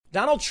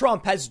Donald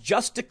Trump has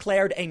just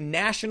declared a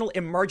national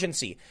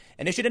emergency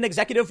and issued an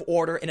executive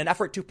order in an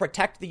effort to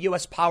protect the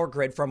U.S. power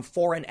grid from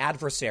foreign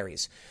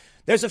adversaries.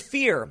 There's a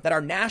fear that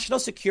our national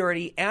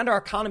security and our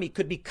economy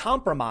could be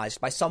compromised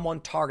by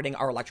someone targeting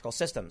our electrical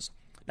systems.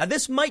 Now,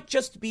 this might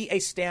just be a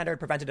standard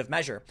preventative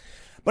measure,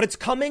 but it's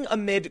coming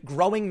amid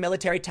growing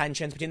military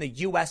tensions between the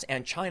U.S.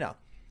 and China.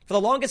 For the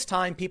longest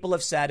time, people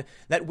have said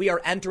that we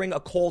are entering a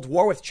Cold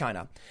War with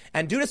China.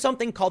 And due to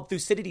something called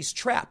Thucydides'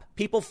 trap,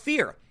 people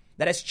fear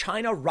that as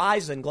China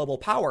rises in global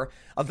power,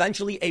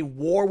 eventually a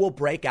war will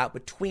break out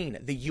between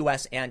the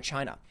U.S. and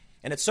China.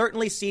 And it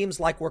certainly seems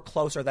like we're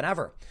closer than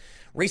ever.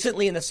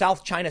 Recently in the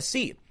South China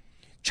Sea,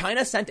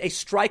 China sent a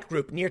strike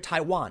group near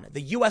Taiwan.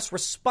 The U.S.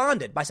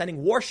 responded by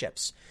sending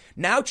warships.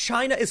 Now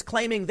China is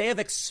claiming they have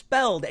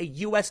expelled a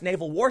U.S.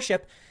 naval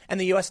warship, and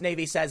the U.S.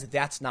 Navy says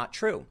that's not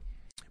true.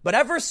 But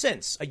ever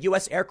since a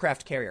U.S.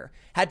 aircraft carrier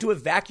had to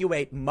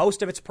evacuate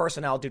most of its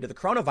personnel due to the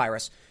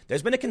coronavirus,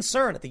 there's been a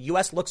concern that the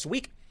U.S. looks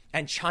weak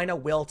and China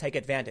will take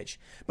advantage.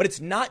 But it's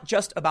not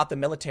just about the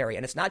military,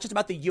 and it's not just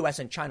about the U.S.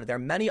 and China. There are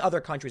many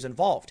other countries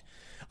involved.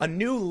 A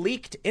new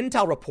leaked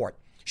intel report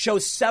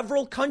shows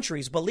several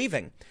countries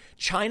believing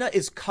China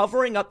is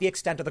covering up the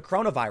extent of the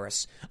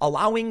coronavirus,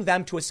 allowing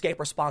them to escape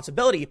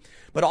responsibility,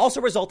 but also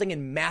resulting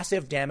in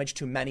massive damage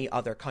to many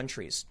other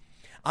countries.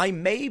 I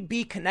may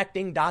be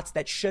connecting dots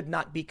that should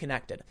not be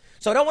connected.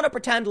 So I don't want to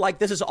pretend like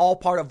this is all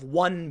part of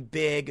one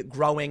big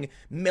growing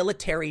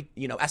military,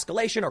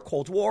 escalation or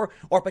Cold War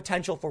or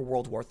potential for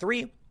World War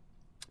III.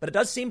 But it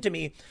does seem to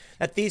me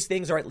that these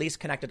things are at least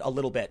connected a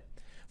little bit.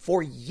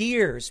 For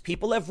years,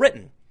 people have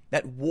written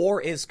that war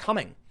is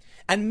coming,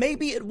 and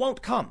maybe it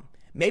won't come.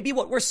 Maybe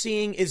what we're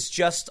seeing is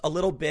just a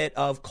little bit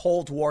of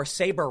Cold War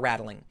saber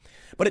rattling.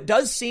 But it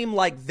does seem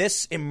like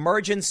this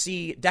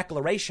emergency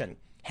declaration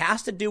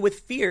has to do with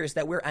fears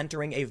that we're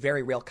entering a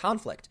very real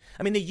conflict.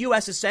 I mean, the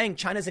U.S. is saying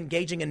China's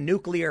engaging in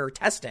nuclear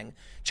testing.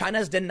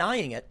 China's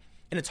denying it,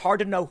 and it's hard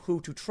to know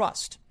who to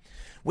trust.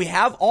 We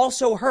have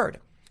also heard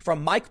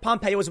from Mike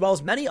Pompeo, as well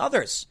as many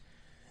others,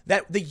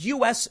 that the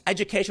U.S.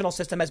 educational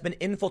system has been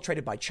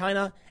infiltrated by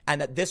China and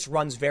that this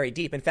runs very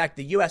deep. In fact,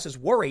 the U.S. is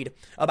worried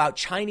about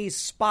Chinese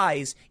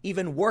spies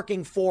even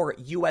working for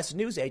U.S.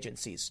 news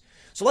agencies.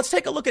 So let's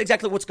take a look at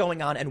exactly what's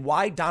going on and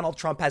why Donald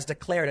Trump has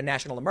declared a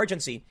national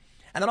emergency.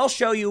 And then I'll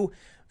show you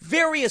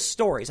various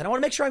stories. And I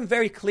want to make sure I'm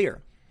very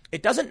clear.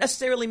 It doesn't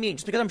necessarily mean,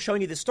 just because I'm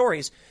showing you the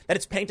stories, that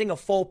it's painting a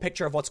full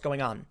picture of what's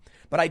going on.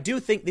 But I do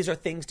think these are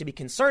things to be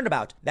concerned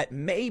about that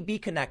may be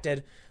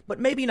connected, but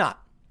maybe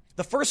not.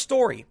 The first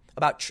story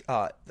about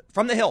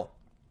from the Hill,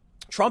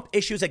 Trump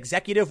issues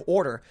executive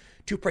order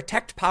to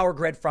protect power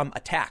grid from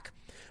attack.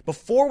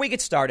 Before we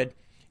get started,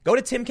 go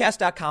to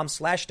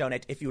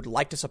timcast.com/donate if you would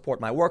like to support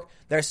my work.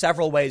 There are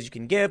several ways you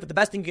can give, but the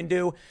best thing you can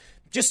do,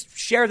 just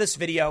share this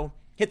video,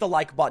 hit the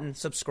like button,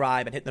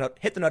 subscribe, and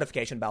hit the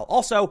notification bell.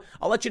 Also,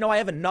 I'll let you know I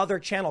have another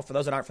channel for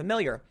those that aren't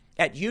familiar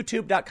at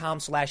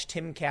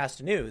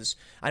youtube.com/timcastnews.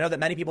 I know that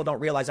many people don't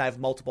realize I have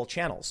multiple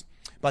channels.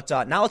 But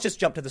now let's just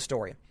jump to the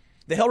story.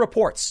 The Hill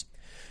reports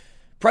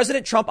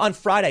President Trump on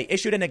Friday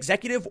issued an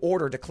executive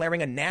order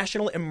declaring a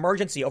national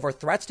emergency over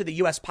threats to the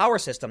U.S. power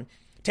system,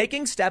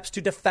 taking steps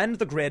to defend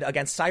the grid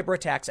against cyber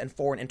attacks and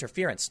foreign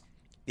interference.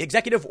 The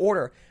executive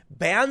order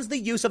bans the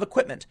use of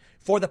equipment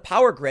for the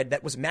power grid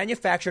that was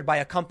manufactured by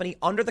a company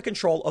under the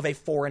control of a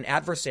foreign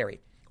adversary,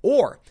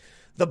 or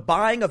the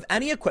buying of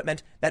any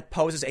equipment that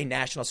poses a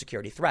national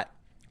security threat.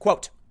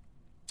 Quote,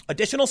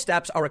 additional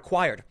steps are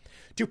required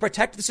to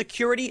protect the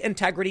security,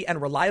 integrity,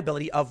 and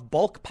reliability of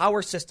bulk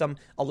power system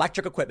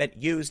electric equipment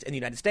used in the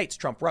United States,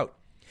 Trump wrote.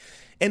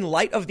 In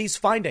light of these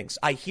findings,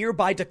 I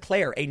hereby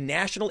declare a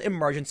national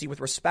emergency with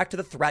respect to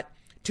the threat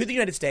to the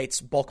United States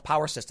bulk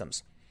power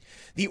systems.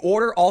 The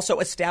order also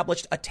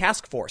established a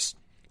task force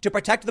to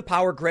protect the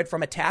power grid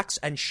from attacks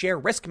and share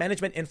risk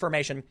management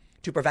information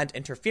to prevent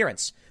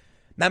interference.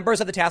 Members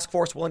of the task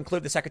force will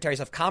include the Secretaries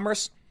of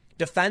Commerce,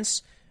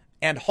 Defense,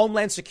 and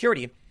Homeland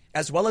Security,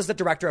 as well as the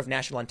Director of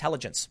National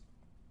Intelligence.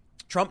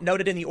 Trump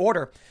noted in the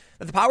order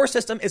that the power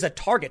system is a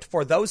target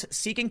for those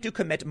seeking to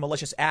commit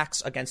malicious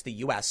acts against the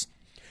U.S.,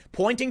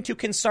 pointing to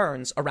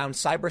concerns around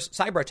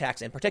cyber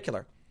attacks in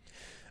particular.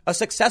 A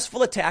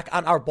successful attack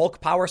on our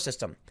bulk power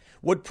system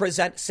would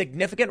present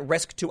significant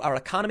risk to our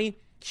economy,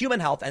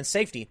 human health, and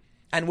safety,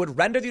 and would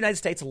render the United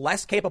States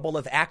less capable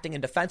of acting in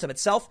defense of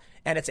itself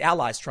and its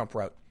allies, Trump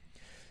wrote.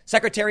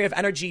 Secretary of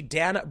Energy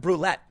Dan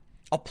Brouillette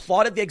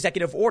applauded the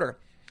executive order,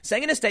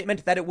 saying in a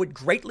statement that it would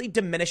greatly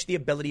diminish the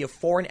ability of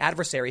foreign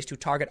adversaries to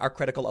target our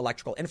critical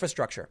electrical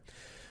infrastructure.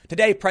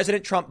 Today,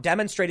 President Trump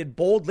demonstrated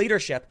bold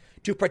leadership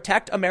to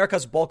protect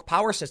America's bulk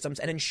power systems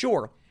and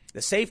ensure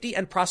the safety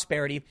and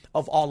prosperity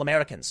of all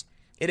Americans.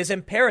 It is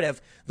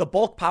imperative the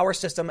bulk power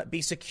system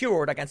be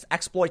secured against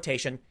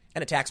exploitation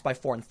and attacks by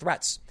foreign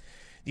threats.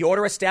 The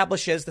order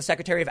establishes the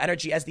Secretary of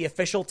Energy as the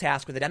official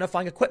task with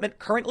identifying equipment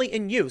currently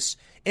in use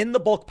in the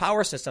bulk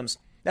power systems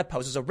that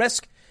poses a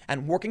risk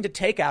and working to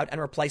take out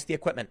and replace the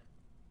equipment.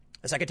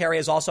 The Secretary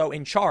is also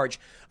in charge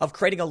of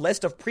creating a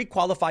list of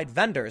pre-qualified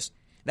vendors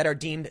that are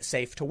deemed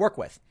safe to work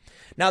with.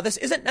 Now, this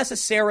isn't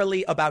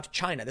necessarily about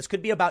China. This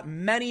could be about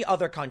many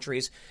other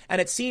countries,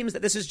 and it seems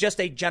that this is just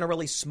a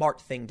generally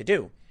smart thing to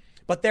do.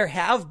 But there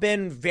have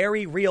been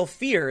very real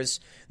fears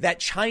that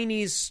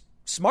Chinese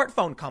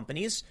smartphone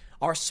companies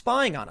are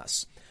spying on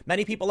us.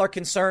 Many people are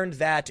concerned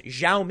that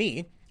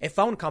Xiaomi, a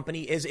phone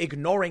company, is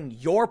ignoring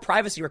your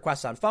privacy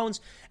requests on phones,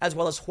 as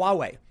well as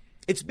Huawei.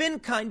 It's been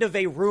kind of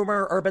a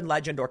rumor, urban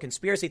legend, or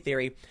conspiracy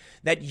theory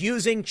that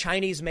using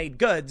Chinese-made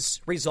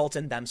goods results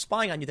in them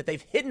spying on you, that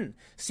they've hidden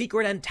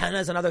secret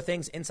antennas and other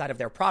things inside of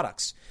their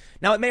products.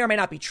 Now, it may or may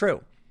not be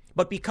true,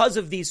 but because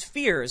of these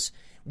fears,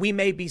 we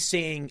may be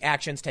seeing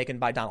actions taken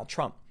by Donald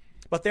Trump.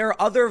 But there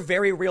are other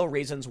very real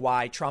reasons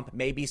why Trump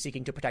may be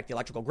seeking to protect the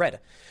electrical grid.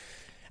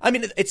 I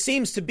mean, it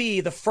seems to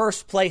be the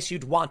first place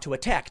you'd want to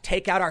attack.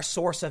 Take out our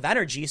source of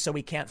energy so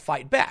we can't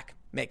fight back.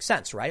 Makes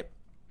sense, right?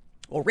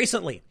 Well,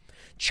 recently,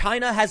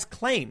 China has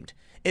claimed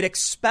it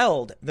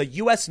expelled the a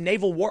U.S.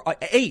 naval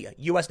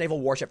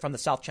warship from the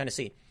South China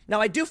Sea.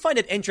 Now, I do find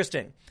it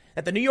interesting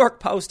that the New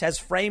York Post has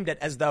framed it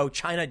as though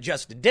China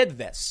just did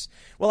this.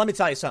 Well, let me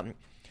tell you something.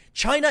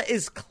 China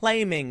is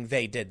claiming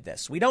they did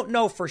this. We don't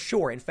know for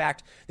sure. In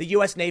fact, the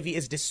U.S. Navy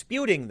is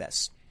disputing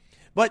this.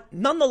 But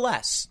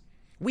nonetheless,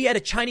 we had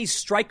a Chinese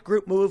strike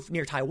group move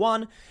near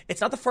Taiwan.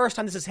 It's not the first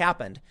time this has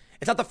happened.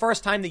 It's not the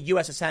first time the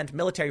U.S. has sent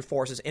military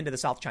forces into the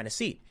South China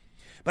Sea.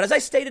 But as I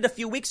stated a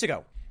few weeks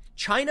ago,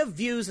 China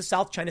views the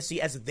South China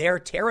Sea as their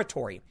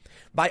territory.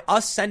 By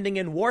us sending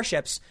in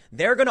warships,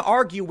 they're going to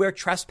argue we're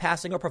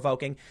trespassing or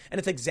provoking, and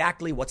it's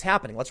exactly what's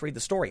happening. Let's read the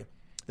story.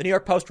 The New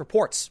York Post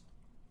reports,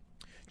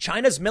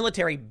 China's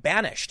military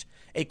banished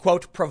a,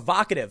 quote,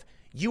 provocative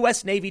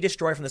U.S. Navy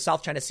destroyer from the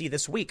South China Sea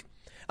this week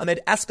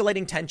amid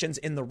escalating tensions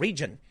in the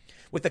region,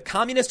 with the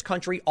communist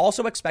country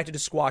also expected to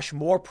squash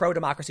more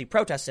pro-democracy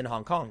protests in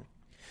Hong Kong.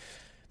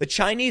 The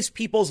Chinese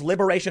People's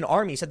Liberation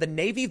Army said the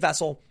Navy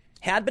vessel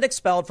had been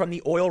expelled from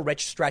the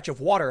oil-rich stretch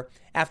of water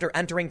after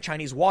entering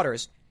Chinese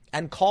waters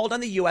and called on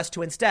the U.S.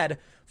 to instead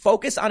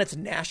focus on its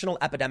national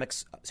epidemic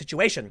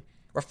situation,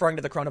 referring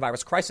to the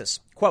coronavirus crisis.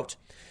 Quote,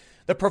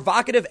 the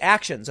provocative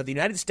actions of the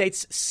United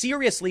States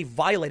seriously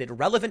violated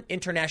relevant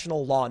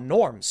international law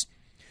norms,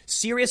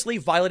 seriously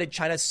violated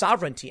China's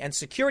sovereignty and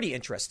security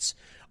interests,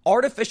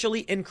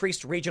 artificially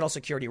increased regional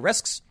security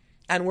risks,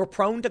 and were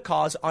prone to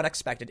cause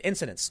unexpected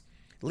incidents.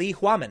 Li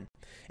Huamen,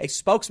 a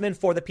spokesman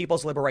for the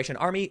People's Liberation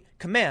Army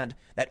command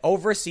that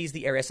oversees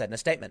the area, said in a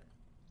statement.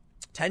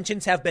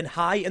 Tensions have been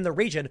high in the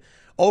region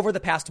over the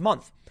past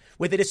month,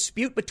 with a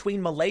dispute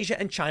between Malaysia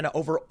and China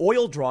over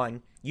oil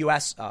drawing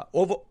U.S.,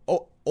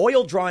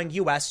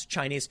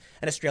 Chinese,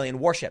 and Australian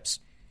warships.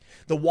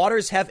 The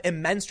waters have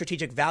immense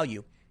strategic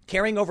value,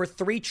 carrying over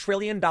 $3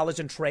 trillion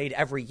in trade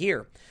every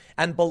year,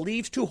 and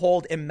believed to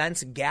hold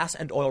immense gas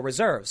and oil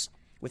reserves,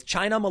 with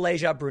China,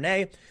 Malaysia,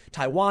 Brunei,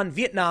 Taiwan,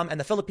 Vietnam, and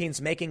the Philippines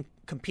making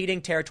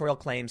competing territorial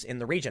claims in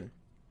the region.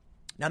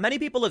 Now, many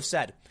people have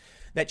said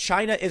that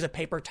China is a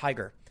paper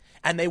tiger,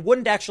 and they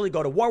wouldn't actually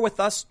go to war with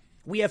us.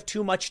 We have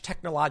too much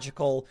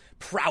technological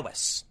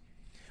prowess.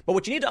 But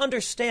what you need to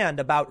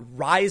understand about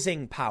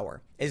rising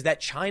power is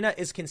that China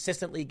is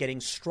consistently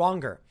getting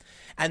stronger.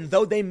 And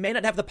though they may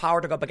not have the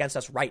power to go up against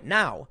us right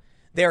now,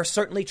 they are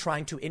certainly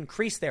trying to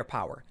increase their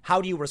power.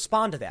 How do you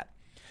respond to that?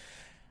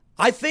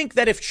 I think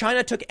that if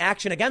China took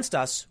action against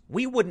us,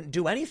 we wouldn't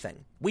do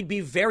anything. We'd be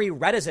very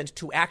reticent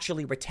to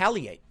actually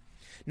retaliate.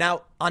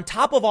 Now, on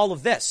top of all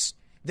of this,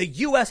 the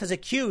U.S. has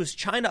accused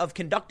China of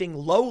conducting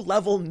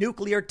low-level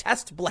nuclear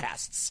test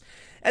blasts,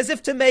 as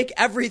if to make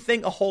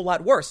everything a whole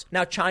lot worse.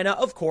 Now, China,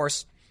 of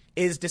course,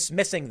 is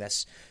dismissing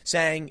this,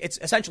 saying it's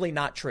essentially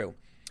not true.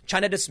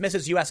 China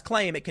dismisses U.S.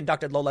 claim it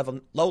conducted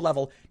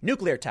low-level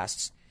nuclear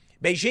tests.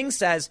 Beijing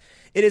says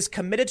it is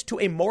committed to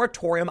a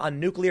moratorium on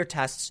nuclear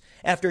tests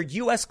after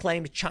U.S.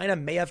 claimed China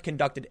may have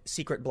conducted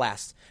secret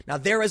blasts. Now,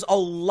 there is a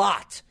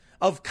lot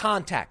of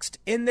context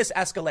in this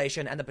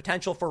escalation and the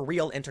potential for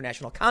real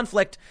international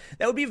conflict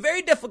that would be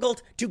very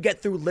difficult to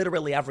get through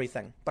literally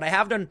everything. But I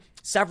have done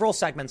several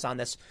segments on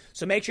this,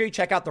 so make sure you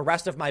check out the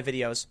rest of my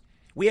videos.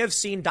 We have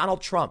seen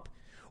Donald Trump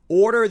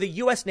order the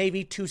U.S.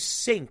 Navy to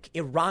sink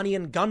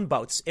Iranian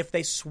gunboats if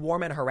they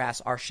swarm and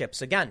harass our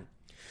ships again.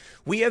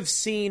 We have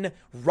seen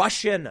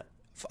Russian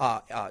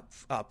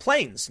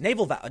planes,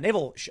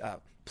 naval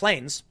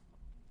planes,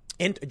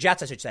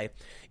 jets, I should say,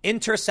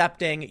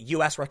 intercepting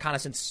U.S.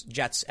 reconnaissance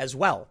jets as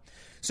well.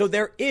 So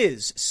there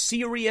is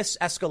serious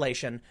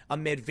escalation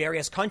amid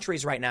various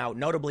countries right now,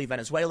 notably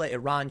Venezuela,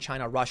 Iran,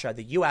 China, Russia,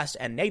 the U.S.,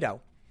 and NATO.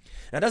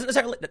 Now,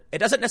 it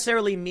doesn't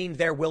necessarily mean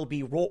there will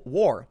be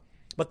war,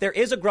 but there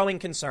is a growing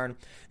concern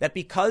that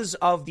because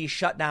of the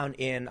shutdown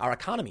in our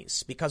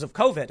economies, because of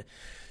COVID,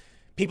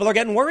 people are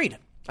getting worried.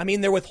 I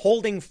mean, they're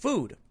withholding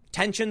food.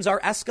 Tensions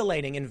are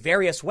escalating in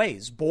various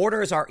ways.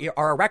 Borders are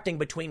erecting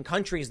between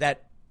countries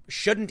that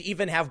shouldn't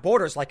even have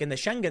borders, like in the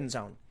Schengen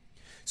zone.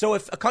 So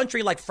if a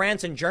country like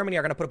France and Germany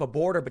are going to put up a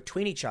border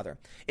between each other,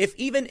 if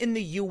even in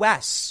the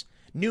U.S.,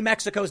 New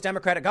Mexico's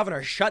Democratic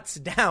governor shuts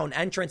down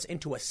entrance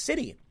into a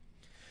city,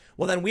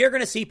 well, then we are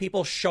going to see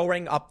people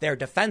shoring up their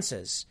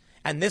defenses.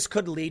 and this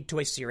could lead to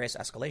a serious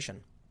escalation.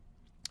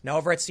 Now,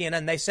 over at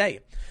CNN, they say,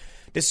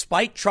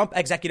 despite Trump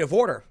executive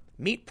order,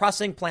 meat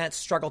processing plants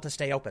struggle to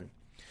stay open.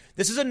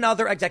 This is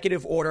another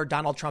executive order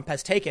Donald Trump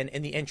has taken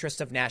in the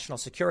interest of national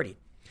security.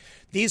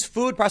 These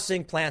food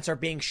processing plants are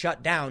being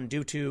shut down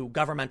due to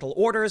governmental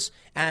orders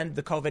and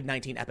the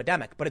COVID-19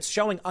 epidemic, but it's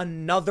showing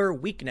another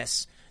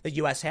weakness the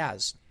U.S.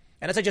 has.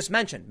 And as I just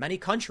mentioned, many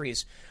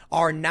countries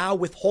are now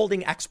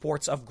withholding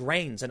exports of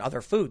grains and other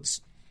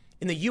foods.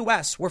 In the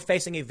U.S., we're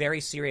facing a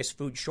very serious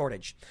food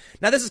shortage.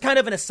 Now, this is kind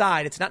of an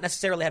aside. It's not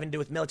necessarily having to do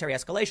with military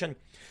escalation,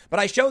 but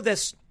I show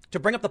this to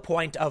bring up the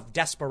point of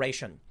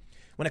desperation.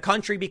 When a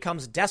country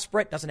becomes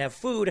desperate, doesn't have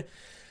food,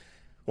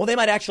 well, they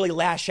might actually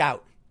lash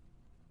out.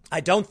 I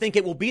don't think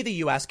it will be the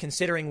U.S.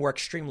 considering we're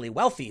extremely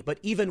wealthy, but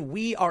even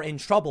we are in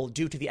trouble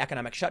due to the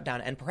economic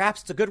shutdown, and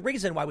perhaps it's a good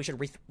reason why we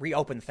should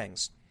reopen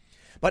things.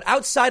 But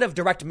outside of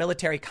direct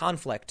military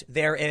conflict,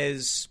 there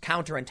is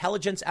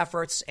counterintelligence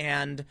efforts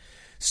and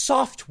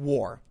soft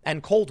war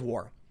and Cold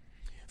War.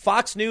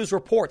 Fox News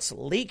reports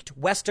leaked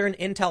Western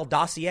intel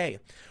dossier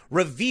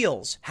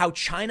reveals how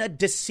China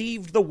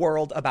deceived the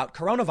world about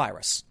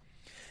coronavirus.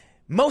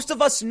 Most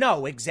of us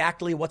know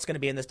exactly what's going to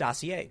be in this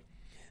dossier.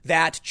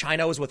 That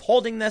China was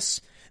withholding this,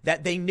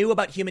 that they knew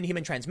about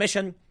human-human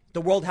transmission.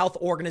 The World Health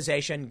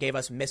Organization gave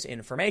us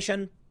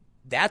misinformation.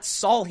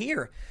 That's all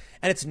here.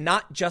 And it's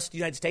not just the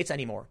United States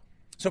anymore.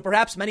 So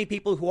perhaps many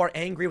people who are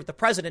angry with the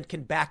president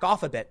can back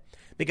off a bit,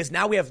 because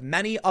now we have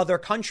many other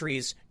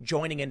countries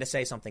joining in to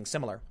say something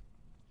similar.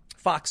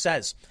 Fox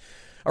says,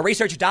 a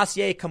research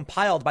dossier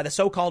compiled by the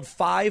so-called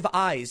Five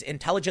Eyes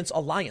Intelligence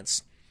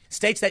Alliance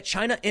states that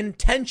China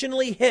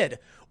intentionally hid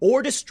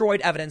or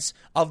destroyed evidence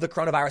of the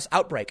coronavirus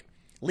outbreak,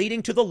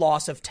 leading to the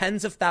loss of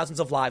tens of thousands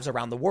of lives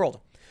around the world.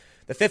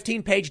 The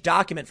 15-page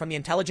document from the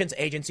intelligence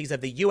agencies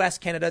of the US,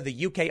 Canada,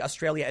 the UK,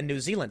 Australia, and New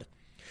Zealand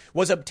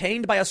was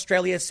obtained by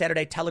Australia's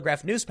Saturday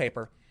Telegraph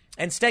newspaper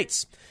and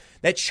states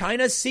that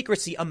China's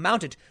secrecy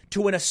amounted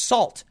to an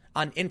assault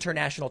on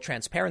international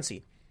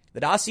transparency.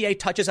 The dossier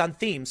touches on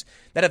themes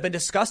that have been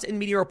discussed in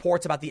media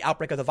reports about the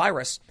outbreak of the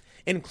virus,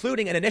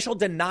 including an initial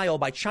denial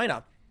by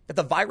China that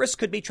the virus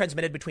could be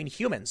transmitted between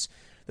humans,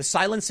 the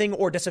silencing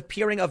or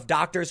disappearing of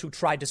doctors who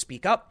tried to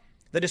speak up,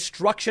 the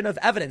destruction of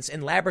evidence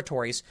in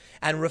laboratories,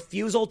 and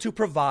refusal to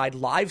provide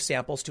live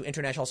samples to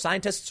international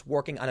scientists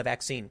working on a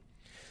vaccine.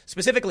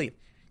 Specifically,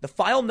 the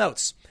file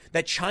notes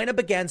that China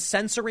began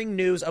censoring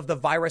news of the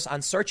virus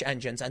on search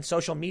engines and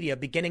social media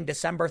beginning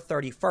December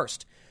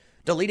 31st,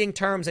 deleting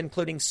terms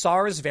including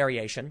SARS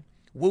variation,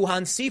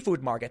 Wuhan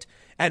seafood market,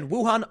 and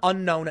Wuhan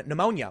unknown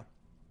pneumonia.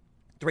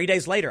 3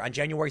 days later, on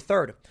January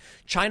 3rd,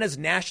 China's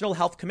National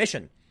Health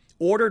Commission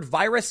ordered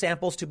virus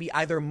samples to be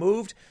either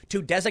moved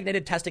to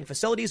designated testing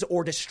facilities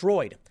or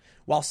destroyed,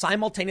 while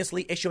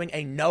simultaneously issuing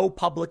a no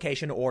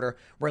publication order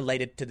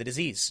related to the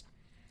disease.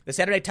 The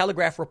Saturday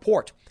Telegraph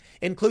report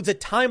includes a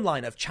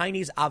timeline of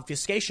Chinese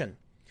obfuscation.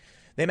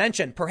 They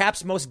mention,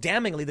 perhaps most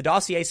damningly, the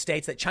dossier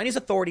states that Chinese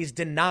authorities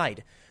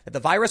denied that the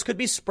virus could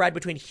be spread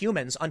between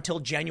humans until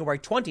January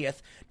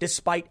 20th,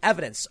 despite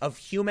evidence of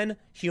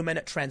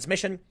human-human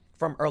transmission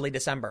from early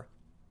December.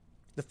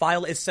 The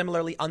file is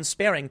similarly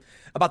unsparing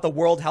about the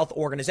World Health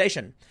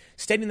Organization,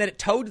 stating that it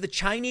towed the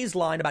Chinese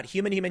line about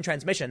human-human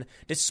transmission,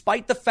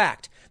 despite the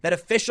fact that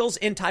officials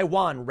in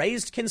Taiwan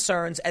raised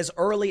concerns as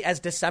early as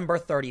December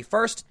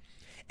 31st,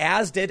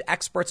 as did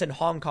experts in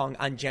Hong Kong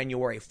on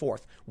January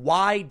 4th.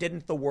 Why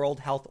didn't the World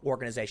Health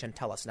Organization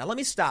tell us? Now, let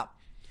me stop.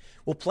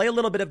 We'll play a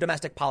little bit of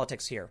domestic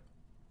politics here.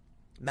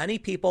 Many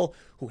people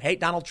who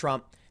hate Donald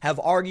Trump have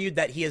argued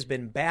that he has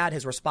been bad,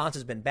 his response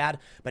has been bad,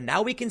 but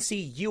now we can see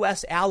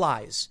U.S.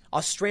 allies,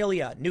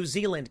 Australia, New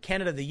Zealand,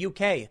 Canada, the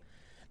UK,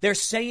 they're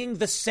saying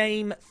the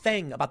same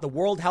thing about the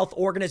World Health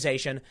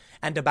Organization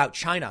and about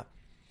China.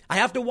 I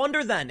have to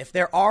wonder then, if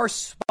there are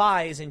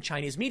spies in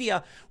Chinese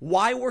media,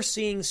 why we're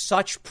seeing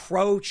such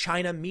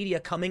pro-China media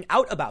coming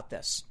out about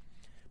this.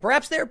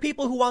 Perhaps there are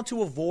people who want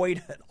to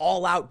avoid an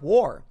all-out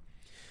war.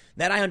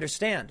 That I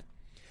understand.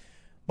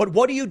 But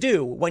what do you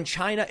do when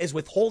China is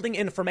withholding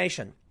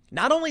information?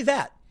 Not only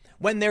that,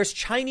 when there's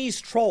Chinese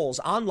trolls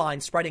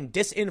online spreading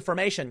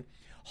disinformation,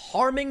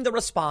 harming the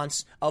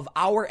response of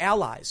our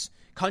allies,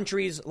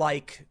 countries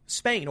like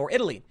Spain or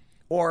Italy,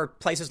 or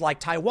places like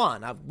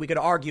Taiwan. We could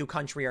argue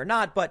country or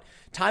not, but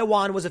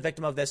Taiwan was a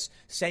victim of this,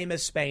 same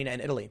as Spain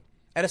and Italy.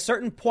 At a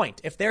certain point,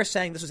 if they're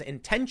saying this was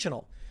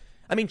intentional,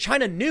 I mean,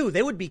 China knew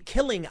they would be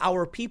killing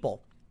our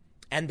people,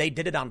 and they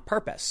did it on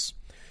purpose.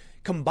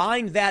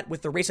 Combine that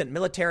with the recent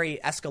military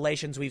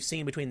escalations we've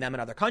seen between them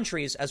and other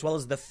countries, as well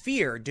as the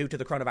fear due to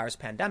the coronavirus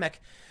pandemic.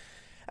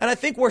 And I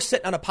think we're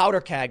sitting on a powder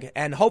keg,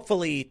 and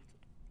hopefully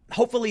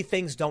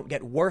things don't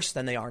get worse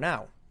than they are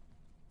now.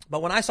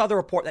 But when I saw the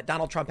report that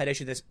Donald Trump had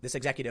issued this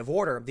executive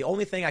order, the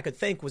only thing I could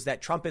think was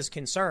that Trump is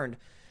concerned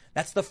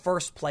that's the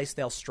first place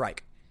they'll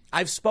strike.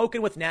 I've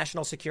spoken with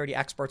national security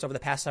experts over the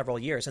past several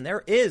years, and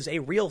there is a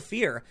real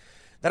fear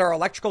that our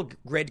electrical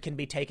grid can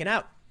be taken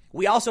out.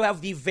 We also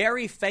have the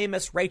very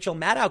famous Rachel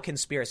Maddow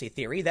conspiracy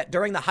theory that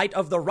during the height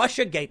of the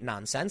Russiagate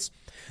nonsense,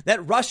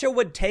 that Russia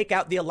would take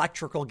out the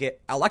electrical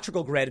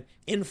grid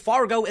in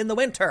Fargo in the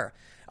winter.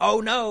 Oh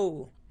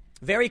no.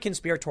 Very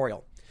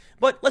conspiratorial.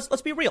 But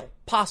let's be real.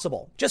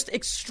 Possible. Just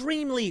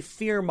extremely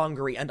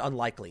fear-mongery and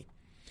unlikely.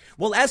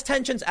 Well, as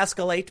tensions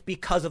escalate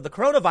because of the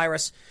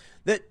coronavirus,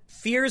 the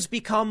fears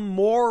become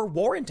more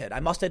warranted, I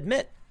must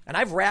admit. And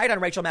I've ragged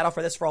on Rachel Maddow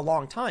for this for a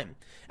long time.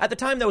 At the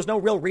time, there was no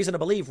real reason to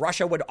believe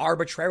Russia would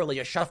arbitrarily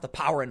just shut off the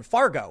power in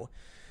Fargo.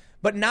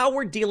 But now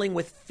we're dealing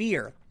with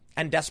fear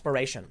and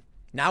desperation.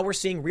 Now we're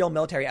seeing real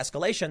military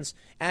escalations.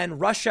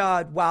 And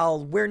Russia,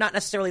 while we're not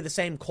necessarily the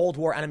same Cold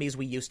War enemies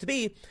we used to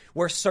be,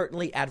 we're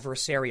certainly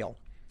adversarial.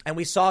 And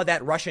we saw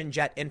that Russian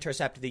jet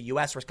intercept the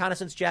U.S.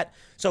 reconnaissance jet.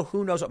 So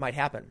who knows what might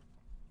happen?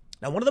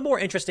 Now, one of the more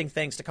interesting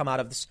things to come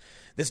out of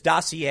this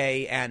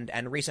dossier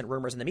and recent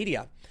rumors in the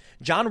media,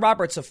 John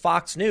Roberts of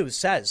Fox News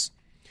says,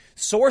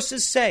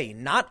 sources say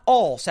not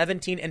all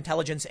 17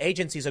 intelligence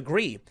agencies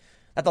agree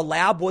that the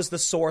lab was the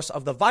source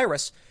of the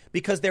virus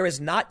because there is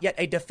not yet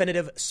a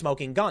definitive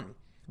smoking gun.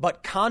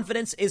 But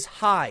confidence is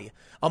high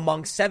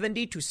among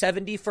 70 to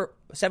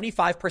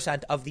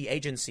 75% of the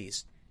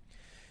agencies.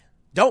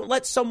 Don't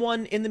let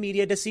someone in the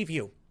media deceive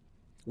you.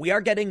 We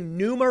are getting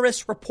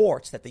numerous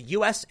reports that the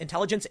U.S.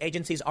 intelligence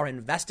agencies are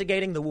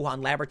investigating the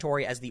Wuhan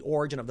laboratory as the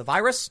origin of the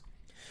virus,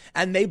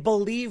 and they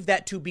believe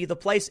that to be the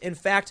place. In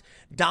fact,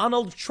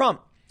 Donald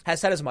Trump has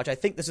said as much. I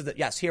think this is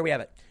yes, here we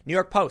have it. New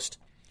York Post.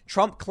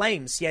 Trump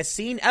claims he has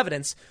seen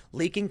evidence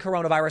leaking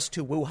coronavirus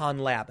to Wuhan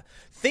lab.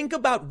 Think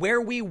about where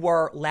we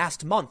were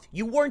last month.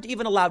 You weren't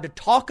even allowed to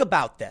talk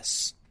about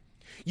this.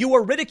 You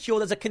were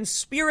ridiculed as a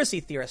conspiracy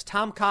theorist.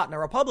 Tom Cotton, a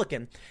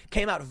Republican,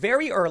 came out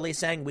very early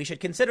saying we should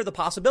consider the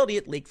possibility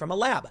it leaked from a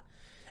lab.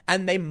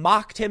 And they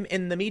mocked him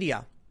in the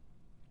media.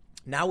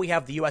 Now we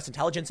have the U.S.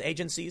 intelligence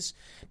agencies,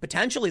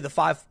 potentially the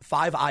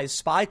Five Eyes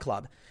spy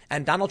club,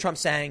 and Donald Trump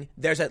saying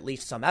there's at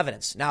least some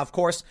evidence. Now, of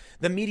course,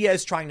 the media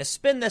is trying to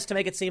spin this to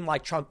make it seem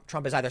like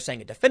Trump is either saying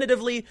it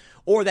definitively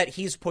or that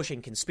he's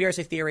pushing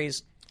conspiracy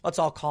theories. Let's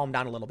all calm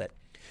down a little bit.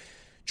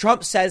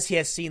 Trump says he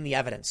has seen the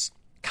evidence.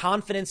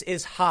 Confidence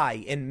is high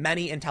in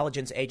many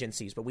intelligence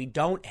agencies, but we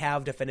don't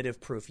have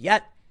definitive proof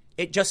yet.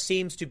 It just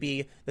seems to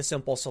be the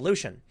simple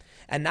solution.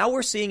 And now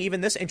we're seeing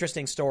even this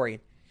interesting story.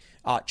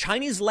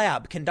 Chinese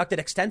lab conducted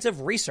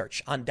extensive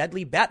research on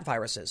deadly bat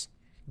viruses,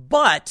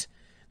 but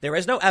there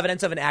is no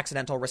evidence of an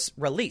accidental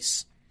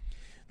release.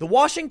 The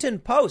Washington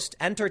Post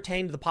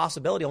entertained the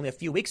possibility only a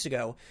few weeks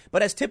ago,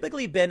 but has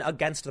typically been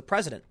against the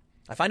president.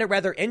 I find it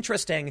rather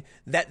interesting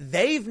that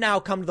they've now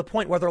come to the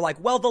point where they're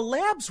like, well, the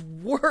labs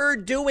were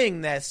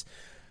doing this,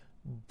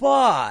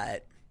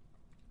 but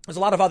there's a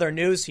lot of other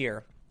news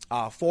here.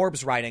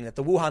 Forbes writing that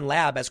the Wuhan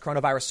lab as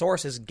coronavirus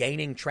source is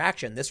gaining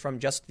traction. This from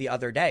just the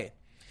other day.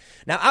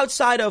 Now,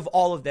 outside of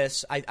all of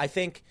this, I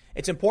think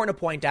it's important to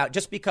point out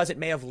just because it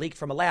may have leaked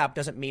from a lab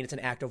doesn't mean it's an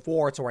act of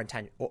war.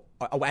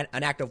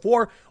 An act of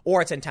war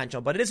or it's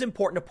intentional. But it is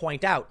important to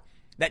point out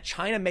that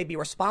China may be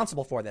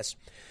responsible for this,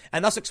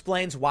 and thus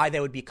explains why they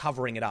would be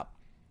covering it up.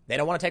 They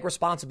don't want to take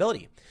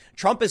responsibility.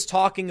 Trump is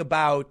talking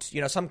about,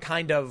 some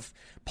kind of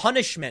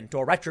punishment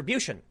or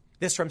retribution.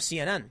 This from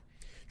CNN.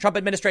 Trump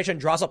administration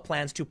draws up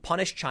plans to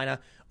punish China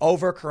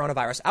over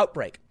coronavirus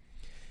outbreak.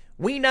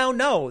 We now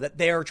know that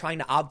they are trying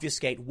to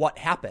obfuscate what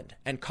happened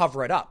and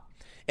cover it up.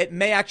 It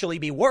may actually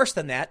be worse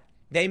than that.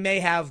 They may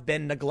have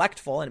been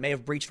neglectful and may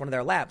have breached one of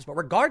their labs. But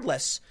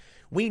regardless,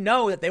 we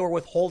know that they were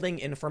withholding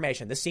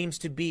information. This seems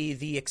to be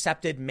the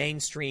accepted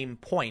mainstream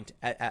point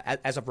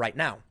as of right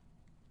now.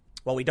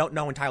 While we don't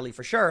know entirely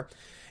for sure,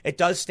 it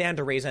does stand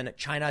to reason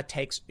China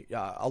takes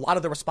a lot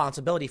of the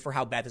responsibility for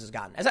how bad this has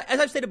gotten. As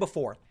I've stated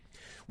before,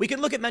 we could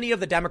look at many of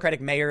the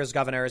Democratic mayors,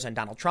 governors, and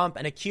Donald Trump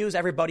and accuse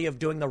everybody of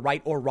doing the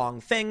right or wrong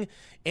thing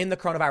in the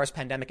coronavirus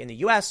pandemic in the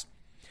U.S.,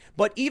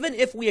 but even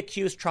if we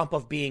accuse Trump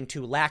of being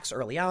too lax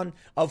early on,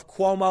 of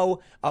Cuomo,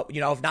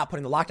 of not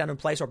putting the lockdown in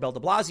place, or Bill de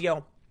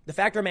Blasio, the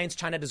fact remains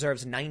China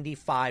deserves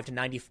 95 to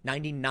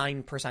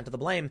 99% of the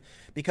blame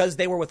because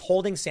they were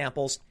withholding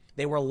samples,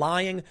 they were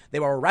lying, they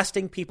were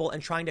arresting people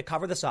and trying to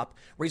cover this up,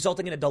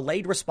 resulting in a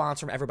delayed response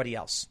from everybody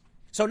else.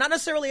 So not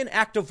necessarily an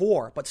act of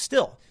war, but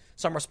still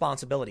some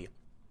responsibility.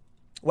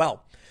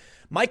 Well,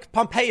 Mike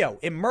Pompeo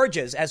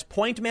emerges as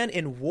point man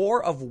in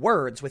war of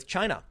words with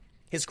China.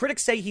 His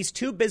critics say he's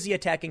too busy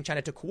attacking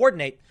China to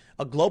coordinate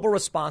a global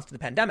response to the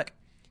pandemic.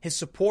 His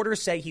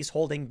supporters say he's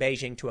holding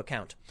Beijing to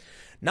account.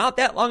 Not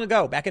that long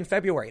ago, back in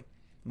February,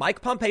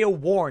 Mike Pompeo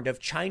warned of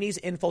Chinese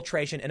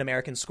infiltration in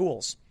American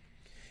schools.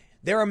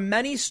 There are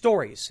many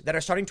stories that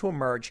are starting to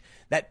emerge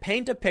that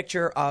paint a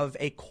picture of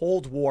a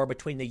Cold War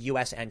between the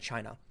U.S. and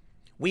China.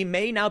 We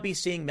may now be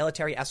seeing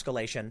military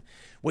escalation,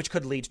 which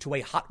could lead to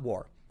a hot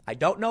war. I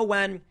don't know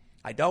when.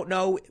 I don't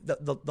know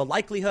the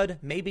likelihood,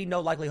 maybe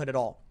no likelihood at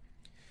all.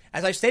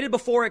 As I stated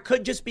before, it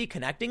could just be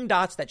connecting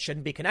dots that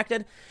shouldn't be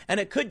connected. And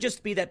it could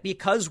just be that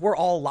because we're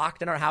all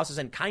locked in our houses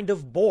and kind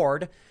of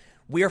bored,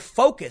 we're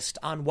focused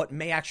on what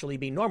may actually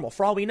be normal.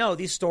 For all we know,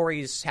 these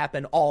stories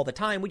happen all the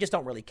time. We just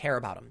don't really care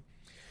about them.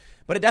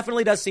 But it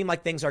definitely does seem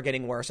like things are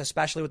getting worse,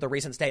 especially with the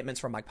recent statements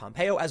from Mike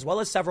Pompeo, as well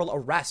as several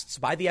arrests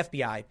by the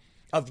FBI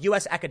of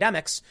U.S.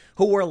 academics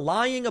who were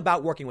lying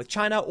about working with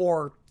China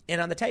or in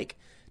on the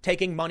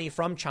taking money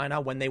from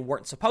China when they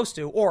weren't supposed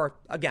to, or,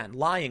 again,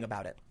 lying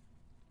about it.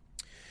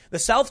 The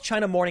South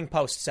China Morning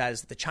Post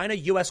says that the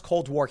China-U.S.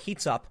 Cold War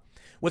heats up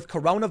with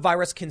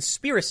coronavirus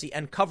conspiracy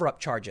and cover-up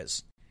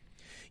charges.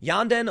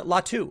 Yandan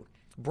Latu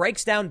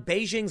breaks down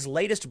Beijing's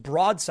latest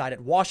broadside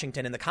at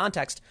Washington in the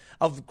context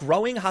of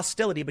growing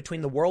hostility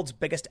between the world's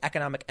biggest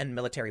economic and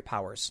military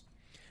powers.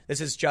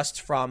 This is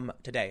just from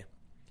today.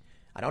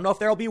 I don't know if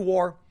there'll be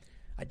war.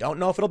 I don't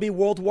know if it'll be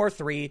World War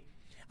III.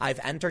 I've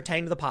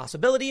entertained the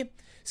possibility.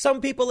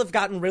 Some people have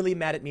gotten really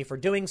mad at me for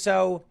doing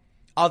so.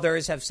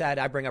 Others have said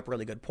I bring up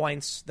really good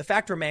points. The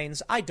fact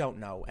remains, I don't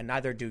know, and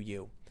neither do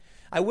you.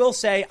 I will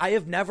say I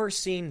have never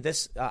seen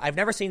this. I've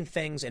never seen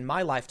things in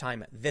my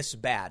lifetime this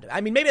bad. I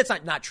mean, maybe it's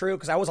not true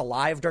because I was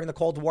alive during the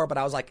Cold War, but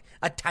I was like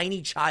a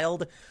tiny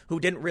child who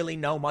didn't really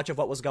know much of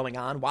what was going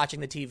on, watching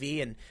the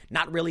TV and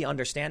not really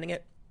understanding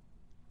it.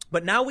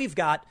 But now we've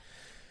got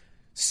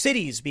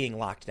cities being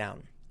locked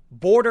down,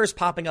 borders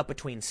popping up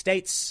between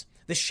states.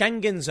 The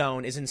Schengen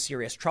zone is in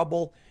serious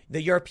trouble.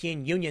 The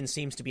European Union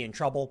seems to be in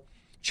trouble.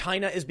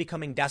 China is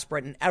becoming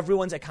desperate and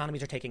everyone's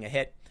economies are taking a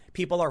hit.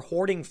 People are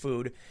hoarding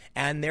food,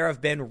 and there have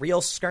been real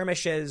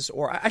skirmishes,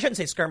 or I shouldn't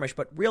say skirmish,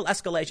 but real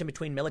escalation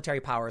between military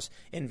powers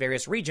in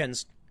various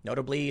regions,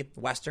 notably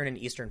Western and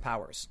Eastern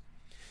powers.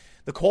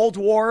 The Cold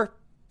War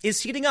is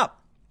heating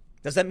up.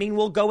 Does that mean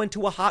we'll go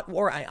into a hot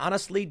war? I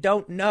honestly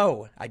don't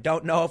know. I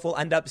don't know if we'll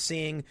end up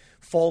seeing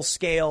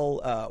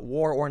full-scale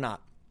war or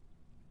not.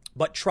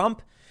 But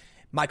Trump,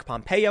 Mike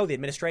Pompeo, the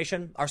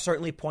administration, are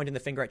certainly pointing the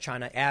finger at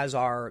China, as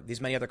are these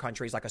many other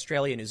countries like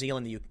Australia, New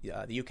Zealand,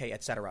 the UK,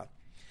 etc.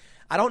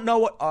 I don't know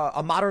what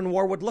a modern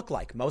war would look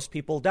like. Most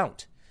people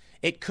don't.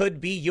 It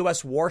could be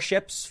U.S.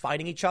 warships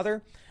fighting each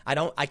other.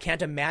 I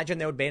can't imagine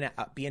there would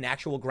be an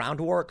actual ground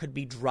war. It could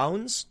be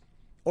drones,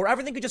 or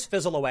everything could just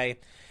fizzle away.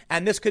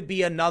 And this could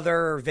be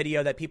another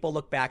video that people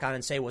look back on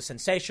and say was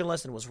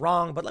sensationalist and was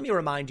wrong. But let me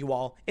remind you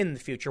all in the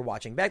future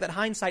watching back that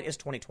hindsight is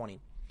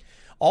 2020.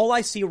 All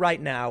I see right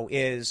now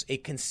is a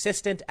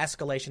consistent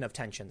escalation of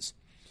tensions.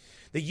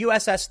 The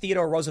USS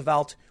Theodore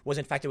Roosevelt was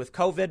infected with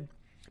COVID.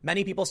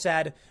 Many people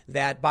said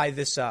that by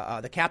this,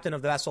 the captain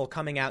of the vessel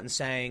coming out and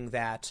saying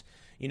that,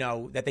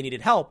 that they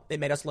needed help, it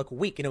made us look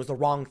weak and it was the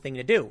wrong thing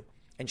to do.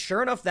 And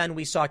sure enough, then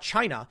we saw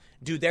China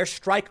do their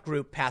strike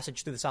group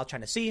passage through the South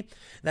China Sea.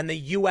 Then the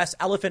U.S.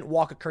 elephant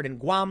walk occurred in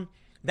Guam.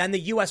 Then the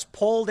U.S.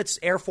 pulled its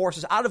air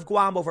forces out of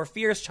Guam over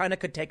fears China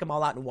could take them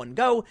all out in one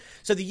go.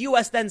 So the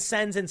U.S. then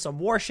sends in some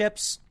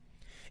warships.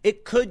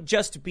 It could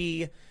just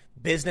be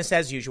business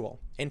as usual,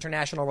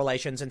 international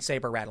relations and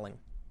saber rattling.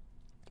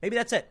 Maybe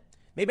that's it.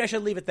 Maybe I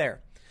should leave it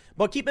there.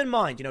 But keep in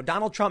mind,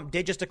 Donald Trump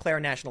did just declare a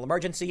national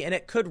emergency, and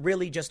it could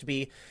really just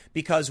be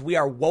because we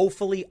are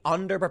woefully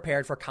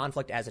underprepared for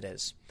conflict as it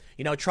is.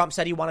 Trump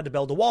said he wanted to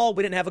build a wall.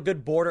 We didn't have a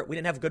good border. We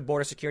didn't have good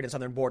border security in the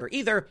southern border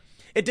either.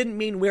 It didn't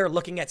mean we're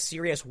looking at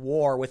serious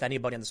war with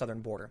anybody on the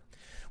southern border.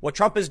 What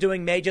Trump is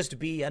doing may just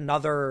be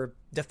another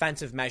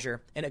defensive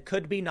measure, and it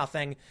could be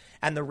nothing.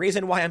 And the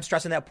reason why I'm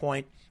stressing that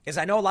point is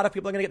I know a lot of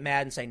people are going to get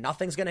mad and say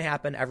nothing's going to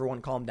happen.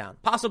 Everyone calm down.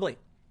 Possibly.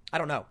 I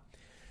don't know.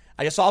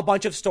 I just saw a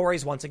bunch of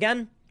stories once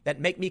again that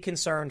make me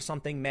concerned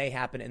something may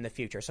happen in the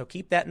future. So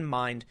keep that in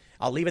mind.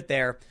 I'll leave it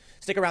there.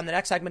 Stick around. The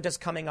next segment is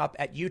coming up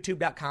at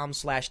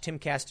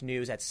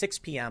youtube.com/TimCastNews at 6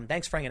 p.m.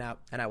 Thanks for hanging out,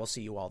 and I will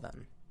see you all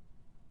then.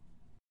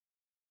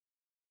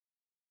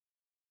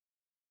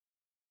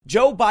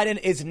 Joe Biden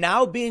is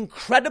now being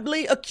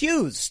credibly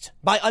accused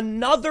by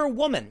another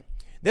woman.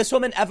 This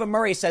woman, Eva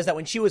Murray, says that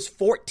when she was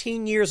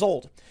 14 years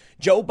old,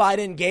 Joe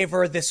Biden gave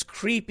her this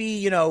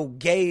creepy,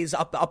 gaze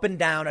up and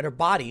down at her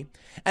body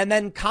and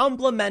then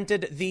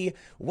complimented the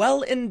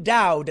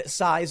well-endowed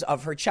size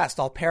of her chest.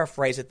 I'll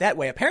paraphrase it that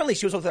way. Apparently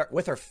she was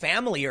with her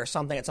family or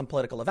something at some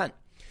political event.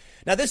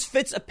 Now, this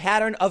fits a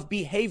pattern of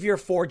behavior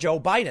for Joe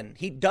Biden.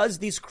 He does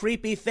these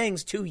creepy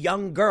things to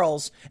young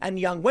girls and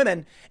young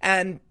women,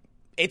 and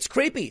it's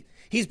creepy.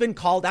 He's been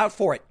called out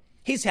for it.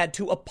 He's had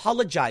to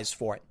apologize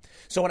for it.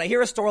 So when I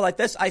hear a story like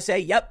this, I say,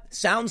 yep,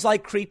 sounds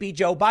like creepy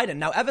Joe Biden.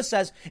 Now, Eva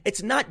says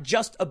it's not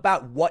just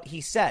about what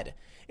he said.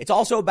 It's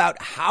also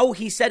about how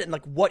he said it and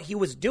like what he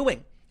was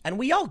doing. And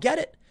we all get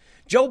it.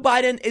 Joe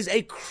Biden is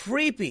a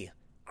creepy,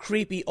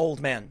 creepy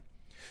old man.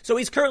 So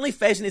he's currently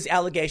facing these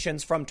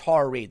allegations from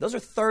Tara Reade. Those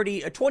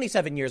are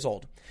 27 years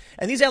old.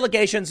 And these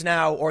allegations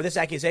now, or this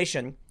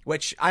accusation,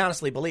 which I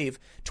honestly believe,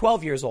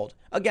 12 years old.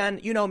 Again,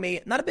 you know me,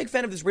 not a big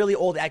fan of these really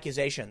old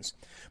accusations.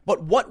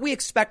 But what we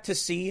expect to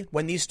see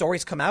when these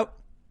stories come out,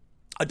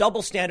 a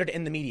double standard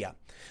in the media.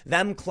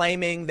 Them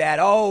claiming that,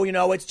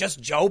 it's just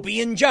Joe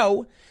being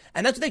Joe.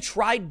 And that's what they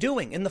tried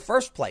doing in the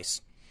first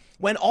place.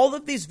 When all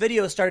of these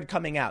videos started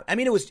coming out,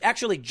 it was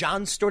actually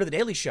Jon Stewart of The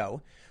Daily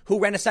Show who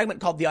ran a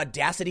segment called The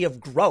Audacity of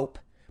Grope,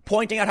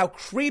 pointing out how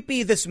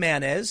creepy this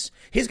man is.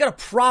 He's got a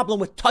problem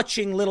with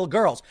touching little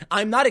girls.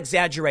 I'm not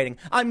exaggerating.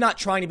 I'm not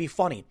trying to be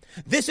funny.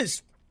 This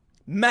is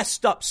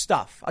messed up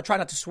stuff. I'll try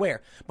not to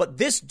swear. But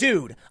this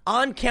dude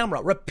on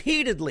camera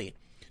repeatedly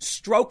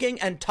stroking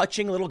and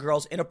touching little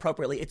girls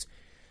inappropriately.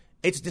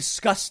 It's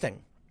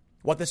disgusting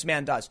what this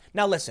man does.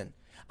 Now, listen,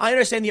 I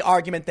understand the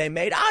argument they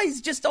made. He's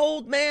just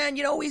old man.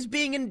 You know, he's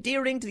being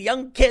endearing to the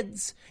young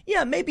kids.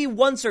 Yeah, maybe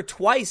once or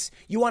twice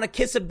you want to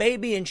kiss a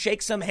baby and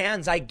shake some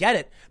hands. I get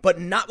it. But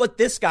not what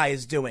this guy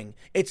is doing.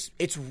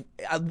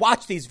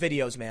 Watch these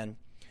videos, man.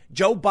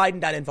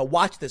 JoeBiden.info.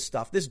 Watch this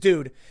stuff. This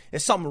dude,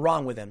 there's something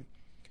wrong with him.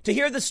 To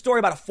hear this story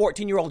about a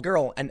 14-year-old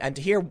girl and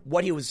to hear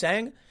what he was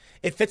saying,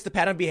 it fits the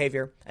pattern of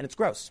behavior and it's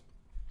gross.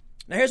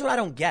 Now, here's what I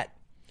don't get.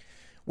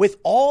 With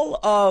all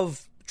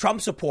of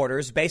Trump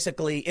supporters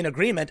basically in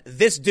agreement,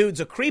 this dude's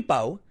a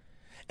creepo,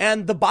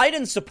 and the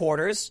Biden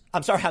supporters,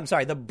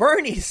 the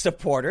Bernie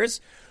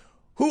supporters,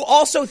 who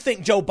also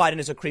think Joe Biden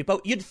is a creepo,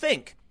 you'd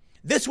think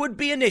this would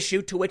be an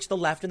issue to which the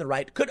left and the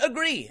right could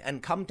agree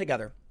and come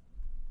together.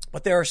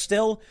 But there are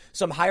still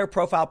some higher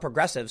profile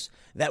progressives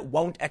that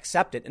won't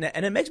accept it.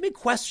 And it makes me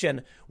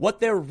question what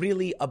they're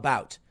really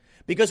about.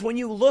 Because when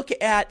you look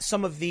at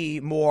some of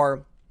the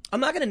more, I'm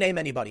not going to name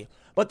anybody,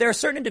 but there are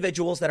certain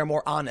individuals that are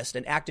more honest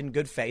and act in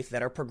good faith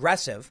that are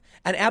progressive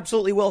and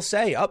absolutely will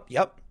say, oh,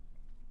 yep,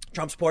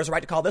 Trump supporters are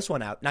right to call this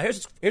one out. Now,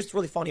 here's what's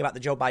really funny about the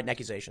Joe Biden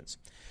accusations.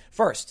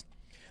 First,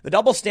 the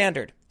double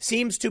standard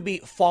seems to be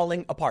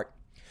falling apart.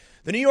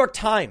 The New York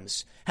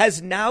Times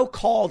has now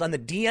called on the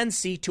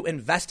DNC to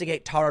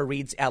investigate Tara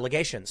Reade's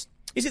allegations.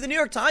 You see, the New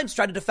York Times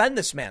tried to defend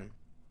this man.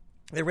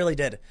 They really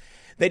did.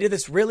 They did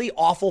this really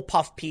awful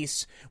puff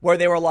piece where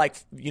they were like,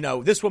 you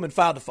know, this woman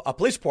filed a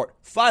police report.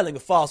 Filing a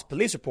false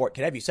police report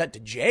can have you sent to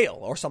jail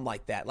or something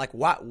like that. Like,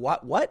 what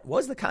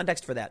was the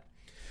context for that?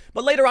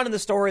 But later on in the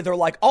story, they're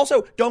like,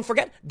 also, don't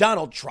forget,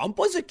 Donald Trump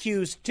was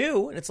accused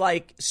too. And it's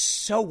like,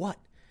 so what?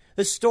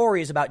 The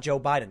story is about Joe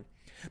Biden.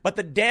 But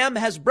the dam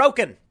has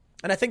broken.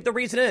 And I think the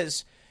reason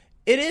is,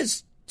 it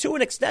is, to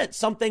an extent,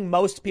 something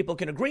most people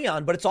can agree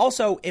on, but it's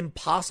also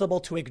impossible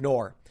to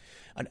ignore.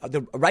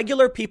 The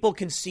regular people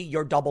can see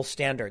your double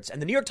standards.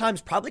 And the New York Times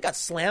probably got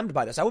slammed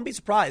by this. I wouldn't be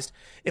surprised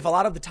if a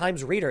lot of the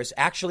Times readers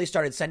actually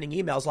started sending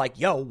emails like,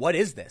 yo, what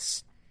is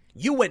this?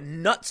 You went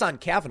nuts on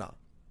Kavanaugh.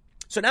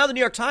 So now the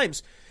New York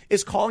Times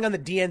is calling on the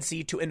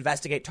DNC to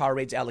investigate Tara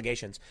Reade's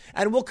allegations.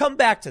 And we'll come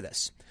back to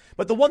this.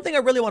 But the one thing I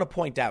really want to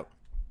point out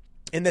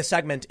in this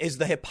segment is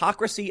the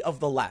hypocrisy of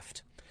the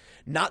left.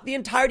 Not the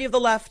entirety of the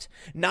left,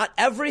 not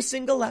every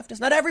single leftist,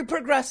 not every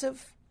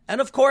progressive. And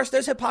of course,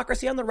 there's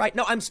hypocrisy on the right.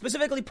 No, I'm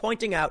specifically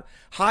pointing out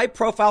high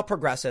profile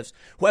progressives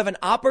who have an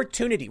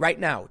opportunity right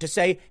now to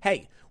say,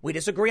 hey, we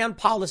disagree on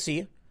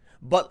policy,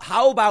 but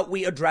how about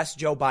we address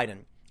Joe Biden?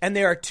 And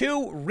there are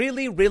two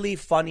really, really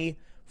funny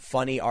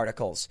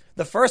articles.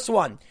 The first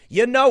one,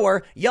 you know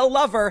her, you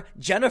love her,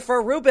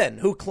 Jennifer Rubin,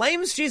 who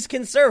claims she's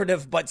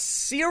conservative, but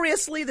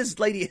seriously, this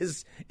lady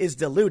is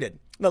deluded.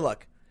 Now,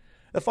 look.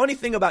 The funny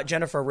thing about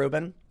Jennifer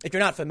Rubin, if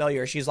you're not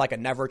familiar, she's like a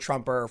never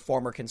Trumper,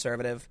 former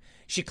conservative.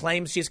 She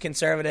claims she's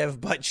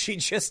conservative, but she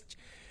just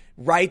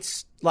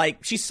writes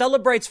like she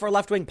celebrates for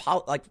left-wing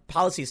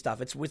policy stuff.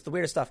 It's with the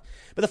weirdest stuff.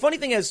 But the funny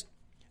thing is,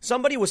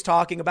 somebody was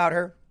talking about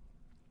her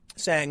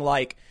saying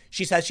like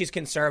she says she's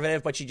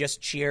conservative, but she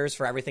just cheers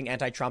for everything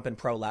anti-Trump and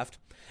pro-left.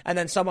 And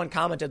then someone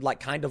commented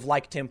like kind of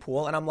like Tim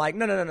Pool. And I'm like,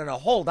 no,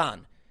 hold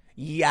on.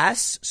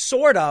 Yes,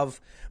 sort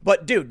of.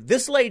 But dude,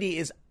 this lady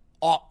is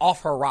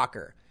off her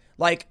rocker.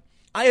 Like,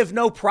 I have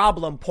no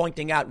problem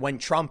pointing out when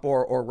Trump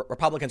or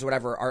Republicans or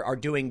whatever are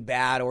doing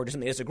bad or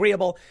something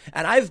disagreeable.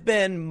 And I've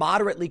been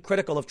moderately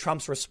critical of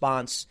Trump's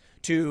response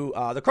to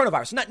the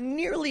coronavirus. Not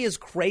nearly as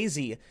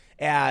crazy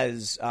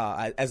as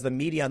the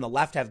media on the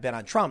left have been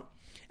on Trump.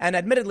 And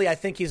admittedly, I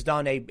think he's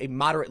done a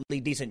moderately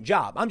decent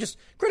job. I'm just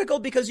critical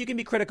because you can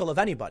be critical of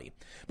anybody.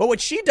 But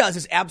what she does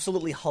is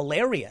absolutely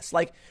hilarious.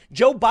 Like,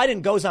 Joe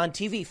Biden goes on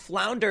TV,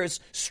 flounders,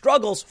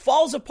 struggles,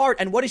 falls apart.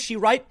 And what does she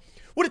write?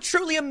 What a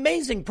truly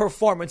amazing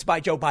performance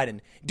by Joe Biden,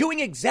 doing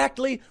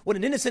exactly what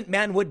an innocent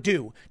man would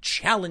do,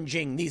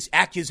 challenging these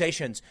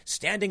accusations,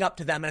 standing up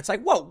to them. And it's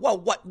like, whoa,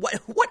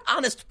 what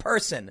honest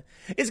person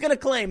is going to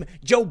claim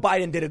Joe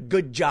Biden did a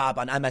good job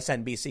on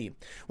MSNBC?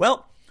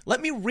 Well, let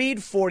me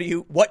read for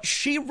you what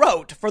she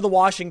wrote for the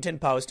Washington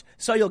Post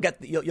so you'll get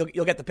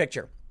the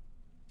picture.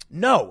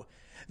 No,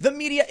 the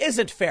media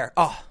isn't fair.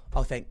 Oh,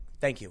 thank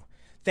you.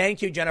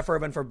 Thank you, Jennifer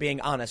Rubin, for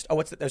being honest.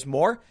 Oh, there's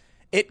more?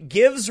 It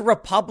gives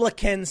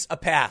Republicans a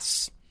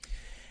pass.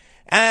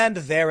 And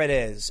there it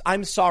is.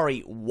 I'm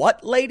sorry,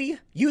 what, lady?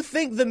 You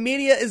think the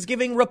media is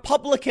giving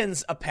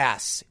Republicans a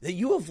pass? That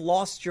you have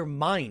lost your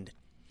mind.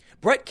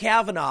 Brett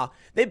Kavanaugh,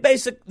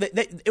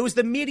 it was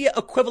the media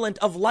equivalent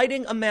of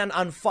lighting a man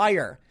on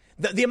fire.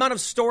 The amount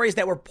of stories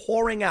that were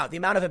pouring out, the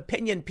amount of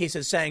opinion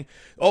pieces saying,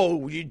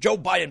 oh, Joe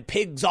Biden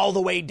pigs all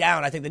the way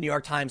down. I think the New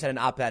York Times had an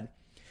op-ed.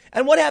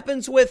 And what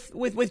happens with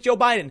Joe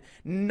Biden?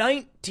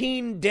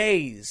 19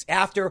 days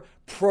after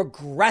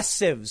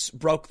progressives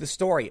broke the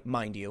story,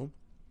 mind you.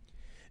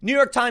 New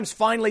York Times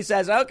finally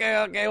says,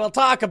 okay, we'll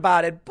talk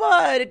about it,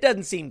 but it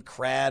doesn't seem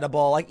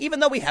credible. Like, even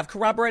though we have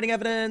corroborating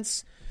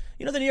evidence,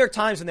 you know, the New York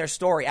Times in their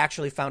story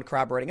actually found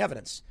corroborating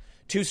evidence.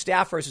 two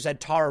staffers who said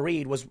Tara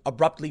Reade was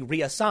abruptly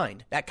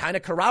reassigned. That kind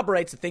of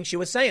corroborates the thing she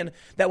was saying,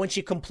 that when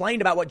she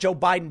complained about what Joe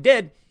Biden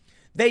did,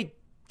 they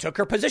took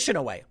her position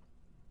away.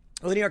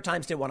 Well, the New York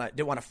Times didn't want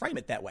to frame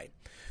it that way.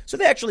 So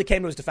they actually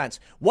came to his defense.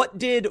 What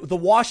did the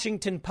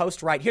Washington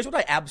Post write? Here's what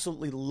I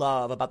absolutely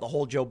love about the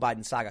whole Joe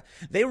Biden saga.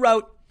 They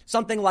wrote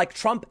something like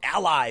Trump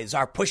allies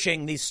are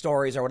pushing these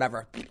stories or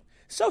whatever.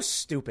 So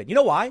stupid. You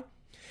know why?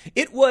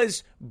 It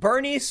was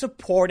Bernie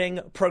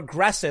supporting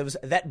progressives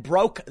that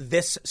broke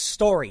this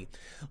story.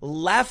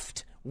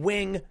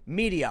 Left-wing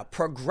media,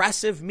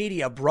 progressive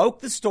media broke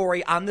the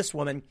story on this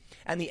woman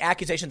and the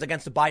accusations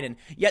against Biden.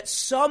 Yet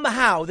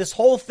somehow this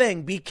whole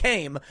thing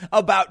became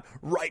about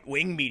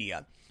right-wing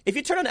media. If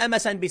you turn on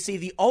MSNBC,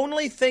 the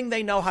only thing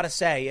they know how to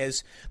say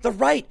is the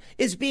right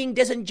is being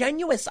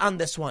disingenuous on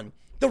this one.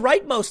 The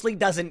right mostly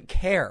doesn't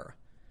care.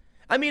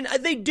 I mean,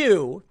 they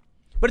do.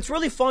 But it's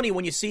really funny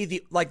when you see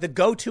the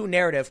go-to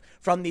narrative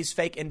from these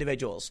fake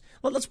individuals.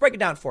 Let's break it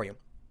down for you.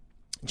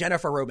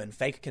 Jennifer Rubin,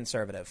 fake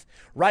conservative,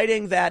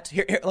 writing that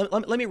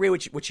let me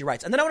read what she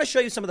writes. And then I want to show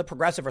you some of the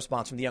progressive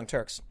response from the Young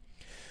Turks.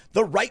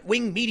 The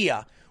right-wing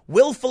media,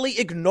 willfully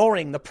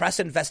ignoring the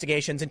press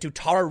investigations into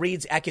Tara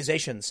Reade's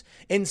accusations,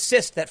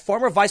 insist that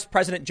former Vice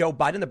President Joe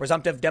Biden, the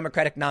presumptive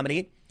Democratic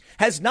nominee,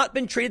 has not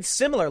been treated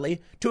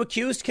similarly to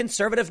accused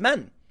conservative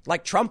men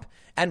like Trump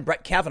and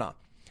Brett Kavanaugh.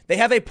 They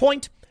have a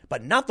point,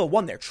 but not the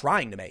one they're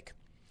trying to make.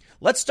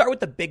 Let's start with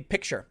the big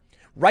picture.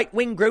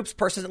 Right-wing groups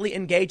persistently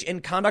engage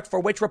in conduct for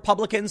which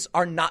Republicans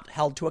are not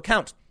held to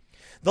account.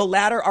 The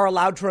latter are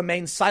allowed to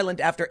remain silent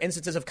after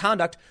instances of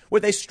conduct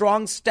with a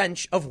strong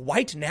stench of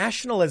white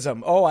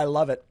nationalism. Oh, I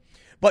love it.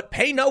 But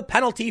pay no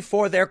penalty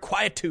for their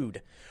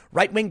quietude.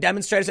 Right-wing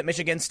demonstrators at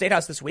Michigan State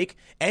House this week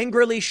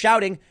angrily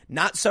shouting,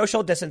 not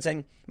social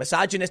distancing,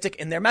 misogynistic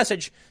in their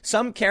message,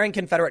 some carrying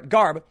Confederate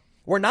garb,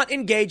 were not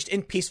engaged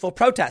in peaceful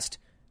protest.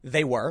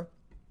 They were.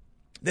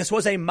 This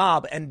was a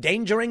mob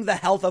endangering the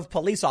health of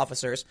police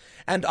officers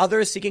and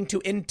others seeking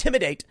to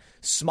intimidate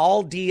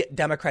small d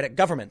Democratic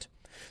government.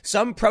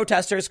 Some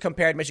protesters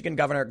compared Michigan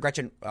Governor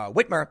Gretchen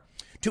Whitmer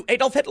to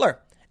Adolf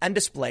Hitler and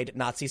displayed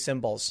Nazi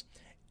symbols.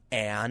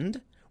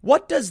 And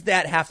what does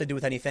that have to do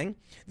with anything?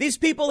 These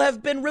people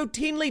have been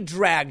routinely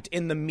dragged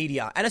in the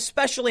media, and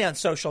especially on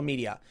social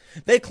media.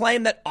 They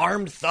claim that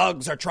armed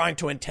thugs are trying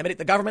to intimidate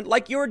the government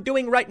like you're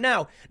doing right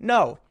now.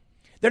 No,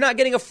 they're not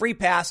getting a free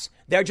pass.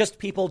 They're just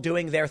people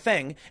doing their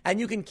thing, and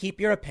you can keep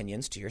your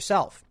opinions to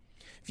yourself.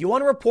 If you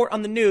want to report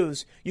on the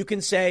news, you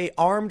can say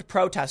armed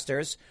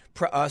protesters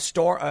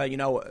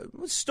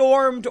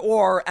stormed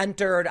or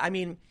entered. I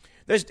mean,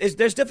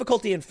 there's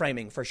difficulty in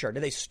framing for sure.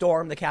 Did they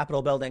storm the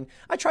Capitol building?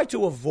 I try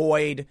to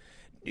avoid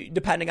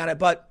depending on it,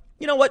 but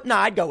you know what?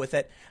 I'd go with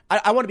it.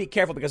 I want to be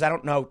careful because I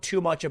don't know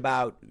too much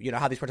about,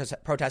 how these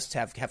protests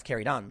have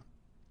carried on.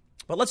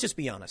 But let's just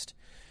be honest.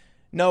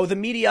 No, the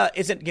media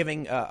isn't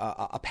giving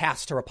a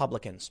pass to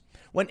Republicans.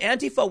 When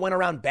Antifa went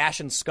around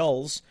bashing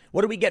skulls,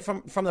 what do we get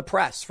from the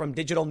press, from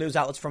digital news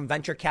outlets, from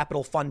venture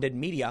capital funded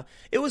media?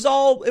 It was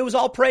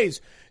all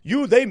praise.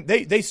 What did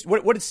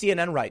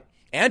CNN write?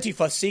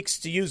 Antifa seeks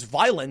to use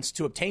violence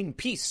to obtain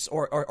peace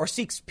or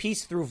seeks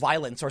peace through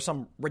violence or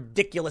some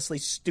ridiculously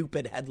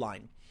stupid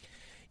headline.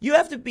 You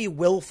have to be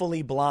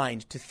willfully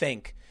blind to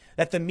think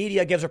that the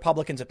media gives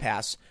Republicans a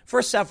pass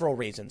for several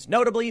reasons.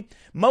 Notably,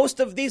 most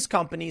of these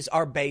companies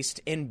are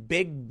based in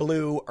big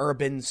blue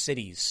urban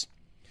cities.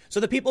 So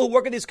the people who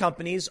work at these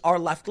companies are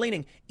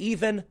left-leaning,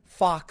 even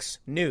Fox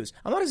News.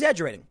 I'm not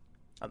exaggerating.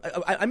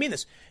 I mean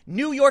this.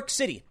 New York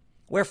City,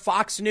 where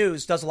Fox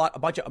News does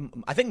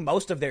I think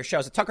most of their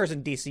shows. Tucker's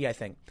in D.C., I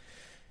think.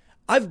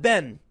 I've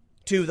been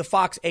to the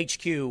Fox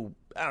HQ,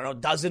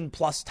 dozen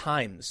plus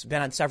times,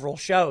 been on several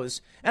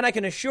shows, and I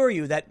can assure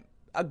you that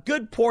a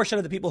good portion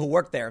of the people who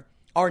work there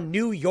are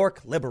New York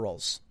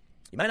liberals.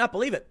 You might not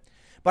believe it,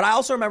 but I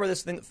also remember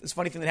this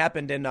funny thing that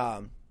happened in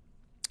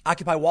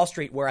Occupy Wall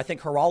Street, where I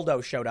think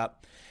Geraldo showed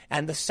up,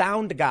 and the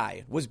sound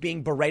guy was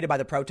being berated by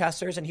the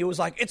protesters, and he was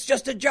like, "It's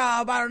just a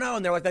job, I don't know,"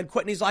 and they're like, "Then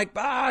quit," and he's like,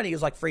 "Ah," and he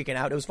was like freaking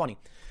out. It was funny,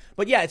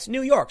 but yeah, it's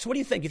New York. So what do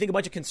you think? You think a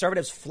bunch of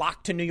conservatives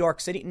flock to New York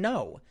City?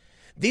 No,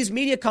 these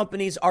media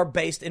companies are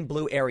based in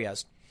blue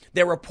areas.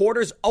 Their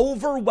reporters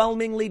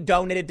overwhelmingly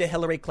donated to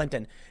Hillary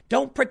Clinton.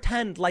 Don't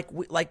pretend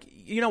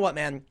you know what,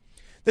 man?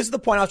 This is the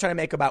point I was trying to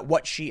make about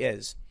what she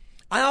is.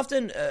 I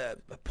often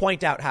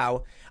point out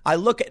how I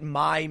look at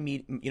my,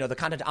 the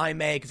content I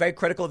make, very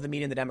critical of the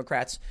media and the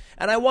Democrats,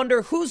 and I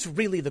wonder who's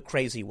really the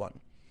crazy one.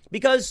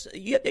 Because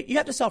you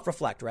have to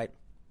self-reflect, right?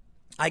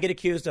 I get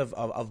accused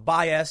of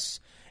bias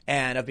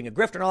and of being a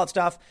grifter and all that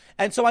stuff.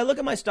 And so I look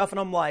at my stuff and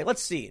I'm like,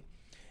 let's see.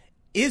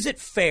 Is it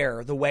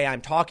fair the way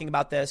I'm talking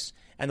about this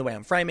and the way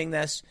I'm framing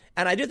this?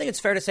 And I do think it's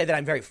fair to say that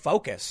I'm very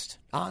focused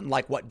on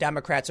what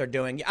Democrats are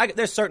doing.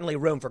 There's certainly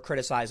room for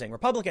criticizing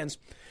Republicans,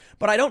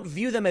 but I don't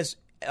view them as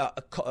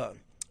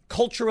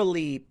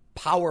culturally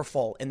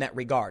powerful in that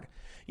regard.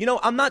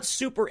 I'm not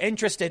super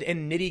interested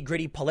in nitty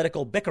gritty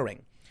political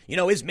bickering.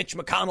 Is Mitch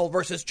McConnell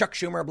versus Chuck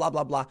Schumer, blah,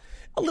 blah, blah.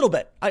 A little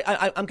bit.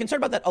 I'm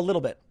concerned about that a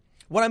little bit.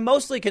 What I'm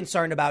mostly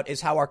concerned about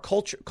is how our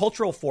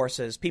cultural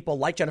forces, people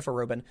like Jennifer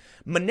Rubin,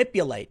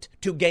 manipulate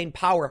to gain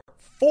power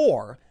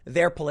for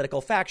their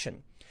political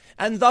faction.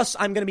 And thus,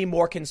 I'm going to be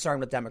more concerned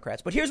with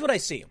Democrats. But here's what I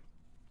see.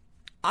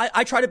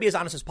 I try to be as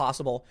honest as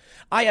possible.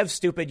 I have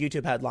stupid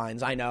YouTube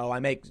headlines. I know I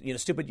make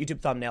stupid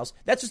YouTube thumbnails.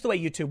 That's just the way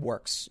YouTube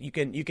works. You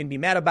can be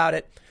mad about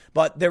it,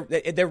 but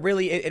it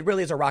really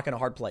is a rock and a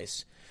hard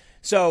place.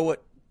 So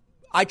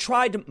I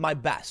tried my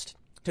best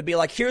to be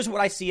like, here's what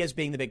I see as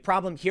being the big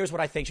problem. Here's what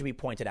I think should be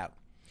pointed out.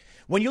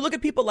 When you look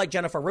at people like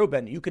Jennifer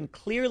Rubin, you can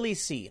clearly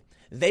see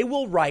they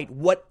will write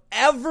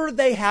whatever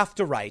they have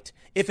to write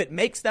if it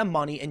makes them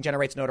money and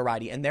generates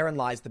notoriety. And therein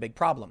lies the big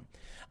problem.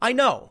 I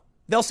know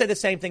they'll say the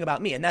same thing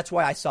about me, and that's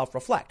why I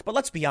self-reflect. But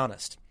let's be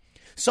honest.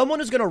 Someone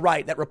who's going to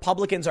write that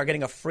Republicans are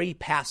getting a free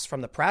pass from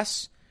the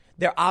press,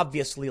 they're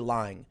obviously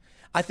lying.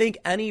 I think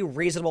any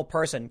reasonable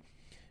person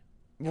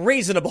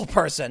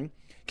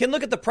can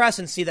look at the press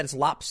and see that it's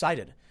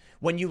lopsided.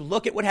 When you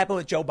look at what happened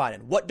with Joe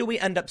Biden, what do we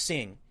end up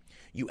seeing?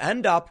 You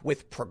end up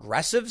with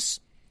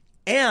progressives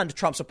and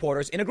Trump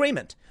supporters in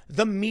agreement.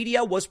 The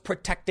media was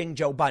protecting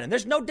Joe Biden.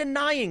 There's no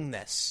denying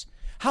this.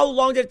 How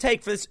long did it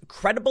take for this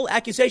credible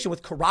accusation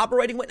with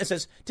corroborating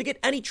witnesses to get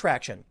any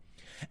traction?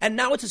 And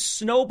now it's a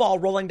snowball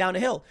rolling down a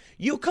hill.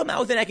 You come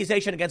out with an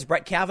accusation against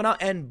Brett Kavanaugh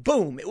and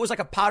boom, it was like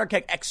a powder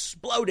keg,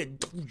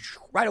 exploded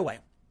right away.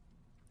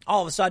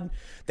 All of a sudden,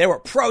 there were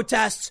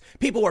protests.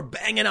 People were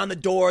banging on the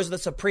doors of the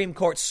Supreme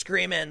Court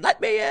screaming, let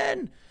me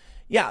in.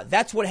 Yeah,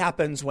 that's what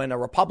happens when a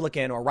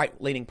Republican or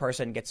right-leaning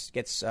person gets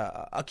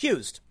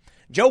accused.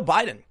 Joe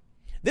Biden,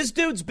 this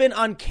dude's been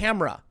on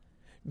camera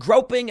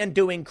groping and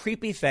doing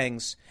creepy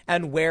things.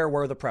 And where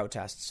were the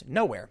protests?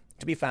 Nowhere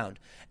to be found.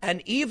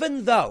 And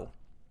even though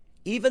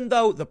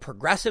the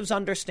progressives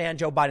understand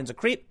Joe Biden's a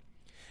creep,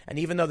 and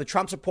even though the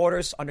Trump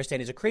supporters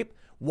understand he's a creep,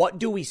 what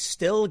do we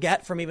still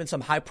get from even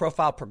some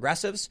high-profile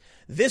progressives?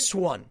 This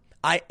one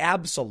I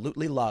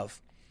absolutely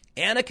love.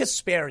 Ana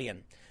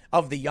Kasparian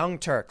of the Young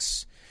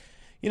Turks.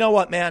 You know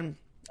what, man?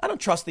 I don't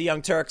trust the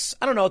Young Turks.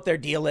 I don't know what their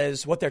deal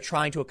is, what they're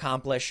trying to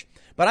accomplish.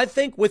 But I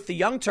think with the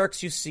Young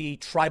Turks, you see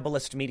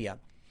tribalist media.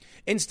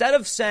 Instead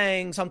of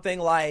saying something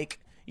like,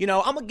 I'm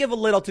going to give a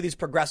little to these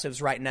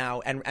progressives right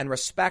now and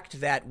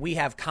respect that we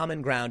have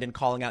common ground in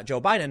calling out Joe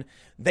Biden,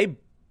 they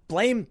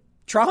blame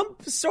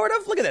Trump, sort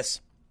of. Look at this.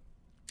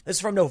 This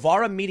is from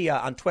Novara Media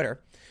on Twitter.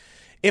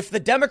 If the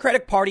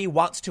Democratic Party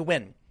wants to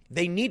win,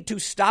 they need to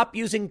stop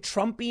using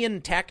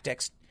Trumpian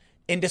tactics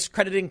in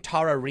discrediting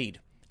Tara Reid.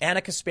 Ana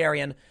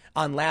Kasparian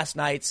on last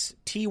night's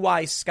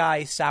TY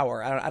Sky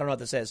Sour. I don't know what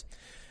this is.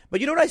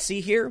 But you know what I see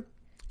here?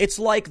 It's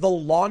like the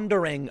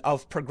laundering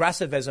of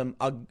progressivism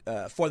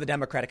for the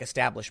Democratic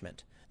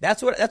establishment.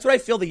 That's what I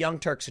feel the Young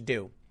Turks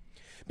do.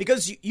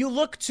 Because you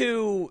look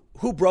to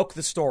who broke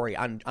the story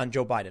on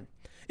Joe Biden.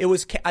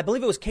 I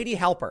believe it was Katie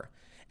Halper.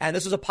 And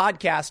this was a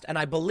podcast, and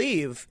I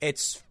believe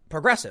it's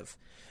progressive.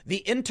 The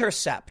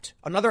Intercept,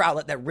 another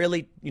outlet that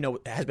really,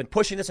 has been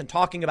pushing this and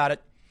talking about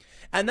it.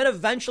 And then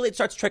eventually it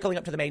starts trickling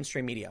up to the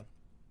mainstream media.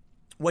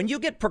 When you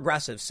get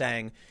progressives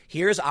saying,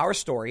 here's our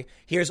story,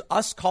 here's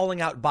us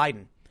calling out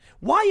Biden,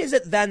 why is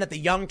it then that the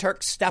Young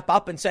Turks step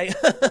up and say,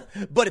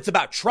 but it's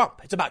about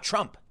Trump. It's about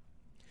Trump.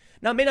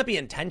 Now, it may not be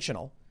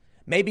intentional.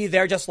 Maybe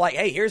they're just like,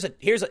 hey, here's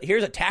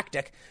a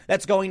tactic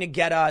that's going to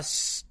get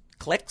us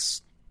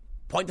clicks.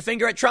 Point the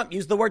finger at Trump.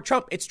 Use the word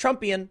Trump. It's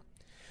Trumpian.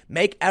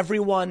 Make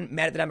everyone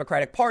mad at the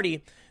Democratic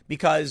Party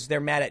because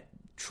they're mad at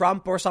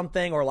Trump or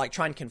something, or like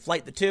trying to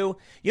conflate the two.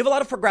 You have a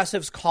lot of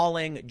progressives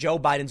calling Joe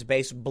Biden's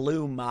base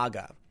blue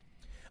MAGA.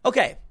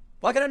 Okay,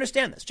 well, I can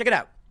understand this. Check it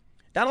out.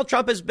 Donald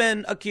Trump has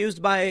been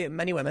accused by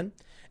many women,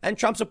 and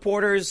Trump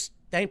supporters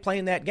ain't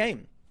playing that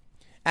game.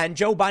 And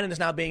Joe Biden is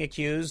now being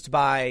accused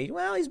by,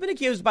 he's been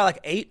accused by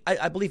like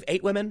I believe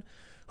eight women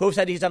who have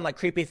said he's done like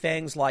creepy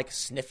things like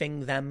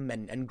sniffing them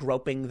and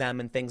groping them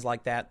and things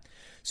like that.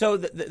 So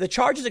the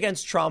charges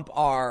against Trump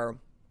are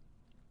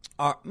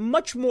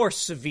much more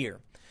severe.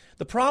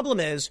 The problem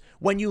is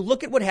when you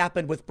look at what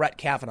happened with Brett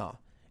Kavanaugh,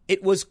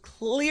 it was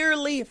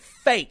clearly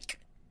fake.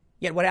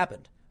 Yet what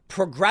happened?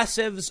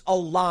 Progressives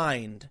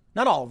aligned,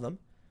 not all of them,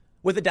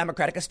 with the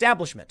Democratic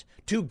establishment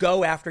to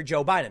go after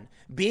Joe Biden,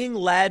 being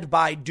led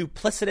by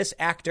duplicitous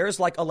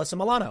actors like Alyssa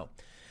Milano.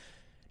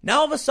 Now,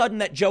 all of a sudden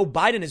that Joe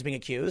Biden is being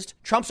accused,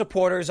 Trump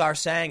supporters are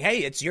saying,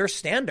 hey, it's your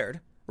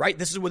standard, right?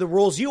 This is the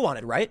rules you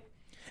wanted, right?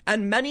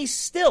 And many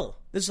still,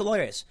 this is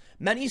hilarious,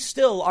 many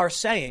still are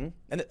saying,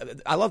 and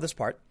I love this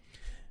part,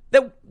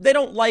 that they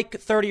don't like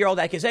 30-year-old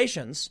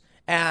accusations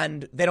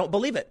and they don't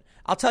believe it.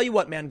 I'll tell you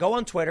what, man, go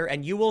on Twitter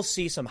and you will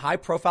see some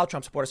high-profile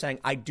Trump supporters saying,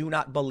 I do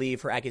not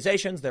believe her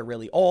accusations. They're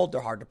really old. They're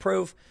hard to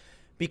prove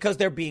because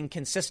they're being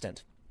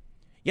consistent.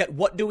 Yet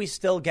what do we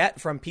still get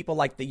from people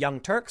like the Young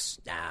Turks?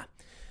 Nah.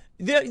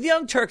 The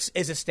Young Turks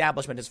is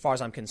establishment as far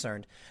as I'm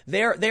concerned.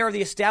 They are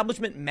the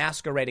establishment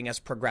masquerading as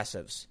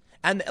progressives.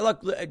 And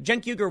look,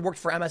 Cenk Uygur worked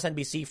for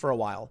MSNBC for a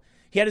while.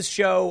 He had his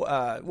show.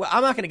 I'm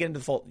not going to get into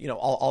the full,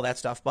 all that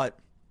stuff, but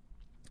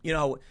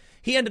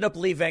He ended up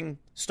leaving,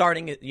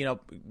 starting,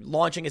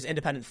 launching his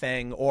independent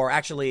thing, or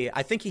actually,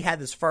 I think he had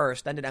this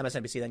first, then did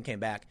MSNBC, then came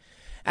back.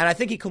 And I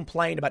think he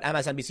complained about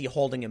MSNBC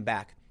holding him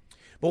back.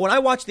 But when I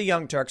watch the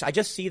Young Turks, I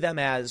just see them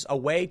as a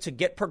way to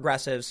get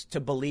progressives to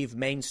believe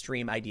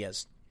mainstream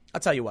ideas.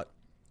 I'll tell you what,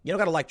 you don't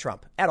got to like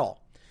Trump at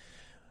all.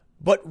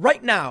 But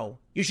right now,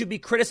 you should be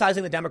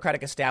criticizing the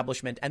Democratic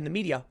establishment and the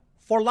media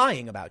for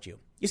lying about you.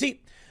 You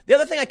see, the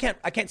other thing I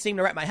can't seem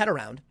to wrap my head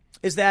around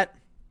is that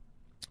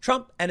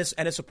Trump and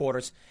his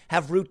supporters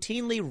have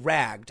routinely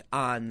ragged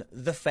on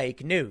the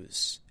fake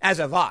news, as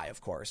have I, of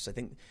course.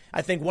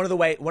 I think one of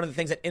the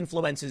things that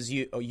influences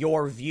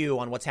your view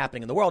on what's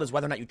happening in the world is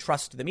whether or not you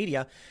trust the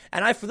media,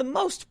 and I, for the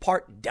most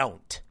part,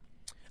 don't.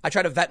 I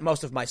try to vet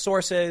most of my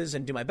sources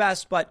and do my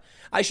best, but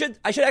I should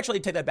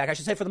actually take that back. I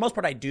should say, for the most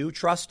part, I do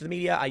trust the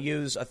media. I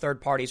use a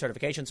third-party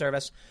certification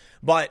service,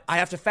 but I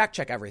have to fact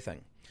check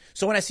everything.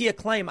 So when I see a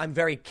claim, I'm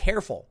very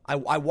careful. I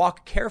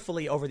walk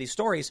carefully over these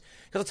stories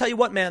because I'll tell you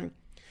what, man.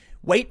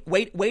 Wait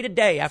a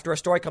day after a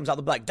story comes out.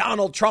 They'll be like,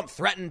 Donald Trump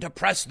threatened to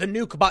press the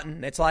nuke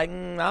button. It's like,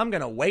 I'm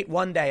going to wait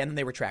one day, and then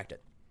they retract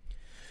it.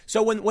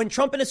 So when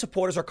Trump and his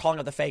supporters are calling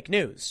out the fake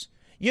news,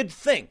 you'd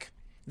think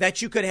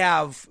that you could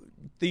have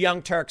the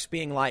Young Turks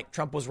being like,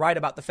 Trump was right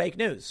about the fake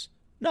news.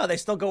 No, they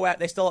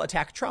still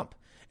attack Trump.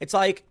 It's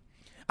like,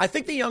 I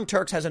think the Young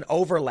Turks has an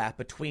overlap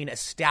between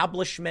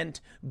establishment,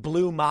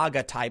 blue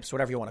MAGA types,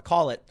 whatever you want to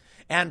call it,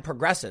 and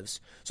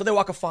progressives. So they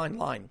walk a fine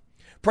line,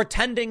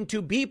 pretending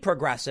to be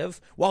progressive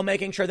while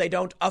making sure they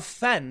don't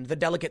offend the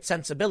delicate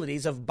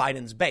sensibilities of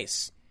Biden's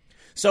base.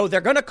 So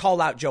they're going to call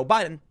out Joe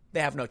Biden.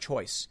 They have no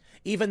choice.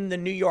 Even the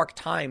New York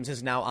Times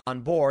is now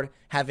on board,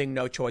 having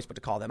no choice but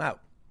to call them out.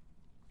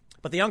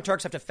 But the Young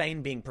Turks have to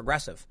feign being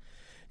progressive.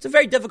 It's a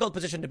very difficult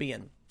position to be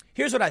in.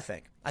 Here's what I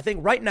think. I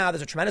think right now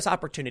there's a tremendous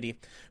opportunity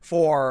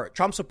for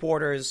Trump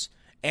supporters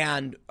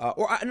There's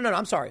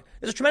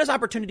a tremendous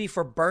opportunity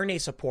for Bernie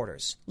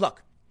supporters.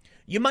 Look,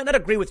 you might not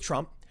agree with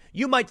Trump.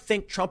 You might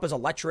think Trump is a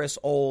lecherous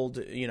old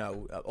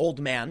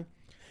man.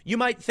 You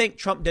might think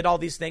Trump did all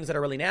these things that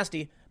are really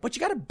nasty, but you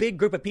got a big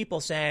group of people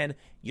saying,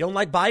 you don't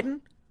like Biden?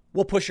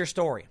 We'll push your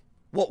story.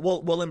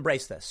 We'll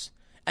embrace this.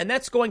 And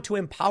that's going to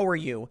empower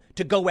you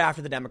to go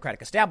after the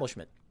Democratic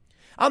establishment.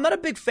 I'm not a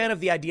big fan of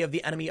the idea of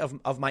the enemy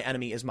of my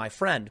enemy is my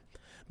friend,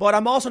 but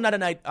I'm also not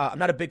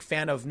a big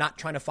fan of not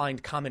trying to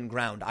find common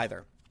ground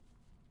either.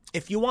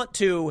 If you want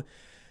to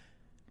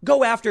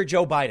go after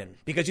Joe Biden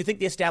because you think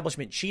the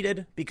establishment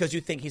cheated, because you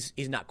think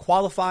he's not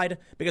qualified,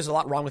 because there's a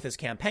lot wrong with his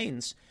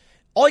campaigns,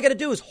 all you got to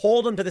do is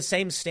hold him to the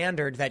same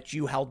standard that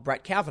you held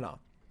Brett Kavanaugh.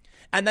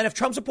 And then if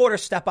Trump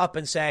supporters step up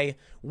and say,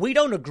 we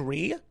don't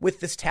agree with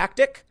this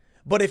tactic,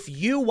 but if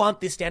you want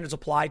these standards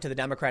applied to the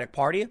Democratic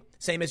Party,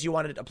 same as you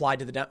wanted it applied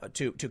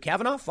to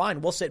Kavanaugh,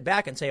 fine, we'll sit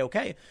back and say,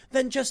 okay,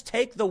 then just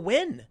take the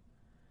win.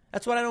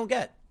 That's what I don't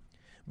get.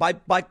 By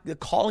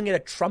calling it a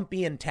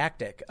Trumpian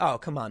tactic. Oh,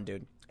 come on,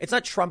 dude. It's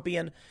not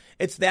Trumpian.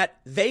 It's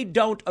that they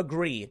don't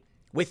agree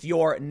with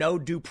your no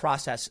due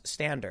process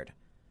standard.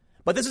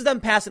 But this is them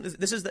passing.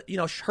 This is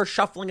her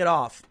shuffling it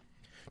off,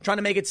 trying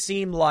to make it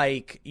seem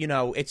like,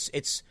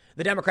 it's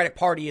the Democratic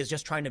Party is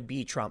just trying to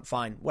be Trump.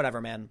 Fine, whatever,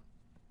 man.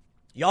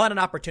 Y'all had an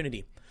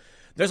opportunity.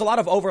 There's a lot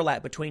of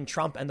overlap between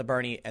Trump and the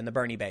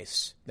Bernie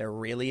base. There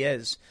really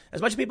is.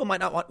 As much as people might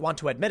not want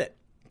to admit it.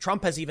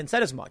 Trump has even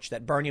said as much,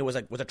 that Bernie was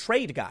a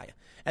trade guy,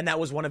 and that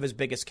was one of his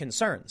biggest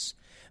concerns.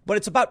 But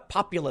it's about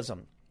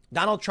populism.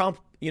 Donald Trump,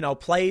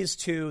 plays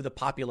to the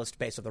populist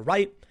base of the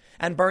right,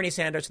 and Bernie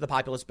Sanders to the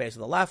populist base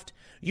of the left.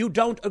 You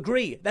don't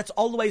agree. That's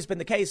always been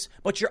the case,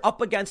 but you're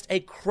up against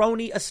a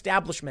crony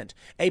establishment,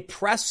 a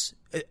press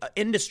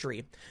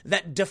industry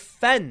that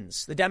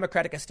defends the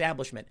Democratic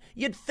establishment.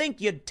 You'd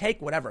think you'd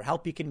take whatever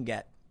help you can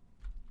get.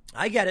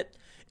 I get it.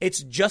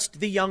 It's just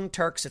the Young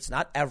Turks. It's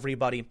not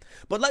everybody.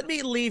 But let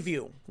me leave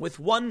you with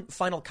one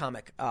final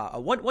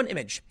one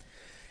image.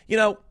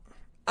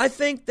 I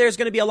think there's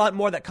going to be a lot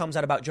more that comes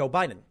out about Joe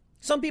Biden.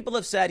 Some people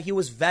have said he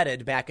was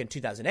vetted back in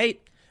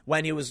 2008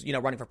 when he was,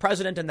 running for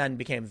president and then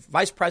became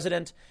vice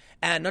president.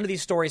 And none of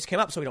these stories came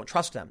up, so we don't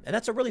trust them. And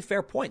that's a really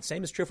fair point.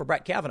 Same is true for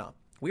Brett Kavanaugh.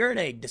 We are in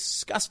a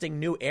disgusting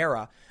new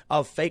era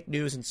of fake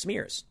news and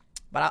smears.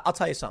 But I'll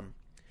tell you something.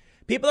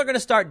 People are going to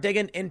start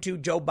digging into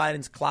Joe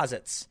Biden's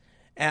closet,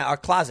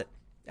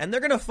 and they're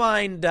going to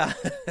find a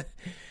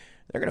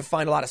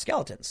lot of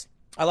skeletons.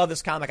 I love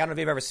this comic. I don't know if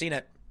you've ever seen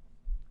it.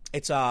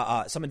 It's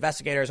some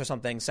investigators or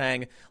something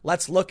saying,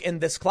 let's look in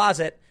this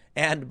closet,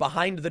 and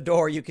behind the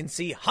door you can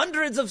see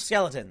hundreds of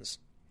skeletons.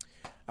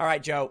 All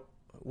right, Joe,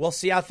 we'll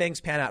see how things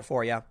pan out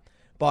for you.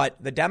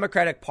 But the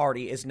Democratic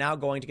Party is now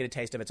going to get a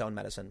taste of its own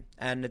medicine,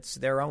 and it's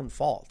their own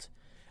fault.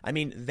 I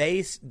mean,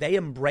 they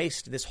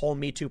embraced this whole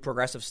Me Too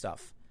progressive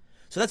stuff.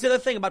 So that's the other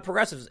thing about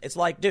progressives. It's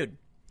like, dude,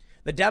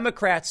 the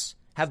Democrats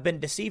have been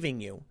deceiving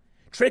you,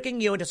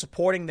 tricking you into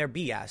supporting their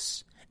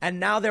BS,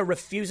 and now they're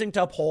refusing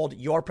to uphold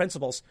your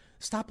principles.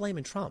 Stop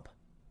blaming Trump.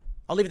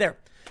 I'll leave it there.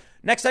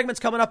 Next segment's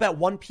coming up at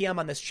 1 p.m.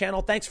 on this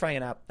channel. Thanks for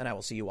hanging out, and I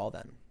will see you all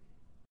then.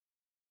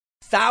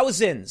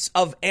 Thousands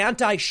of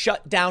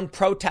anti-shutdown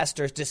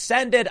protesters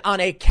descended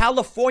on a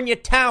California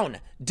town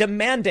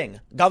demanding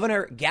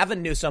Governor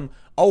Gavin Newsom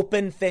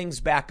open things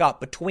back up.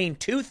 Between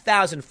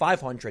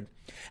 2,500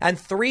 and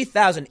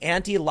 3,000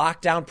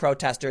 anti-lockdown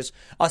protesters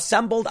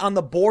assembled on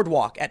the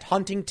boardwalk at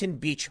Huntington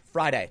Beach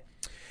Friday.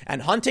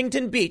 And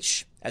Huntington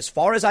Beach, as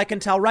far as I can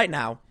tell right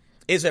now,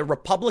 is a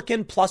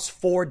Republican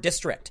 +4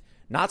 district.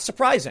 Not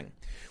surprising.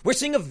 We're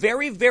seeing a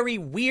very, very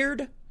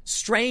weird,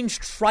 strange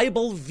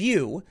tribal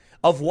view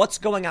of what's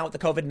going on with the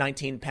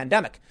COVID-19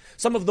 pandemic.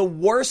 Some of the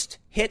worst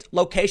hit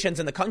locations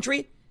in the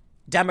country,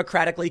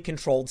 democratically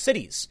controlled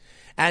cities.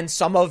 And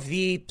some of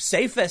the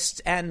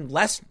safest and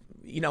less,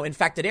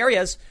 infected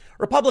areas,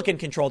 Republican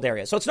controlled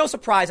areas. So it's no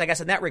surprise, I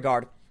guess, in that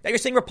regard, that you're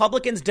seeing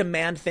Republicans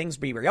demand things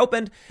be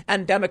reopened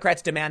and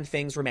Democrats demand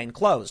things remain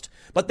closed.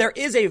 But there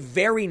is a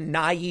very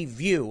naive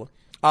view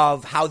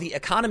of how the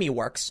economy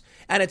works.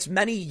 And it's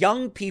many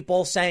young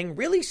people saying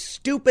really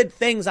stupid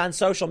things on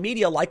social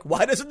media like,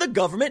 why doesn't the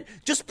government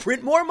just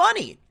print more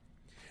money?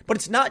 But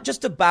it's not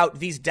just about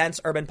these dense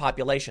urban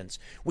populations.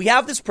 We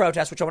have this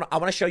protest, which I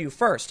want to show you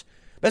first.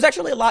 There's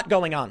actually a lot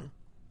going on.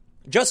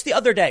 Just the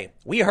other day,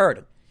 we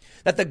heard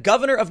that the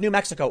governor of New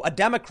Mexico, a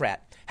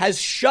Democrat,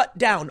 has shut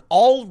down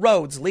all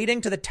roads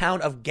leading to the town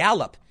of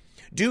Gallup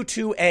due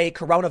to a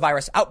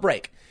coronavirus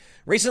outbreak.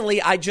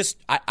 Recently, I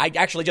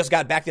actually just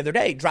got back the other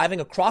day driving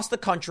across the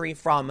country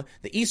from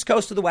the East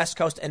Coast to the West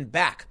Coast and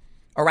back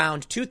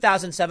around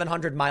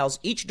 2,700 miles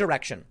each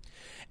direction.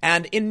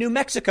 And in New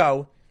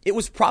Mexico, it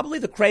was probably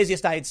the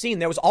craziest I had seen.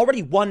 There was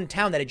already one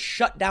town that had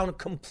shut down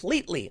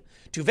completely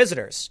to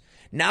visitors.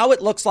 Now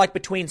it looks like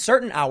between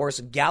certain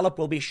hours, Gallup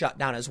will be shut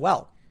down as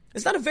well.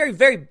 It's not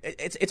a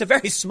it's a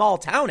very small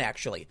town,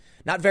 actually.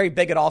 Not very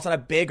big at all. It's not a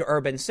big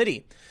urban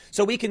city.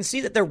 So we can see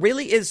that there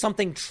really is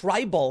something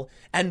tribal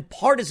and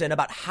partisan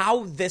about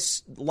how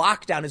this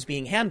lockdown is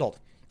being handled.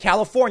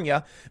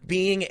 California,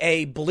 being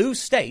a blue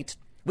state,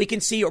 we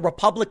can see a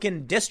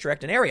Republican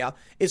district, an area,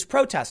 is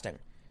protesting.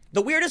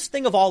 The weirdest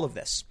thing of all of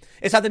this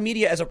is how the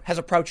media has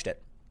approached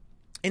it.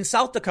 In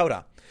South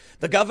Dakota,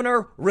 the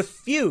governor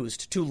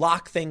refused to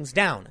lock things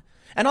down.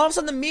 And all of a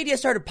sudden, the media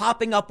started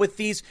popping up with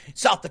these,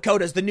 South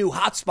Dakota is the new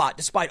hotspot,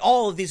 despite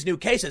all of these new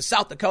cases.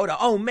 South Dakota,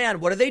 oh man,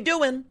 what are they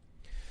doing?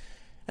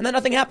 And then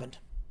nothing happened.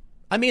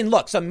 I mean,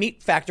 look, some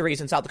meat factories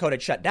in South Dakota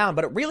had shut down,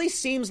 but it really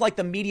seems like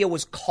the media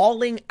was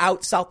calling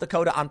out South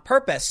Dakota on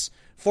purpose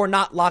for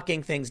not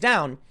locking things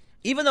down,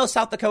 even though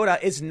South Dakota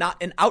is not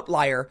an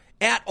outlier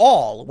at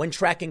all when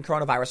tracking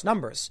coronavirus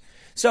numbers.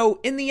 So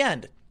in the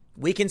end,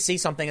 we can see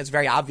something that's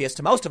very obvious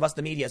to most of us.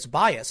 The media is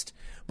biased,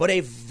 but a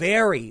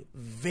very,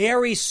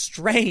 very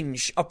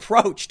strange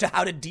approach to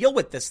how to deal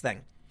with this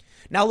thing.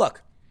 Now,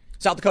 look,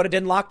 South Dakota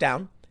didn't lock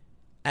down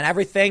and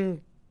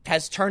everything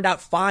has turned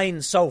out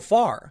fine so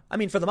far. I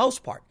mean, for the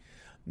most part,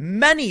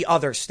 many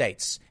other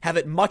states have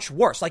it much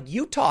worse. Like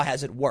Utah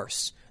has it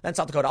worse than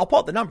South Dakota. I'll pull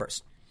up the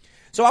numbers.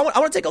 So I want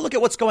to take a look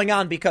at what's going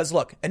on because,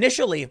 look,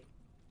 initially,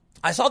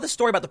 I saw this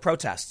story about the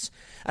protests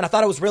and I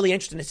thought it was really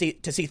interesting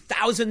to see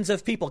thousands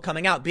of people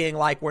coming out being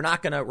like, we're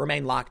not going to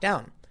remain locked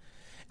down.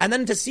 And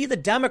then to see the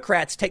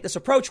Democrats take this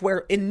approach where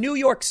in New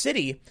York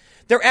City,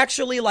 they're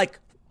actually like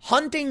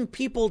hunting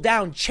people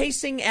down,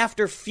 chasing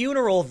after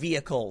funeral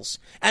vehicles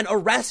and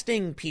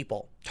arresting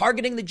people,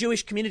 targeting the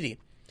Jewish community.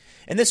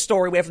 In this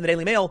story we have from the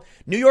Daily Mail,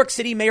 New York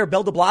City Mayor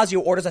Bill de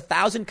Blasio orders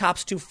 1,000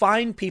 cops to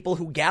find people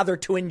who gather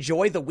to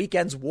enjoy the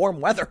weekend's warm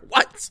weather.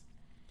 What?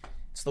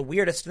 It's the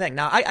weirdest thing.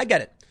 Now, I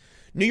get it.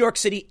 New York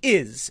City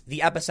is the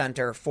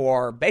epicenter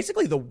for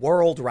basically the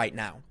world right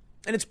now.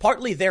 And it's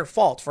partly their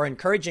fault for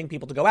encouraging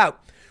people to go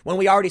out when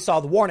we already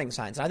saw the warning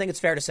signs. And I think it's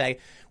fair to say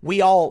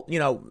we all,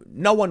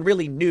 no one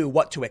really knew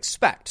what to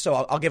expect. So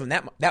I'll give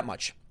them that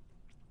much.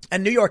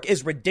 And New York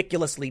is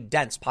ridiculously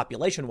dense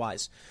population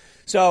wise.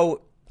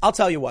 So I'll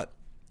tell you what,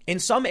 in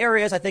some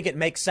areas, I think it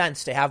makes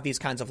sense to have these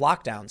kinds of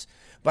lockdowns.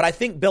 But I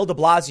think Bill de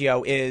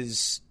Blasio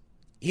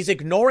he's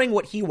ignoring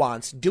what he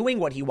wants, doing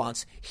what he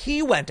wants.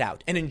 He went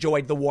out and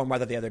enjoyed the warm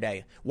weather the other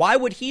day. Why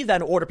would he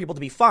then order people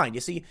to be fined?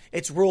 You see,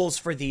 it's rules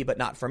for thee, but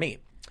not for me.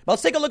 But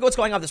let's take a look at what's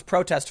going on with this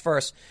protest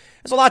first.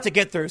 There's a lot to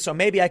get through, so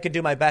maybe I can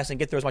do my best and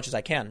get through as much as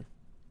I can.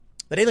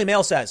 The Daily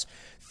Mail says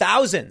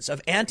thousands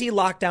of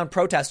anti-lockdown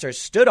protesters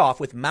stood off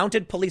with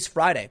mounted police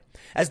Friday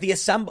as they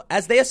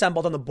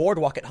assembled on the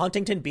boardwalk at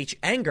Huntington Beach,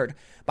 angered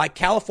by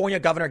California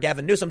Governor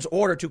Gavin Newsom's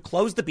order to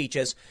close the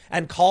beaches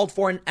and called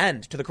for an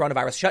end to the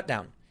coronavirus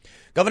shutdown.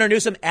 Governor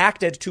Newsom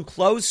acted to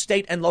close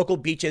state and local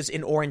beaches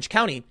in Orange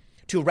County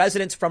to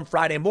residents from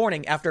Friday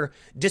morning after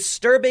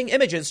disturbing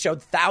images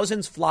showed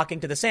thousands flocking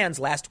to the sands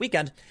last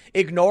weekend,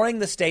 ignoring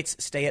the state's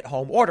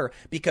stay-at-home order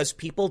because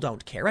people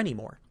don't care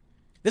anymore.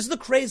 This is the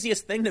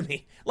craziest thing to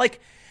me.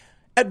 Like,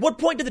 at what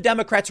point do the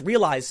Democrats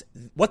realize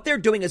what they're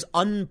doing is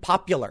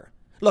unpopular?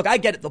 Look, I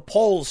get it. The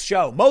polls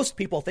show most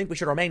people think we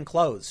should remain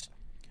closed.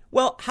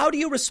 Well, how do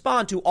you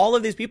respond to all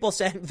of these people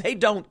saying they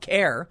don't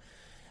care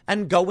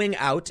and going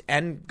out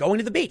and going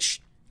to the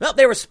beach? Well,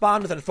 they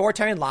respond with an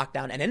authoritarian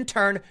lockdown, and in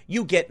turn,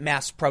 you get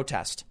mass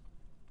protest.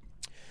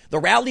 The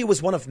rally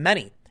was one of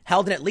many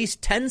held in at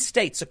least 10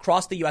 states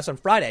across the U.S. on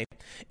Friday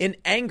in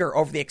anger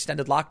over the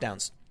extended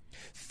lockdowns.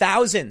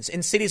 Thousands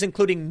in cities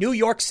including New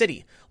York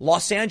City,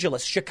 Los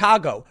Angeles,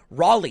 Chicago,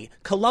 Raleigh,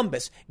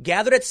 Columbus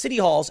gathered at city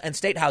halls and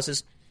state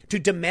houses to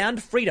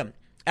demand freedom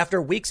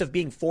after weeks of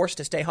being forced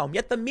to stay home.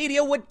 Yet the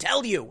media would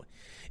tell you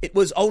it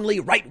was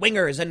only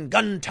right-wingers and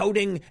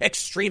gun-toting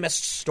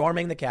extremists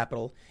storming the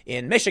Capitol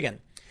in Michigan.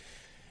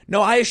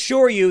 No, I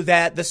assure you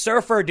that the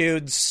surfer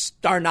dudes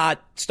are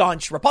not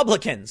staunch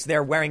Republicans.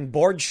 They're wearing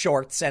board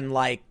shorts and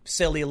like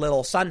silly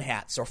little sun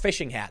hats or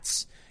fishing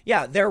hats.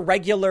 Yeah, they're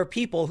regular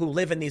people who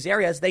live in these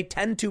areas. They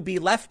tend to be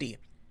lefty.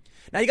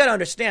 Now, you got to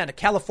understand, a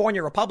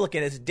California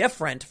Republican is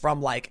different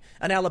from like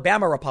an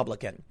Alabama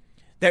Republican.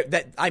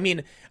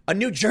 A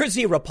New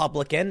Jersey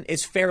Republican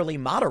is fairly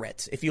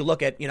moderate. If you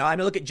look at,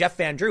 look at Jeff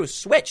Van Drew,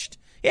 switched.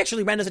 He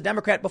actually ran as a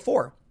Democrat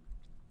before.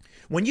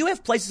 When you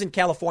have places in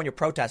California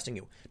protesting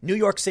you, New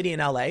York City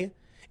and LA,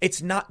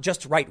 it's not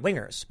just right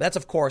wingers. That's,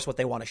 of course, what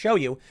they want to show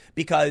you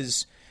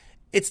because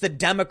it's the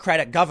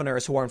Democratic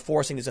governors who are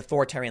enforcing these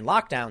authoritarian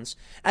lockdowns.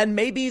 And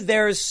maybe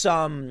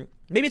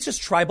maybe it's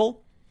just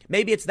tribal.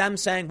 Maybe it's them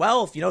saying,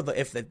 well,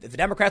 if the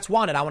Democrats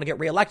want it, I want to get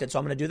reelected, so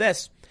I'm going to do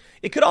this.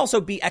 It could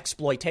also be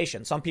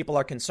exploitation. Some people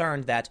are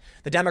concerned that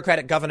the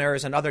Democratic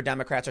governors and other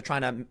Democrats are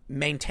trying to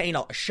maintain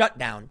a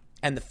shutdown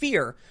and the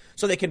fear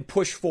so they can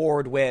push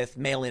forward with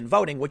mail-in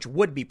voting, which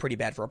would be pretty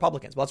bad for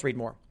Republicans. But let's read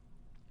more.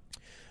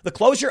 The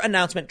closure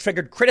announcement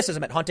triggered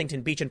criticism at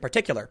Huntington Beach in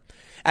particular,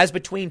 as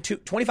between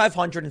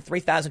 2,500 and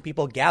 3,000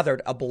 people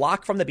gathered a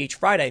block from the beach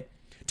Friday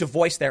to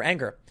voice their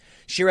anger.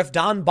 Sheriff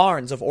Don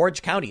Barnes of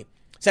Orange County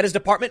said his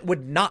department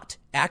would not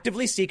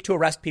actively seek to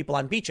arrest people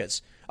on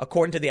beaches,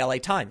 according to the LA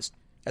Times,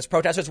 as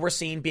protesters were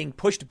seen being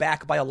pushed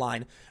back by a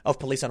line of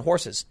police on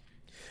horses.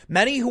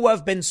 Many who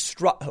have been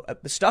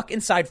stuck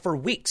inside for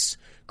weeks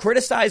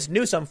criticized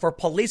Newsom for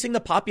policing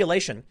the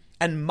population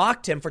and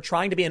mocked him for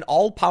trying to be an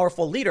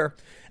all-powerful leader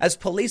as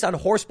police on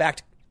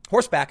horseback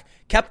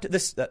kept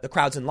the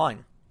crowds in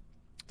line.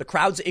 The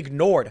crowds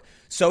ignored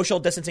social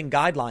distancing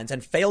guidelines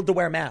and failed to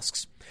wear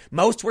masks.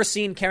 Most were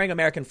seen carrying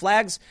American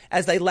flags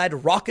as they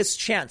led raucous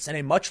chants in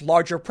a much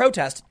larger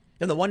protest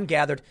than the one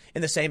gathered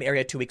in the same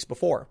area 2 weeks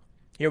before.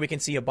 Here we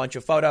can see a bunch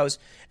of photos.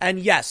 And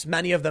yes,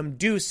 many of them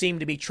do seem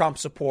to be Trump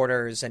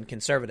supporters and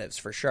conservatives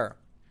for sure.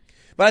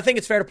 But I think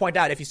it's fair to point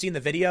out, if you've seen the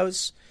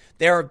videos,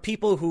 there are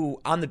people who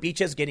on the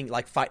beaches getting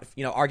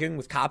arguing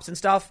with cops and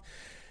stuff.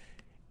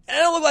 And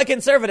they don't look like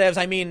conservatives.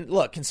 I mean,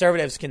 look,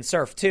 conservatives can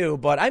surf too,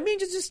 but I mean,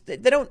 they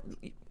don't.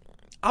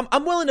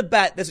 I'm willing to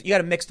bet you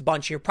got a mixed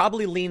bunch here.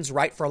 Probably leans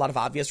right for a lot of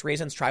obvious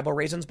reasons, tribal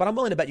reasons, but I'm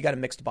willing to bet you got a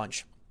mixed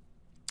bunch.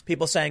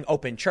 People saying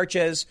open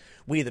churches,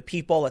 we the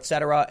people,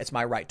 etc. It's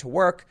my right to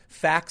work.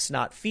 Facts,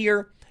 not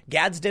fear.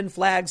 Gadsden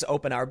flags,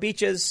 open our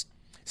beaches.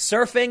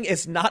 Surfing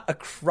is not a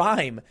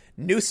crime.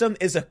 Newsom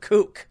is a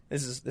kook.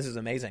 This is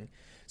amazing.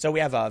 So we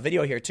have a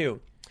video here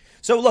too.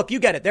 So look, you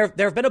get it. There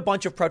have been a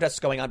bunch of protests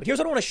going on, but here's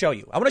what I want to show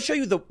you. I want to show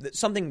you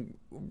something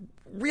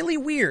really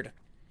weird.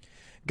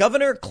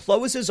 Governor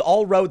closes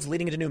all roads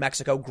leading into New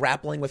Mexico,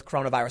 grappling with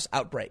coronavirus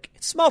outbreak.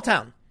 It's a small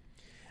town.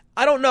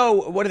 I don't know.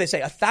 What do they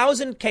say?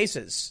 1,000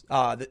 cases,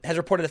 has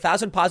reported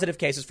 1,000 positive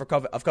cases of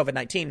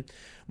COVID-19,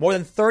 more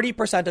than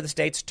 30% of the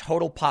state's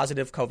total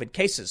positive COVID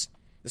cases.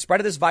 The spread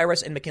of this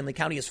virus in McKinley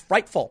County is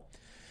frightful,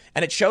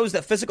 and it shows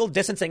that physical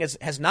distancing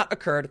has not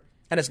occurred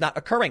and is not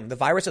occurring. The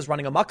virus is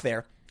running amok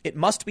there. It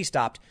must be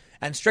stopped,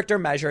 and stricter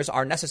measures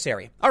are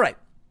necessary. All right.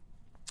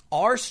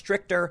 Are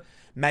stricter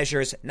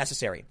measures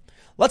necessary?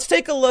 Let's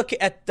take a look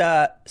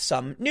at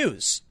some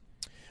news.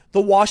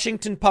 The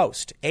Washington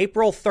Post,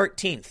 April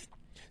 13th.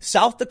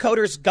 South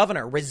Dakota's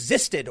governor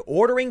resisted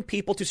ordering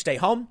people to stay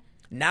home.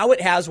 Now it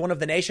has one of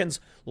the nation's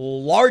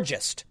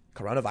largest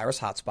coronavirus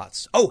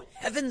hotspots. Oh,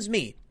 heavens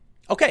me.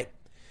 Okay,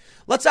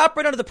 let's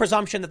operate under the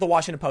presumption that the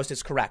Washington Post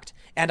is correct.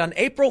 And on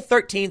April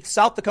 13th,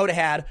 South Dakota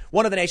had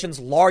one of the nation's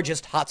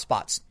largest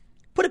hotspots.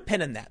 Put a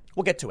pin in that.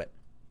 We'll get to it.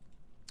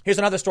 Here's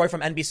another story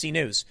from NBC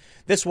News.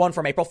 This one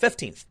from April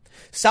 15th.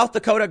 South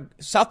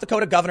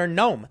Dakota Governor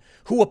Noem,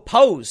 who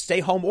opposed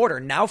stay-home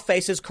order, now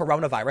faces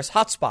coronavirus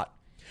hotspot.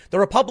 The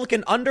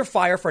Republican under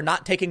fire for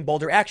not taking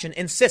bolder action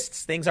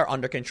insists things are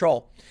under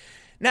control.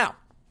 Now,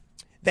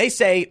 they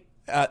say,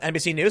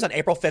 NBC News on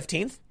April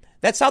 15th,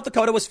 that South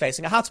Dakota was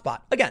facing a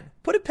hotspot. Again,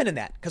 put a pin in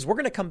that because we're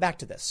going to come back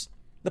to this.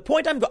 The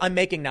point I'm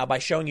making now by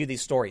showing you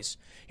these stories.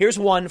 Here's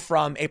one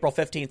from April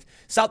 15th.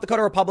 South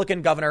Dakota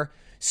Republican governor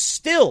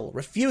still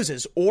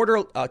refuses to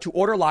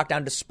order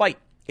lockdown despite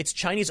its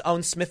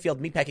Chinese-owned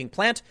Smithfield meatpacking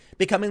plant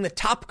becoming the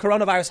top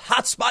coronavirus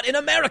hotspot in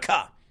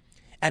America.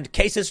 And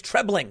cases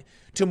trebling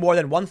to more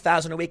than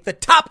 1,000 a week. The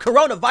top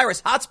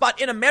coronavirus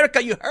hotspot in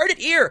America. You heard it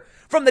here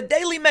from the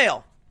Daily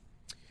Mail.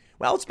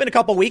 Well, it's been a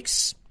couple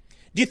weeks.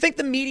 Do you think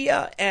the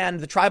media and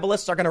the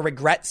tribalists are going to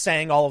regret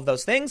saying all of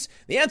those things?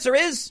 The answer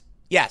is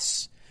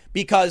yes,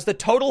 because the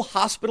total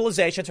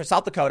hospitalizations for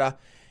South Dakota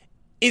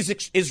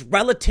is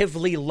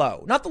relatively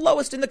low. Not the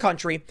lowest in the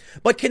country,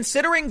 but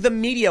considering the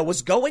media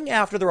was going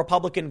after the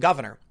Republican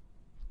governor,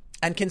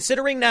 and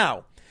considering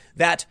now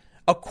that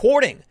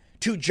according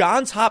to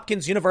Johns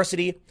Hopkins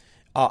University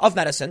of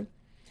Medicine,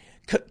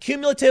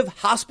 cumulative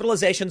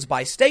hospitalizations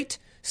by state,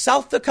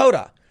 South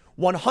Dakota,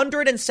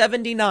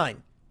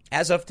 179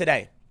 as of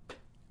today.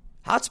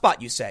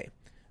 Hotspot, you say.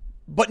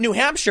 But New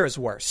Hampshire is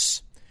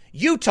worse.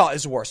 Utah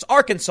is worse.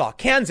 Arkansas,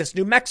 Kansas,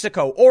 New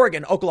Mexico,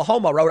 Oregon,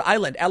 Oklahoma, Rhode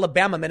Island,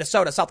 Alabama,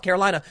 Minnesota, South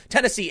Carolina,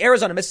 Tennessee,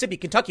 Arizona, Mississippi,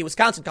 Kentucky,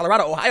 Wisconsin,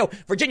 Colorado, Ohio,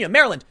 Virginia,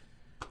 Maryland.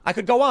 I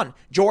could go on.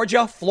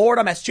 Georgia,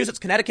 Florida, Massachusetts,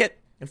 Connecticut,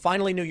 and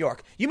finally New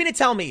York. You mean to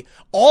tell me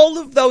all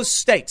of those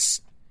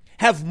states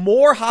have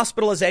more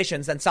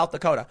hospitalizations than South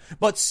Dakota?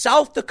 But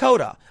South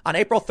Dakota on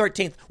April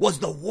 13th was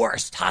the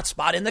worst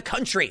hotspot in the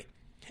country.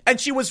 And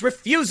she was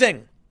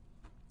refusing.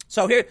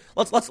 So here,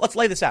 let's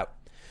lay this out.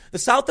 The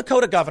South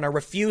Dakota governor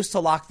refused to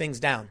lock things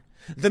down.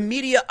 The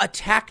media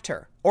attacked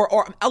her,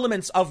 or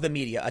elements of the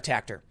media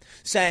attacked her,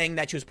 saying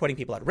that she was putting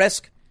people at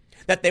risk,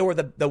 that they were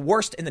the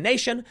worst in the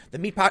nation, the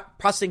meat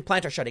processing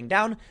plant are shutting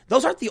down.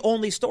 Those aren't the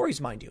only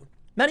stories, mind you.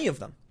 Many of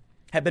them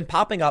have been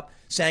popping up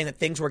saying that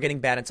things were getting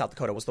bad and South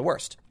Dakota was the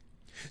worst.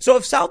 So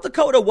if South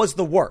Dakota was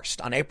the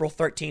worst on April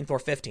 13th or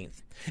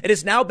 15th, it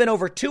has now been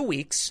over 2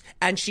 weeks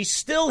and she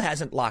still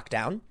hasn't locked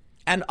down,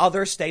 and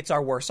other states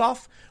are worse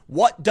off.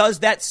 What does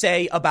that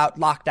say about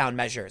lockdown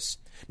measures?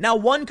 Now,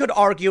 one could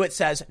argue it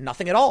says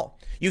nothing at all.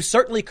 You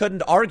certainly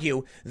couldn't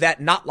argue that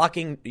not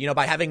locking,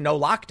 by having no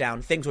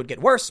lockdown, things would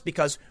get worse,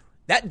 because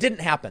that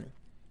didn't happen.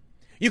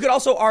 You could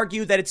also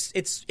argue that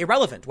it's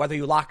irrelevant whether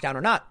you lock down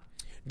or not.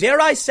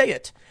 Dare I say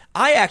it?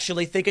 I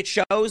actually think it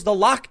shows the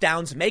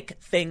lockdowns make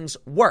things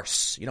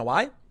worse. You know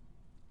why?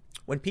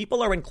 When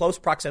people are in close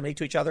proximity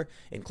to each other,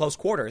 in close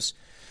quarters,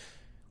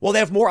 well, they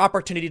have more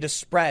opportunity to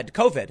spread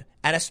COVID,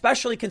 and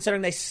especially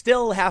considering they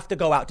still have to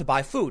go out to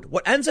buy food.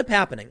 What ends up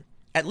happening,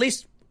 at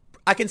least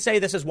I can say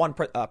this is one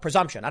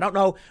presumption. I don't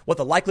know what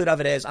the likelihood of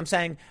it is. I'm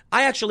saying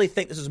I actually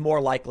think this is more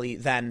likely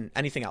than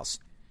anything else.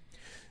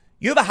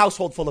 You have a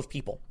household full of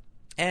people,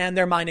 and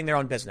they're minding their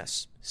own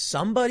business.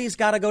 Somebody's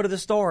got to go to the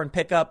store and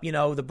pick up,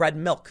 the bread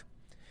and milk.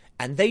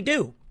 And they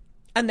do.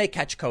 And they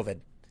catch COVID.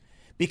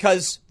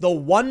 Because the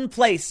one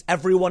place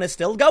everyone is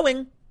still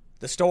going,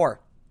 the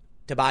store,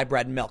 to buy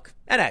bread and milk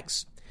and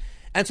eggs.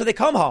 And so they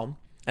come home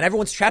and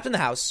everyone's trapped in the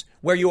house,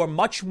 where you are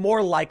much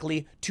more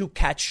likely to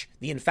catch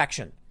the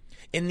infection.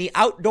 In the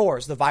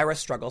outdoors, the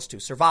virus struggles to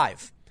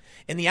survive.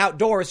 In the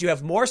outdoors, you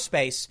have more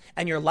space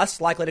and you're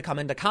less likely to come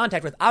into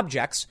contact with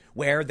objects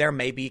where there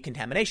may be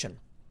contamination.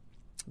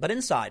 But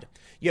inside,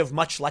 you have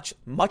much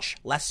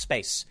less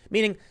space,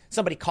 meaning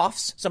somebody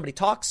coughs, somebody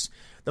talks,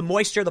 the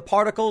moisture, the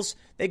particles,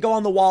 they go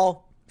on the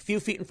wall a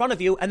few feet in front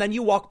of you, and then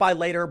you walk by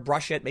later,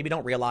 brush it, maybe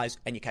don't realize,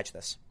 and you catch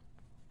this.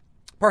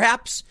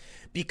 Perhaps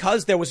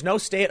because there was no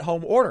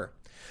stay-at-home order,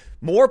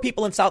 more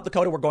people in South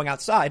Dakota were going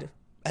outside,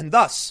 and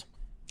thus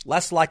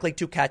less likely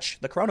to catch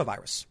the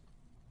coronavirus.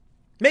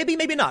 Maybe,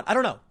 maybe not. I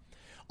don't know.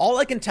 All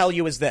I can tell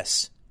you is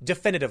this,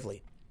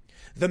 definitively.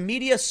 The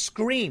media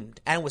screamed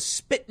and was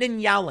spitting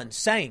and yowling,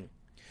 saying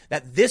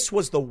that this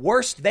was the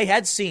worst they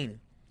had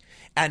seen.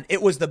 And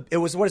it was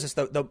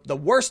the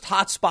worst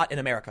hotspot in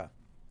America.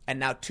 And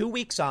now 2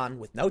 weeks on,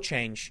 with no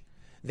change,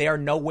 they are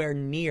nowhere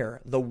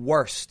near the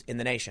worst in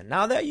the nation.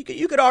 Now,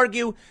 you could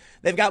argue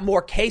they've got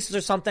more cases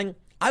or something.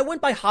 I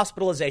went by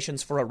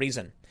hospitalizations for a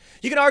reason.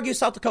 You could argue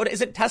South Dakota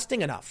isn't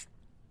testing enough.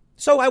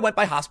 So I went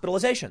by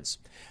hospitalizations.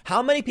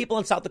 How many people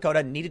in South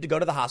Dakota needed to go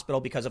to the hospital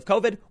because of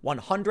COVID?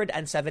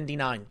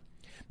 179.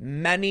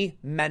 Many,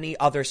 many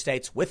other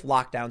states with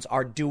lockdowns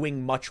are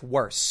doing much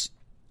worse.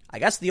 I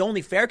guess the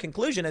only fair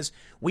conclusion is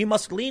we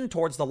must lean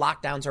towards the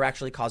lockdowns are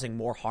actually causing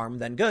more harm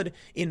than good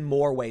in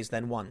more ways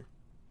than one.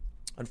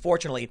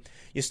 Unfortunately,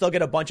 you still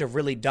get a bunch of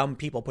really dumb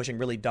people pushing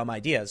really dumb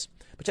ideas.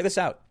 But check this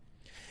out.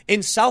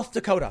 In South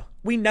Dakota,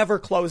 we never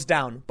closed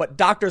down, but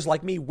doctors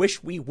like me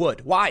wish we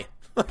would. Why?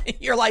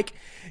 You're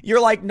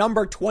like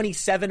number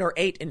 27 or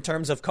 8 in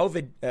terms of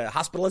COVID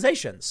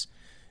hospitalizations.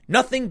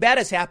 Nothing bad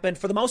has happened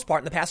for the most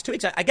part in the past 2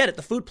 weeks. I get it.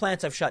 The food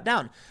plants have shut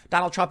down.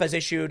 Donald Trump has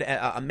issued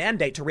a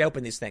mandate to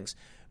reopen these things.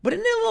 But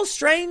isn't it a little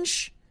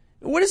strange?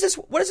 What is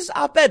this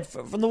op-ed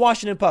from the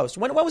Washington Post?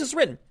 When was this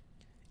written?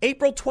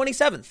 April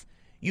 27th.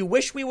 You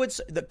wish we would.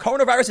 The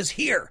coronavirus is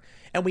here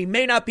and we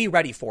may not be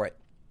ready for it.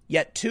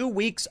 Yet 2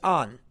 weeks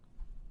on,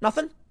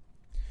 nothing.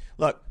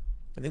 Look,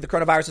 I think the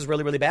coronavirus is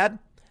really, really bad.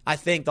 I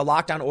think the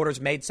lockdown orders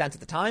made sense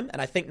at the time.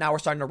 And I think now we're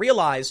starting to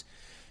realize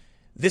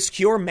this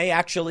cure may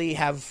actually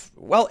have,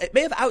 it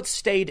may have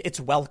outstayed its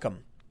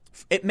welcome.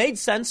 It made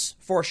sense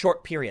for a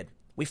short period.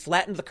 We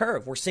flattened the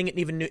curve. We're seeing it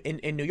even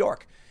in New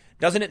York.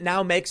 Doesn't it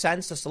now make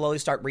sense to slowly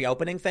start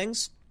reopening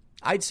things?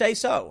 I'd say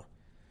so.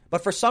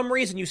 But for some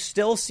reason, you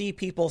still see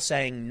people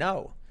saying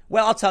no.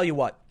 Well, I'll tell you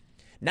what.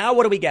 Now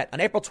what do we get?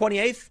 On April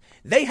 28th,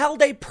 they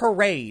held a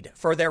parade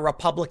for their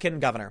Republican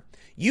governor.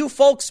 You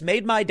folks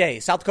made my day.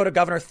 South Dakota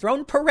governor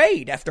thrown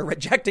parade after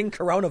rejecting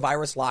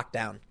coronavirus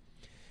lockdown.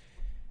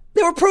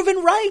 They were proven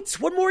right.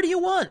 What more do you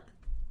want?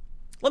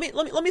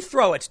 Let me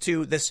throw it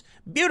to this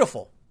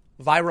beautiful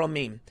viral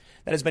meme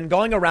that has been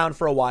going around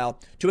for a while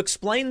to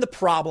explain the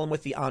problem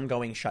with the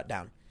ongoing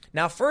shutdown.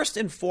 Now, first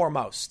and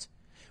foremost,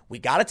 we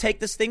got to take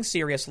this thing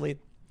seriously.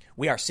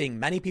 We are seeing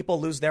many people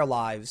lose their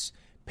lives.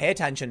 Pay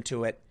attention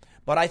to it.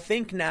 But I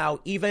think now,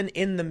 even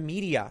in the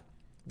media,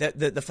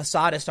 the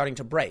facade is starting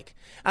to break.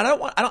 And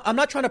I'm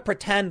not trying to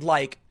pretend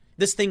like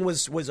this thing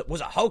was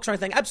a hoax or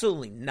anything.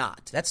 Absolutely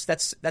not.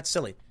 That's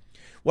silly.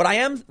 What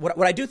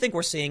I do think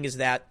we're seeing is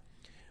that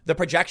the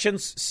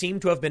projections seem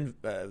to have been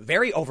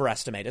very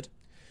overestimated.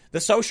 The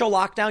social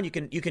lockdown,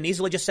 you can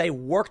easily just say,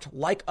 worked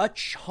like a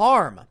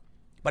charm.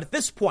 But at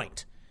this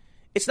point,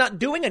 it's not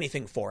doing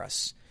anything for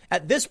us.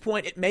 At this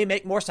point, it may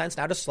make more sense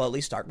now to slowly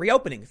start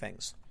reopening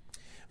things.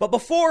 But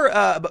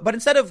but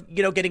instead of,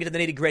 getting into the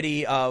nitty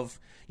gritty of,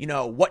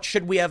 what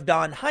should we have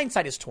done?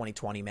 Hindsight is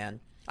 20/20, man.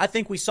 I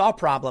think we saw a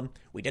problem,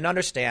 we didn't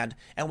understand,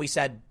 and we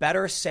said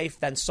better safe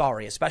than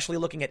sorry, especially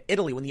looking at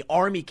Italy when the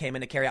army came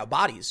in to carry out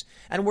bodies.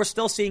 And we're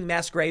still seeing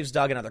mass graves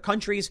dug in other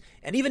countries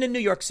and even in New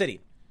York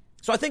City.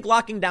 So I think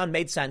locking down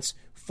made sense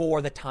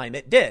for the time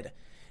it did.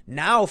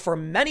 Now, for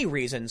many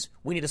reasons,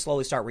 we need to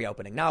slowly start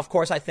reopening. Now, of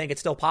course, I think it's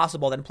still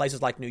possible that in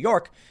places like New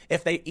York,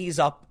 if they ease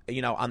up,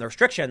 on the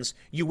restrictions,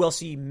 you will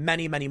see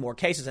many, many more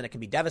cases and it can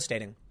be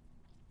devastating.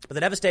 But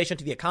the devastation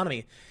to the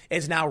economy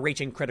is now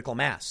reaching critical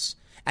mass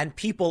and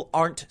people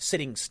aren't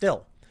sitting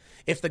still.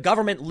 If the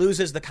government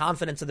loses the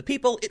confidence of the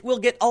people, it will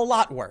get a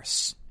lot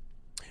worse.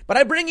 But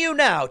I bring you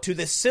now to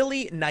the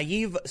silly,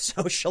 naive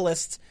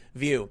socialist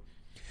view.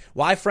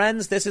 Why,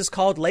 friends, this is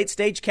called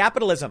late-stage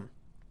capitalism.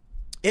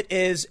 It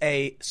is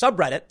a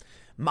subreddit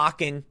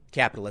mocking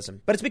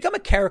capitalism, but it's become a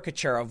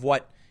caricature of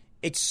what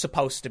it's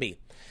supposed to be.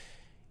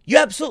 You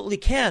absolutely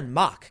can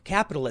mock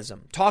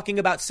capitalism, talking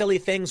about silly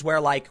things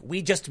where,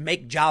 we just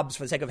make jobs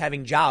for the sake of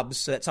having jobs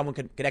so that someone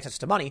could get access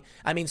to money.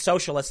 I mean,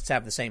 socialists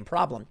have the same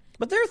problem.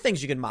 But there are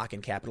things you can mock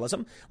in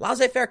capitalism.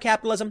 Laissez-faire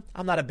capitalism,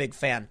 I'm not a big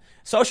fan.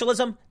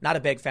 Socialism, not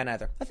a big fan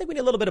either. I think we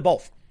need a little bit of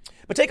both.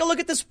 But take a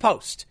look at this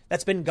post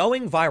that's been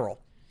going viral.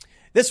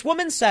 This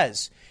woman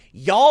says,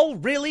 y'all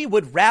really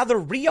would rather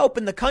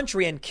reopen the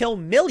country and kill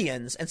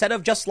millions instead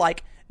of just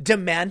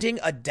demanding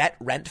a debt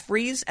rent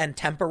freeze and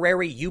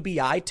temporary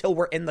UBI till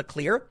we're in the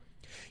clear?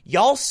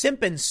 Y'all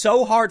simping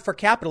so hard for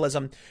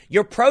capitalism,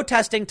 you're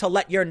protesting to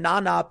let your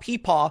nana,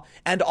 peepaw,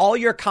 and all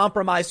your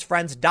compromised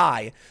friends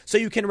die so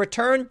you can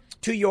return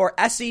to your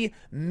SE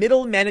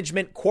middle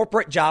management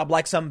corporate job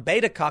like some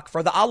beta cuck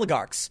for the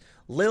oligarchs.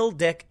 Lil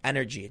Dick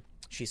energy,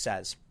 she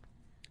says.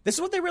 This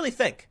is what they really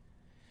think.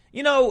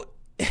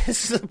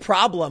 This is a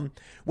problem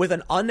with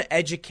an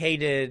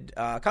uneducated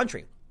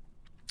country.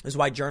 This is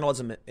why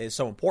journalism is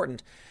so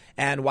important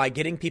and why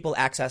getting people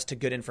access to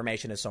good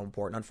information is so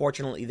important.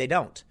 Unfortunately, they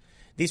don't.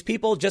 These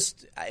people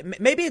just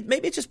maybe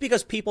it's just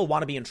because people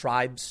want to be in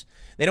tribes.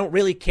 They don't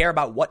really care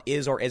about what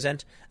is or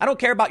isn't. I don't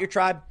care about your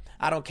tribe.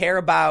 I don't care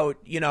about,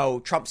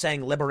 Trump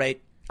saying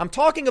liberate. I'm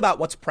talking about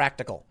what's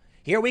practical.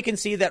 Here we can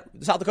see that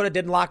South Dakota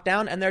didn't lock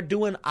down and they're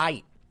doing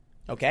aight.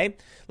 OK,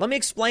 let me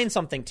explain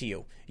something to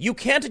you. You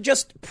can't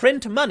just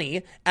print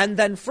money and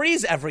then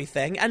freeze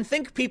everything and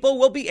think people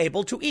will be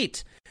able to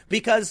eat,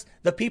 because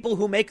the people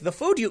who make the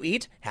food you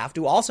eat have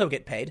to also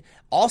get paid,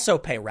 also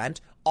pay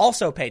rent,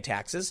 also pay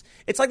taxes.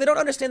 It's like they don't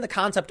understand the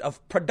concept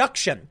of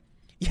production.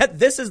 Yet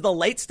this is the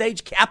late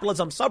stage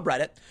capitalism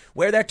subreddit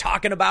where they're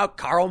talking about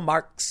Karl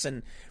Marx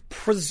and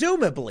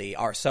presumably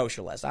are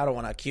socialists. I don't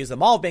want to accuse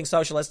them all of being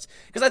socialists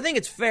because I think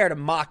it's fair to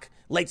mock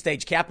late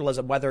stage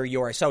capitalism whether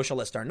you're a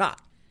socialist or not.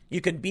 You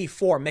can be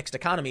for mixed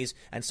economies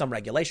and some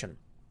regulation.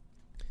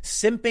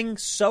 Simping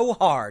so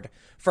hard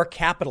for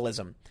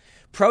capitalism.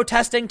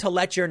 Protesting to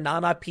let your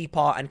nana,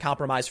 peepaw, and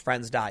compromised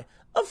friends die.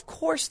 Of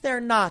course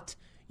they're not,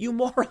 you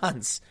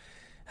morons.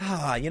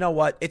 You know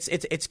what?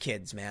 It's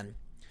kids, man.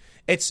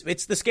 It's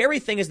the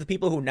scary thing is the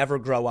people who never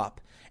grow up.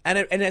 And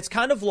it's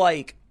kind of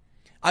like,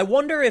 I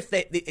wonder if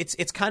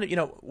it's kind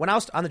of, when I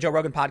was on the Joe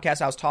Rogan podcast,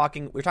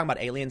 we were talking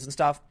about aliens and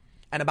stuff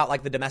and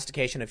about the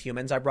domestication of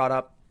humans I brought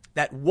up.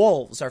 That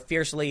wolves are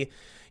fiercely,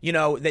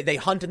 they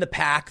hunt in the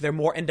pack. They're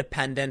more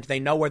independent. They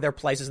know where their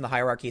place is in the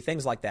hierarchy,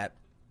 things like that.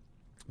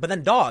 But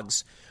then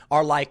dogs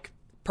are like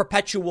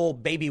perpetual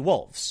baby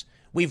wolves.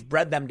 We've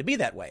bred them to be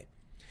that way.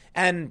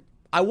 And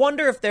I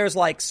wonder if there's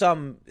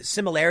some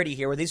similarity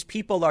here where these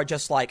people are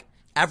just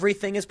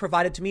everything is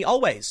provided to me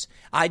always.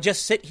 I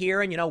just sit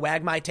here and,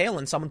 wag my tail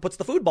and someone puts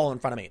the food bowl in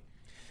front of me.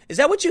 Is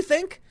that what you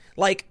think?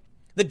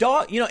 The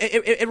dog,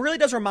 it really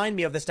does remind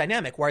me of this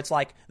dynamic where it's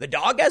the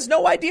dog has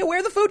no idea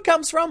where the food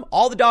comes from.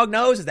 All the dog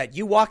knows is that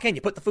you walk in,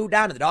 you put the food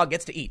down, and the dog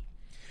gets to eat.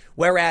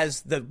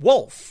 Whereas the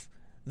wolf,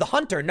 the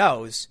hunter,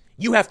 knows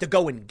you have to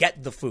go and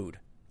get the food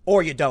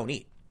or you don't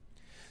eat.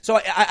 So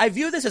I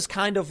view this as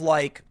kind of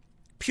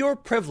pure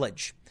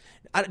privilege.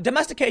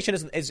 Domestication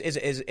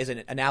is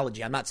an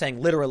analogy. I'm not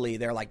saying literally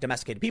they're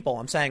domesticated people.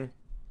 I'm saying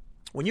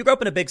when you grow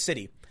up in a big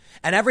city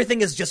and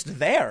everything is just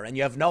there and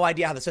you have no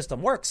idea how the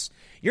system works,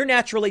 you're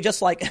naturally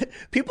just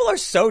people are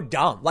so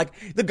dumb.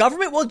 The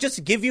government will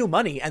just give you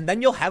money and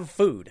then you'll have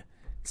food.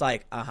 It's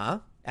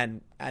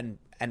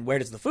and where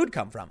does the food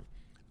come from?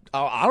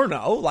 Oh, I don't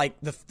know,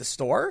 the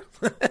store.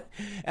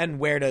 And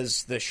where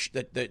does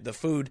the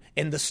food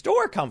in the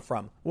store come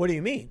from? What do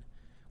you mean?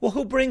 Well,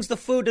 who brings the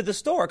food to the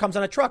store? It comes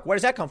on a truck. Where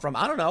does that come from?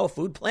 I don't know, a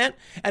food plant.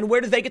 And where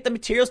do they get the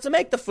materials to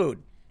make the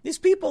food? These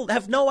people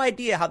have no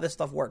idea how this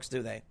stuff works,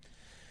 do they?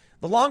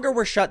 The longer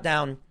we're shut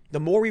down,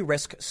 the more we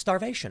risk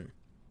starvation.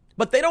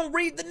 But they don't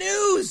read the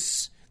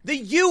news. The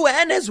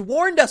UN has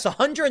warned us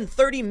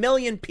 130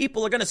 million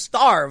people are going to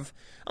starve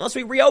unless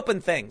we reopen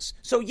things.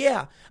 So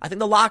yeah, I think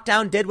the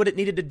lockdown did what it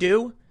needed to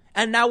do.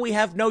 And now we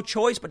have no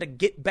choice but to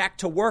get back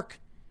to work.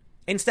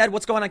 Instead,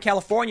 what's going on in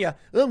California?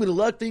 Oh, I'm going to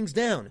lock things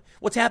down.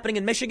 What's happening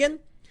in Michigan?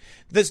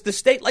 The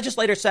state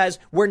legislator says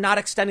we're not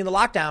extending the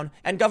lockdown.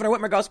 And Governor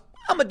Whitmer goes,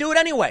 I'm going to do it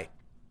anyway.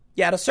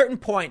 Yeah, at a certain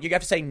point, you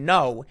have to say,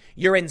 no,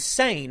 you're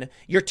insane.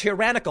 You're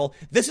tyrannical.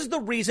 This is the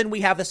reason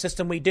we have the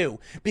system we do.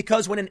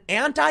 Because when an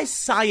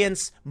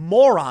anti-science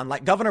moron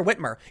like Governor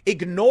Whitmer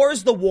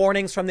ignores the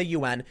warnings from the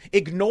UN,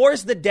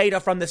 ignores the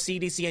data from the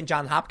CDC and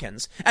Johns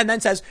Hopkins, and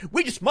then says,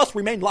 we just must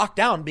remain locked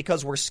down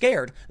because we're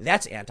scared,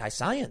 that's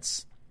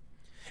anti-science.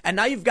 And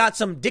now you've got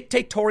some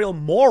dictatorial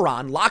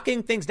moron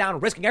locking things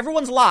down, risking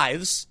everyone's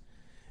lives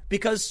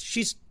because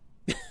she's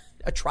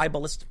a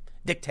tribalist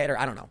dictator.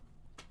 I don't know.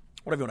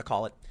 Whatever you want to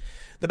call it.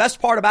 The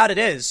best part about it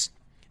is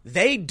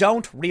they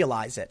don't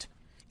realize it.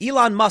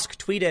 Elon Musk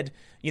tweeted,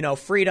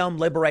 freedom,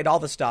 liberate, all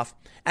the stuff.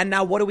 And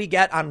now what do we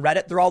get on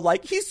Reddit? They're all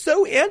like, he's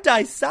so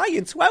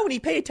anti-science. Why would he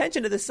pay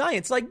attention to the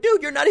science? Like,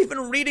 dude, you're not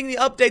even reading the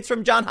updates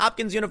from Johns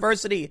Hopkins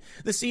University.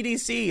 The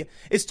CDC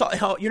is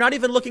you're not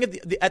even looking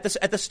at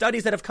the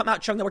studies that have come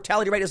out showing the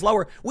mortality rate is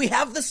lower. We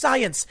have the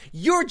science.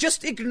 You're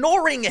just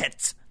ignoring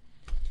it.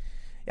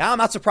 Yeah, I'm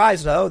not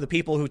surprised, though. The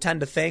people who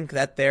tend to think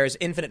that there's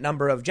infinite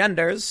number of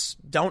genders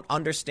don't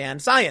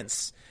understand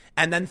science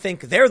and then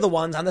think they're the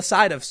ones on the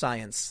side of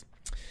science.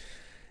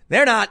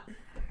 They're not.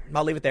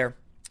 I'll leave it there.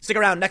 Stick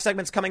around. Next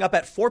segment's coming up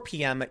at 4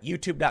 p.m. at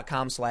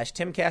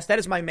youtube.com/Timcast. That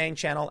is my main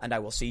channel, and I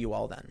will see you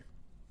all then.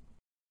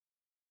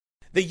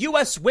 The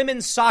U.S.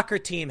 women's soccer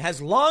team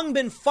has long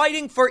been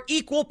fighting for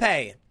equal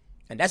pay.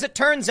 And as it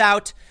turns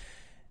out,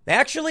 they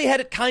actually had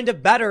it kind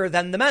of better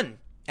than the men.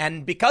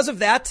 And because of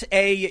that,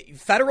 a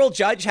federal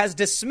judge has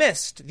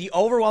dismissed the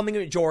overwhelming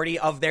majority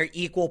of their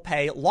equal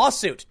pay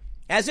lawsuit.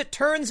 As it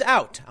turns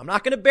out, I'm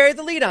not going to bury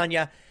the lead on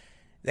you,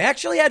 they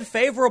actually had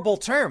favorable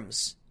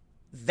terms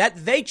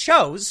that they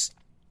chose,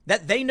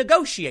 that they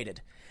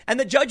negotiated. And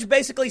the judge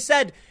basically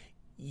said,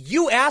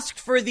 you asked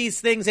for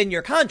these things in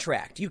your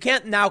contract. You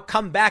can't now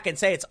come back and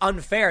say it's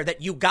unfair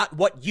that you got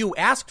what you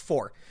asked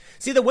for.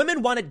 See, the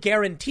women wanted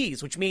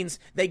guarantees, which means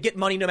they get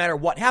money no matter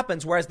what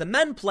happens, whereas the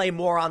men play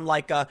more on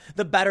like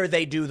the better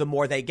they do, the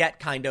more they get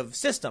kind of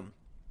system.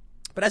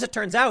 But as it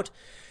turns out,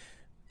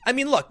 I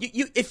mean, look,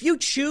 if you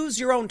choose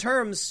your own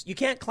terms, you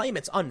can't claim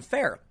it's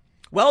unfair.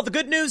 Well, the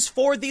good news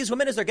for these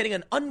women is they're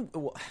getting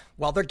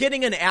they're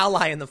getting an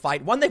ally in the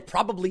fight, one they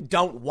probably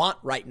don't want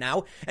right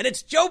now. And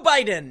it's Joe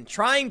Biden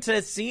trying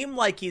to seem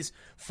like he's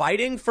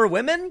fighting for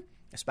women,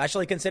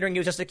 especially considering he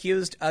was just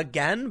accused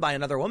again by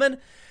another woman.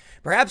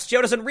 Perhaps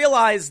Joe doesn't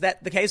realize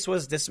that the case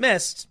was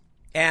dismissed,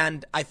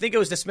 and I think it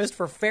was dismissed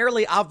for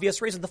fairly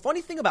obvious reasons. The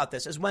funny thing about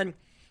this is when,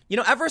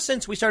 ever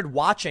since we started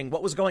watching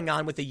what was going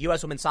on with the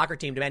U.S. women's soccer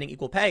team demanding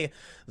equal pay,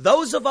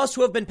 those of us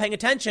who have been paying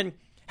attention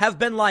have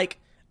been like,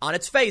 on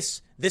its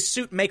face, this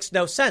suit makes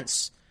no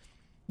sense.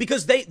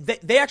 Because they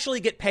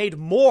actually get paid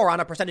more on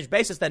a percentage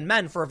basis than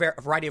men for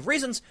a variety of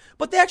reasons,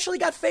 but they actually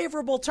got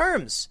favorable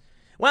terms.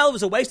 Well, it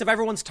was a waste of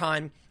everyone's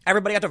time.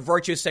 Everybody got to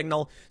virtue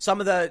signal. Some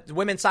of the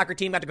women's soccer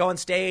team got to go on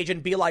stage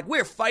and be like,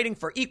 we're fighting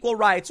for equal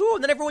rights. Ooh,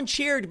 and then everyone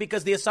cheered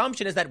because the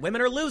assumption is that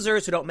women are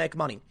losers who don't make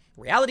money.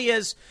 Reality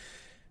is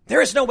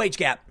there is no wage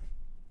gap.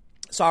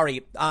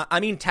 Sorry.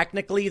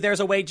 Technically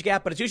there's a wage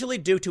gap, but it's usually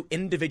due to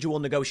individual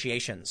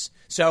negotiations.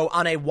 So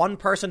on a one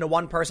person to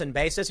one person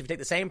basis, if you take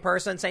the same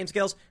person, same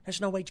skills,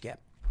 there's no wage gap.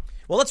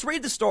 Well, let's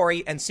read the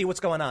story and see what's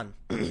going on.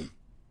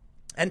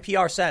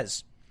 NPR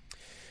says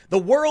the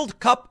World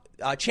Cup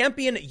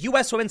champion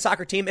U.S. women's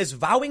soccer team is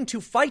vowing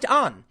to fight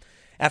on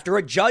after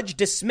a judge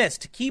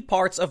dismissed key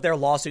parts of their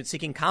lawsuit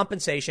seeking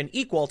compensation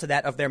equal to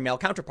that of their male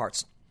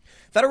counterparts.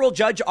 Federal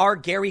Judge R.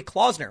 Gary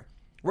Klausner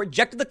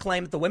rejected the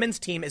claim that the women's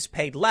team is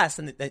paid less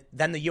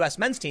than the U.S.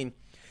 men's team.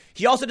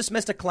 He also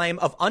dismissed a claim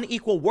of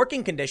unequal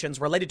working conditions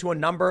related to a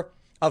number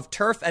of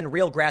turf and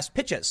real grass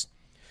pitches.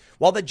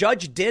 While the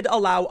judge did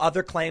allow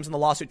other claims in the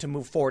lawsuit to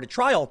move forward to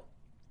trial,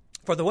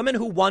 for the women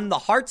who won the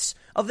hearts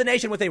of the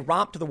nation with a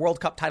romp to the World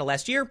Cup title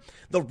last year,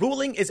 the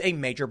ruling is a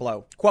major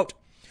blow. Quote,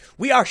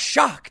 we are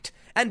shocked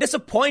and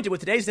disappointed with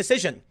today's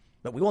decision,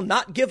 but we will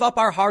not give up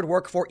our hard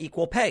work for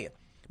equal pay,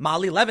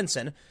 Molly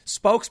Levinson,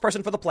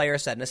 spokesperson for the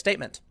players, said in a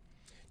statement.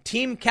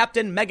 Team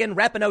captain Megan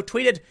Rapinoe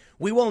tweeted,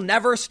 we will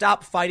never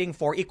stop fighting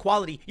for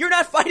equality. You're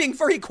not fighting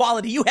for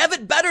equality. You have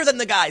it better than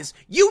the guys.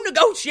 You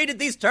negotiated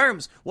these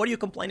terms. What are you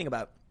complaining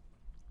about?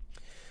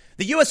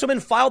 The U.S. women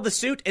filed the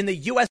suit in the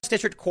U.S.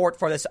 District Court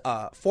for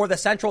the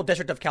Central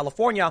District of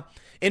California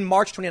in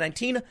March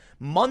 2019,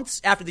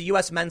 months after the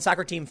U.S. men's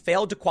soccer team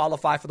failed to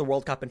qualify for the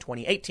World Cup in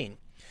 2018.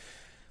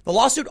 The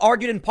lawsuit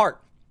argued in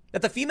part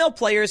that the female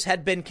players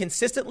had been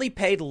consistently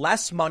paid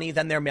less money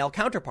than their male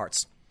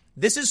counterparts.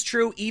 This is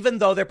true even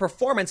though their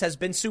performance has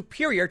been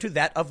superior to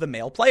that of the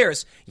male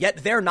players, yet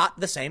they're not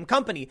the same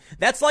company.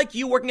 That's like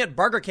you working at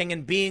Burger King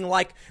and being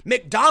like,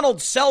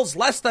 McDonald's sells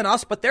less than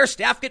us, but their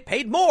staff get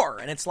paid more.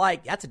 And it's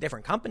like, that's a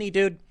different company,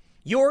 dude.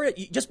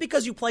 Just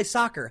because you play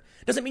soccer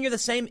doesn't mean you're the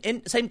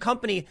same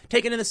company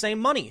taking in the same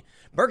money.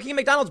 Burger King and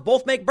McDonald's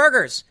both make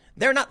burgers.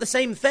 They're not the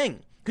same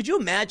thing. Could you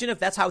imagine if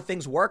that's how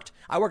things worked?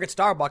 I work at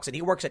Starbucks and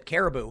he works at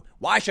Caribou.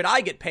 Why should I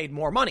get paid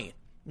more money?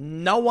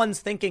 No one's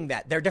thinking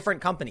that. They're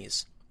different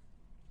companies.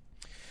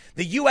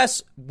 The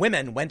U.S.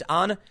 women went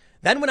on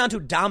to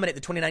dominate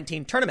the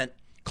 2019 tournament,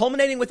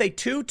 culminating with a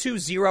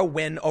 2-0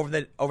 win over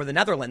the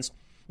Netherlands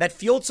that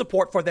fueled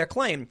support for their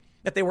claim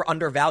that they were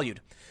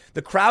undervalued.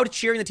 The crowd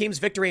cheering the team's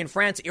victory in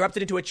France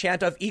erupted into a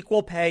chant of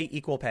equal pay,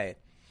 equal pay.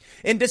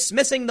 In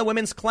dismissing the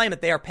women's claim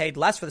that they are paid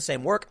less for the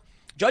same work,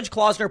 Judge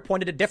Klausner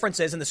pointed to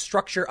differences in the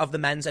structure of the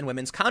men's and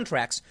women's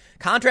contracts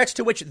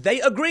to which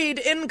they agreed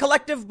in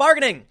collective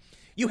bargaining.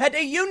 You had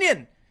a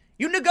union.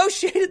 You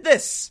negotiated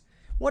this.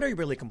 What are you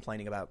really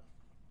complaining about?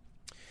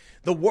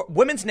 The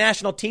women's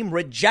national team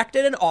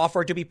rejected an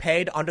offer to be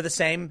paid under the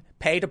same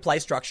pay-to-play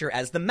structure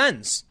as the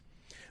men's.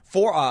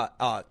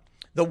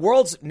 The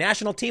world's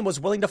national team was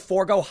willing to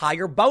forego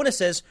higher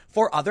bonuses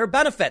for other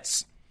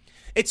benefits.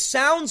 It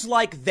sounds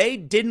like they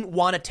didn't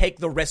want to take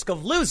the risk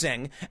of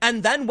losing.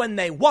 And then when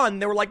they won,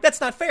 they were like,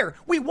 that's not fair.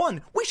 We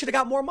won. We should have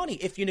got more money.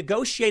 If you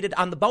negotiated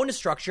on the bonus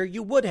structure,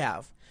 you would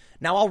have.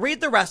 Now, I'll read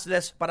the rest of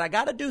this, but I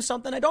got to do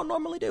something I don't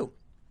normally do.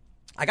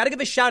 I got to give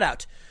a shout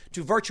out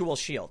to Virtual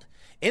Shield.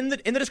 In the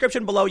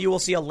description below, you will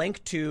see a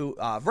link to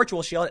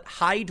Virtual Shield at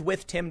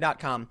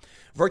hidewithtim.com.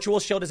 Virtual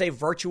Shield is a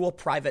virtual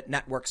private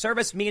network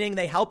service, meaning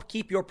they help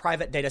keep your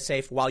private data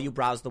safe while you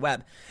browse the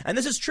web. And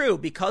this is true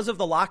because of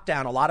the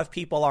lockdown. A lot of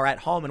people are at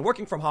home and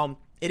working from home.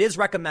 It is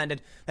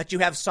recommended that you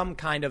have some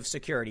kind of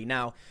security.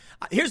 Now,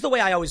 here's the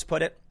way I always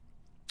put it.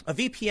 A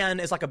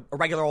VPN is like a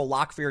regular old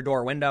lock for your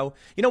door or window.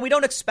 You know, we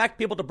don't expect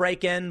people to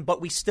break in,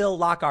 but we still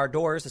lock our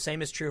doors. The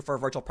same is true for a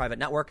virtual private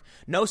network.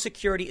 No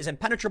security is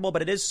impenetrable,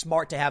 but it is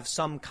smart to have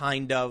some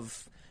kind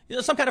of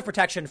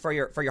protection for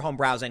your home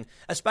browsing,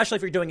 especially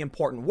if you're doing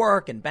important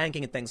work and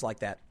banking and things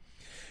like that.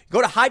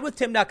 Go to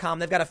hidewithtim.com.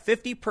 They've got a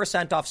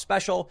 50% off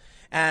special,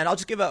 and I'll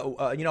just give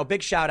a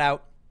big shout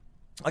out.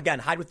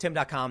 Again,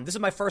 hidewithtim.com. This is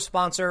my first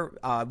sponsor,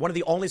 one of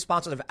the only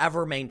sponsors I've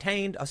ever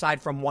maintained,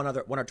 aside from one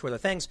or two other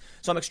things.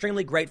 So I'm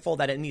extremely grateful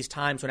that in these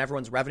times when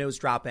everyone's revenue is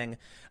dropping,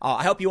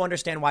 I hope you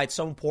understand why it's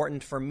so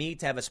important for me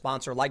to have a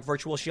sponsor like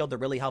Virtual Shield. They're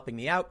really helping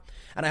me out.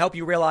 And I hope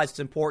you realize it's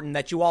important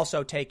that you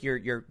also take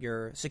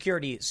your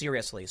security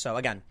seriously. So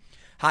again,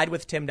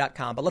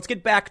 hidewithtim.com. But let's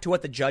get back to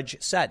what the judge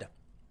said.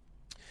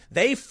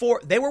 They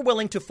were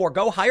willing to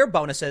forego higher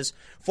bonuses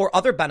for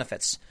other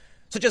benefits,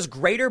 such as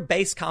greater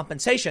base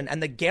compensation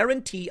and the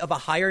guarantee of a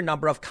higher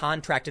number of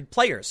contracted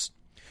players.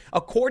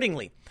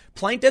 Accordingly,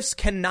 plaintiffs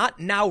cannot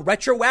now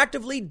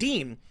retroactively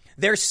deem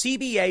their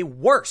CBA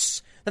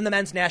worse than the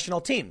men's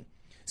national team.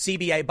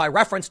 CBA by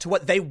reference to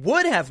what they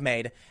would have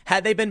made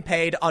had they been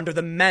paid under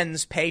the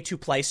men's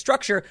pay-to-play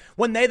structure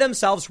when they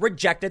themselves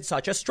rejected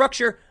such a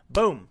structure.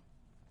 Boom.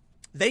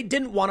 They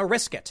didn't want to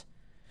risk it.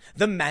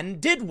 The men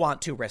did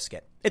want to risk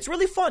it. It's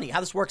really funny how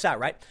this works out,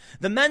 right?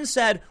 The men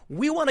said,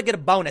 we want to get a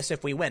bonus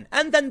if we win.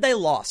 And then they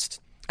lost.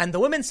 And the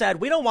women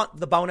said, we don't want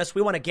the bonus.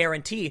 We want a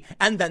guarantee.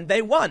 And then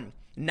they won.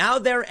 Now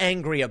they're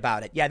angry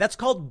about it. Yeah, that's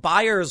called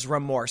buyer's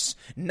remorse,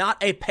 not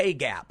a pay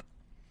gap.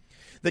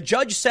 The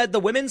judge said the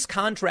women's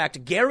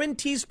contract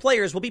guarantees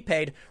players will be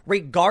paid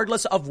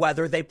regardless of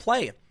whether they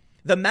play.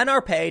 The men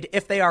are paid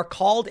if they are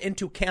called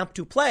into camp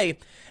to play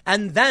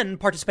and then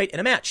participate in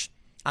a match.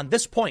 On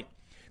this point,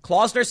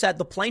 Klausner said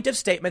the plaintiff's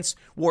statements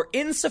were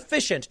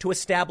insufficient to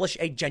establish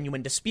a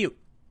genuine dispute.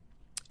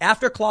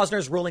 After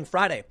Klausner's ruling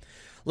Friday,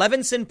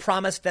 Levinson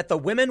promised that the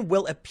women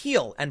will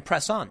appeal and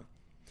press on.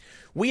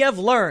 We have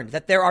learned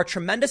that there are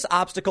tremendous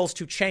obstacles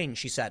to change,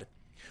 she said.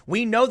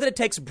 We know that it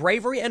takes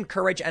bravery and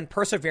courage and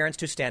perseverance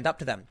to stand up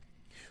to them.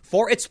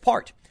 For its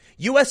part,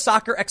 U.S.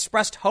 Soccer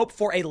expressed hope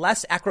for a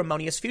less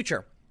acrimonious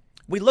future.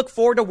 We look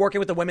forward to working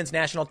with the women's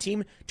national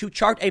team to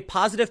chart a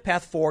positive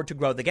path forward to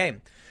grow the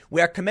game. We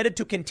are committed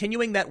to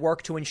continuing that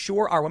work to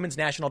ensure our women's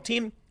national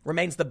team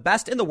remains the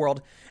best in the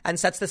world and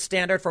sets the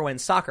standard for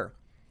women's soccer.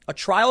 A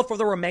trial for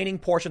the remaining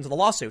portions of the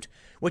lawsuit,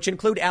 which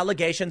include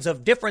allegations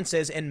of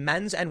differences in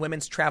men's and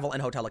women's travel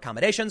and hotel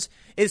accommodations,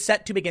 is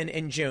set to begin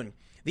in June.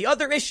 The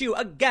other issue,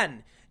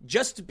 again,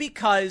 just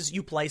because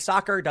you play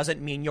soccer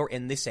doesn't mean you're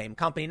in the same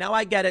company. Now,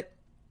 I get it.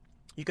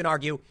 You can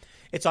argue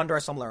it's under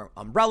a similar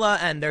umbrella,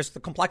 and there's the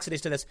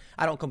complexities to this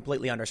I don't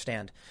completely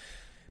understand.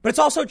 But it's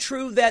also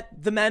true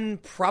that the men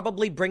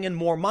probably bring in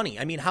more money.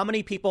 I mean, how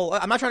many people,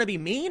 I'm not trying to be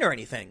mean or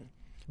anything,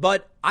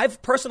 but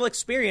I've personal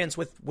experience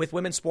with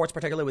women's sports,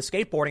 particularly with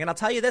skateboarding. And I'll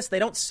tell you this, they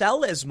don't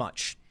sell as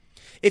much.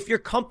 If your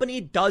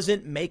company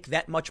doesn't make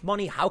that much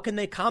money, how can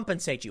they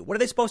compensate you? What are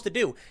they supposed to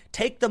do?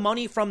 Take the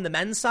money from the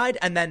men's side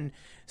and then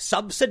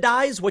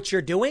subsidize what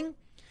you're doing?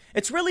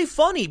 It's really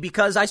funny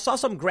because I saw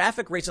some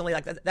graphic recently,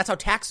 like that's how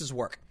taxes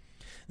work.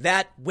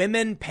 that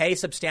women pay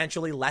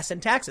substantially less in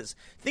taxes.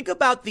 Think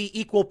about the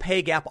equal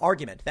pay gap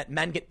argument that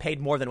men get paid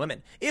more than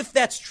women. If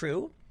that's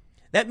true,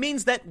 that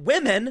means that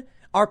women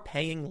are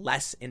paying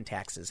less in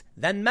taxes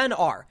than men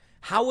are.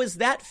 How is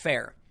that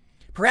fair?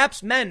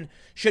 Perhaps men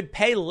should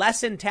pay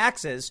less in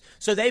taxes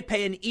so they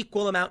pay an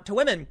equal amount to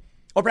women.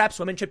 Or perhaps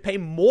women should pay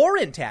more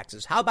in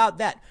taxes. How about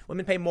that?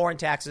 Women pay more in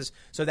taxes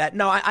so that,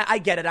 no, I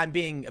get it. I'm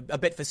being a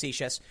bit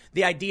facetious.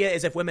 The idea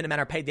is if women and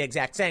men are paid the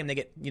exact same, they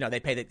get, they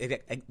pay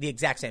the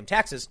exact same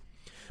taxes.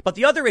 But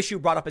the other issue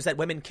brought up is that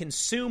women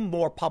consume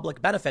more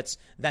public benefits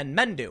than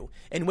men do,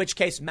 in which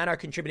case men are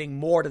contributing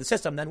more to the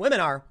system than women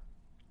are.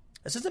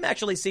 The system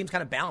actually seems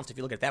kind of balanced if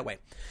you look at it that way.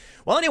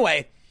 Well,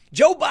 anyway,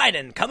 Joe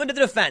Biden coming to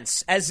the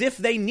defense as if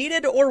they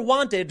needed or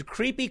wanted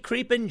creepy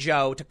creepin'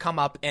 Joe to come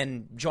up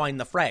and join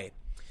the fray.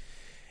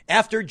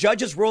 After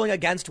judges ruling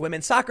against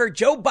women's soccer,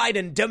 Joe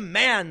Biden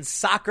demands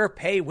soccer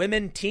pay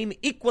women team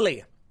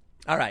equally.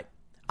 All right.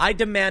 I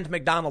demand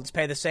McDonald's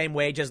pay the same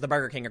wage as the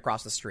Burger King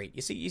across the street.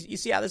 You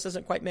see how this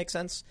doesn't quite make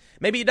sense?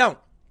 Maybe you don't.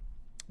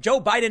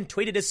 Joe Biden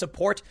tweeted his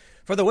support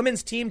for the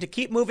women's team to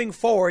keep moving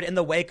forward in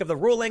the wake of the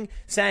ruling,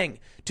 saying,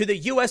 to the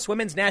U.S.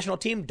 women's national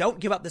team, don't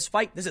give up this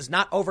fight. This is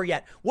not over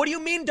yet. What do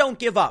you mean don't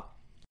give up?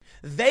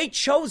 They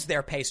chose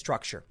their pay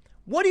structure.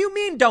 What do you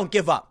mean don't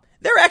give up?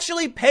 They're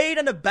actually paid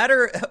in a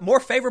better, more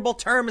favorable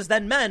terms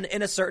than men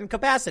in a certain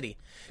capacity.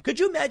 Could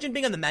you imagine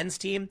being on the men's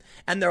team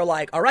and they're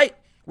like, all right,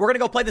 we're going to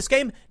go play this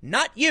game.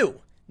 Not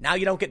you. Now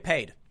you don't get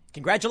paid.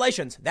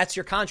 Congratulations. That's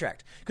your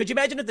contract. Could you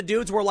imagine if the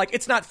dudes were like,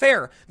 it's not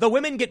fair. The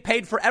women get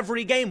paid for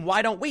every game.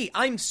 Why don't we?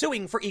 I'm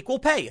suing for equal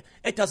pay.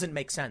 It doesn't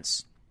make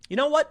sense. You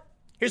know what?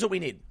 Here's what we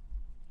need.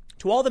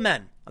 To all the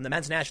men on the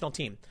men's national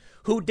team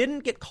who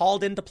didn't get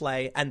called into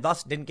play and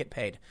thus didn't get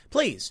paid,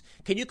 please,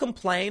 can you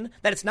complain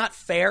that it's not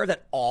fair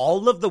that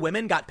all of the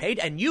women got paid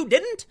and you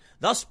didn't,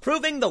 thus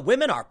proving the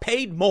women are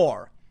paid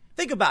more?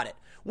 Think about it.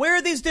 Where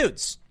are these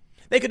dudes?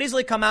 They could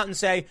easily come out and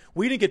say,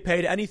 we didn't get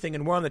paid anything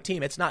and we're on the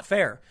team. It's not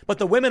fair. But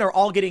the women are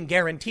all getting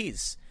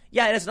guarantees.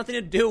 Yeah, it has nothing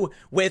to do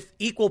with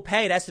equal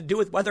pay. It has to do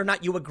with whether or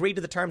not you agree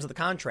to the terms of the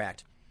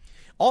contract.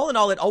 All in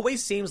all, it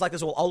always seems like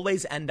this will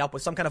always end up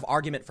with some kind of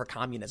argument for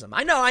communism.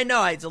 I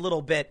know, it's a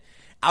little bit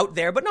out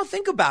there, but no,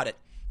 think about it.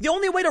 The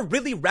only way to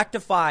really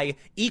rectify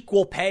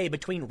equal pay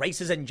between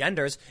races and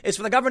genders is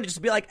for the government to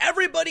just be like,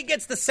 everybody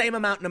gets the same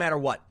amount no matter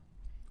what.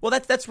 Well,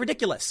 that's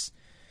ridiculous.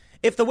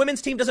 If the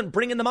women's team doesn't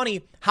bring in the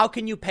money, how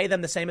can you pay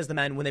them the same as the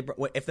men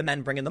if the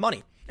men bring in the money?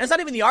 And it's not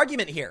even the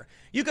argument here.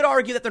 You could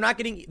argue that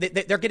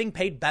they're getting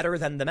paid better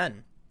than the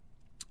men.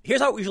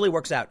 Here's how it usually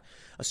works out.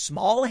 A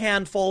small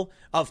handful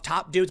of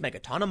top dudes make a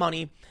ton of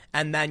money,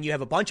 and then you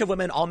have a bunch of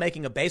women all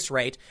making a base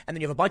rate, and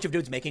then you have a bunch of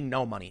dudes making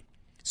no money.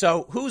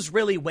 So who's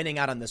really winning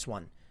out on this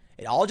one?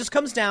 It all just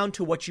comes down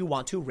to what you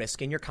want to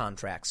risk in your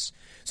contracts.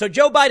 So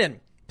Joe Biden,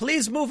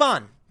 please move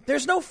on.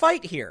 There's no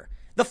fight here.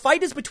 The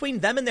fight is between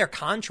them and their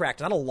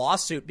contract, not a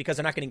lawsuit because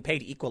they're not getting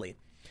paid equally.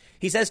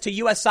 He says to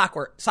U.S.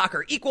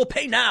 soccer, equal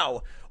pay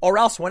now, or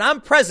else when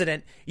I'm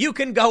president, you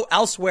can go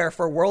elsewhere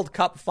for World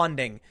Cup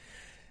funding.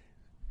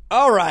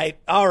 All right.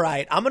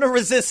 I'm going to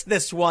resist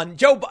this one.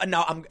 Joe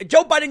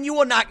Biden,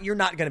 you're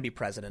not going to be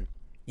president.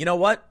 You know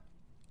what?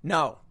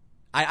 No,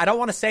 I don't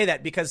want to say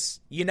that because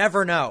you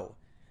never know.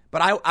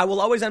 But I will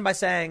always end by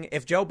saying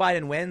if Joe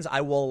Biden wins,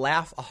 I will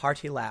laugh a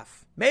hearty laugh.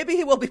 Maybe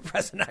he will be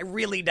president. I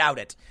really doubt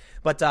it.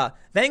 But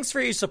thanks for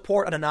your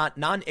support on a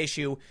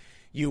non-issue,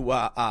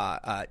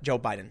 Joe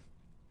Biden.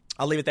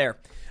 I'll leave it there.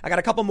 I got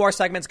a couple more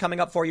segments coming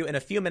up for you in a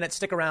few minutes.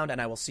 Stick around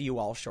and I will see you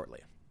all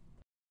shortly.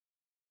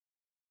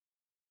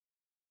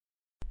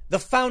 The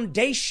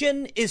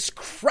foundation is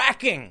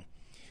cracking.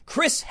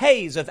 Chris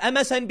Hayes of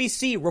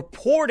MSNBC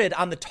reported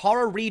on the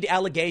Tara Reade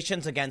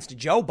allegations against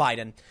Joe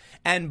Biden,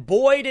 and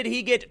boy, did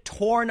he get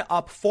torn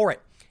up for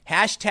it.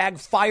 Hashtag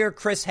Fire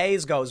Chris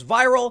Hayes goes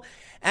viral,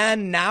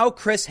 and now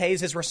Chris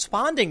Hayes is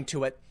responding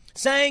to it,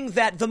 saying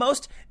that the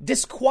most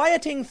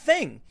disquieting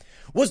thing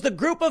was the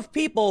group of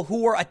people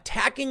who were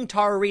attacking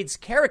Tara Reade's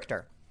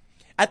character.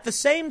 At the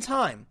same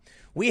time,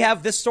 we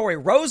have this story,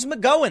 Rose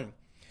McGowan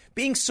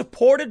being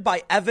supported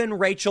by Evan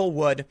Rachel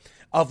Wood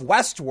of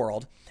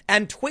Westworld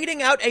and tweeting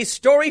out a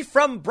story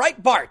from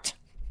Breitbart.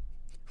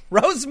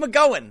 Rose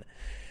McGowan,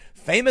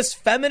 famous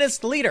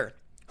feminist leader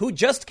who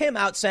just came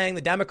out saying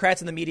the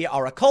Democrats and the media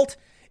are a cult,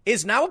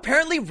 is now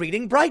apparently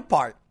reading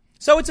Breitbart.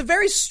 So it's a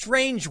very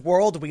strange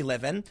world we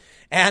live in.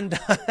 And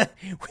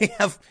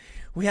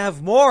we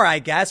have more, I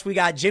guess. We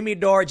got Jimmy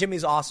Dore.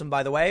 Jimmy's awesome,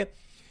 by the way,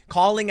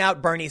 calling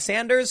out Bernie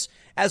Sanders,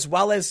 as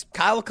well as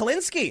Kyle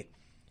Kulinski.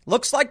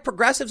 Looks like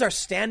progressives are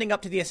standing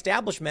up to the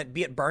establishment,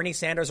 be it Bernie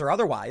Sanders or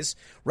otherwise.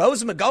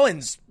 Rose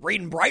McGowan's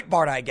reading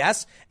Breitbart, I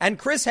guess. And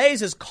Chris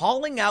Hayes is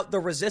calling out the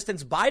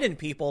resistance Biden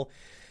people.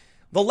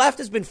 The left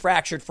has been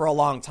fractured for a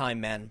long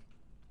time, man.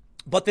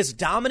 But this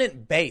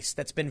dominant base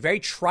that's been very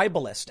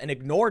tribalist and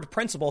ignored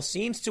principle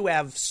seems to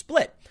have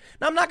split.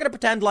 Now, I'm not going to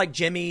pretend like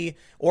Jimmy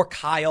or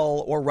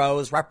Kyle or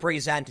Rose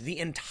represent the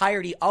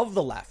entirety of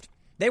the left.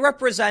 They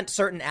represent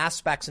certain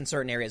aspects in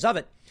certain areas of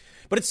it.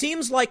 But it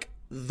seems like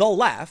the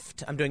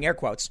left, I'm doing air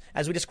quotes,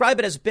 as we describe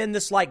it, has been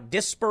this like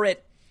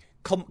disparate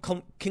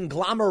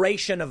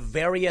conglomeration of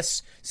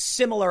various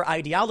similar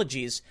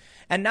ideologies.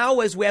 And now,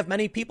 as we have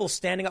many people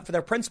standing up for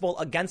their principle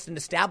against an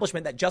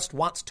establishment that just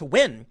wants to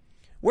win,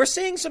 we're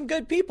seeing some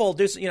good people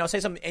do, say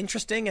some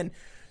interesting and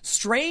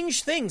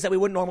strange things that we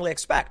wouldn't normally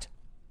expect.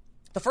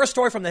 The first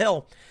story from The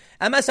Hill,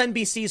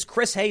 MSNBC's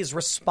Chris Hayes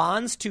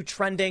responds to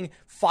trending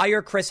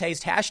 "Fire Chris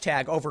Hayes"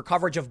 hashtag over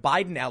coverage of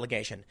Biden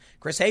allegation.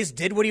 Chris Hayes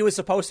did what he was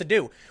supposed to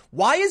do.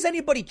 Why is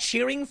anybody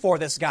cheering for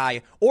this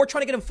guy or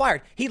trying to get him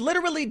fired? He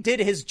literally did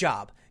his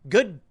job.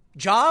 Good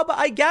job,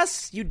 I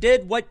guess. You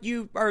did what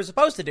you are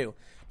supposed to do.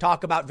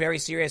 Talk about very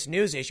serious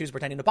news issues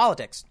pertaining to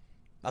politics.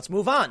 Let's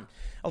move on.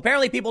 Well,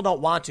 apparently people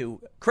don't want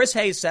to. Chris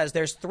Hayes says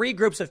there's three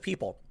groups of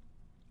people.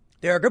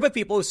 There are a group of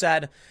people who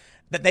said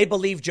that they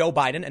believe Joe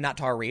Biden and not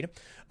Tara Reade.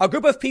 A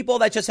group of people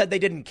that just said they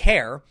didn't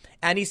care.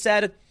 And he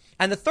said,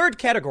 and the third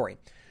category,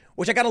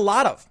 which I got a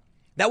lot of,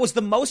 that was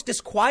the most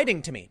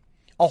disquieting to me.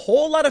 A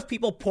whole lot of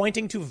people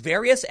pointing to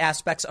various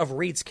aspects of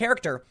Reade's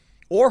character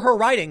or her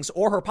writings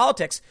or her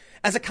politics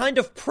as a kind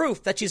of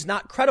proof that she's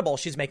not credible.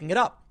 She's making it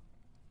up.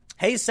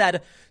 Hayes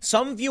said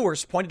some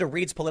viewers pointed to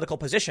Reade's political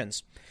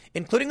positions,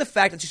 including the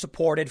fact that she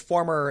supported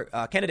former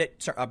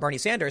candidate Bernie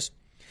Sanders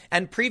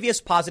and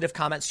previous positive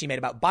comments she made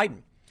about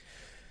Biden.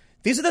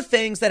 These are the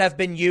things that have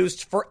been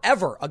used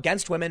forever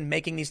against women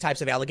making these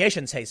types of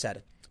allegations, Hayes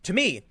said. To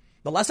me,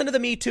 the lesson of the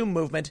Me Too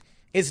movement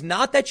is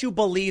not that you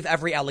believe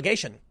every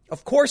allegation.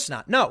 Of course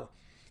not. No.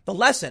 The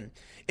lesson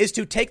is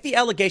to take the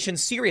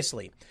allegations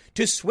seriously,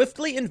 to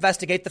swiftly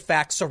investigate the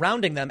facts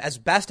surrounding them as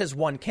best as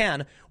one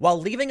can, while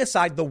leaving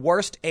aside the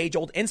worst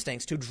age-old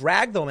instincts to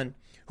drag the woman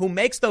who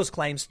makes those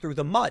claims through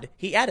the mud,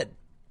 he added.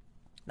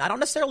 Now, I don't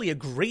necessarily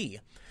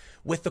agree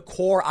with the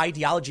core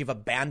ideology of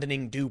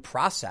abandoning due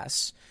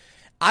process.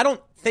 I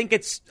don't think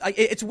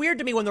it's weird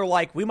to me when they're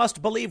like, we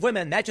must believe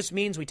women. That just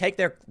means we take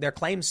their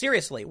claims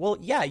seriously. Well,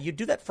 yeah, you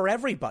do that for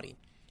everybody.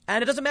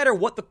 And it doesn't matter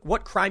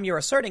what crime you're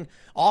asserting.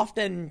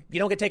 Often you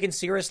don't get taken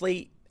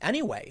seriously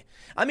anyway.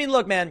 I mean,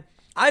 look, man,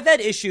 I've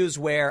had issues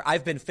where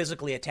I've been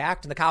physically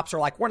attacked and the cops are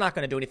like, we're not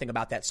going to do anything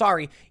about that.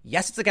 Sorry.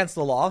 Yes, it's against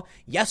the law.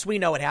 Yes, we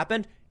know it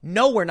happened.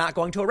 No, we're not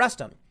going to arrest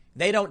them.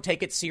 They don't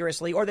take it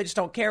seriously or they just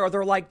don't care. Or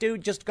they're like,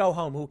 dude, just go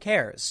home. Who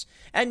cares?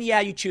 And yeah,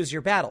 you choose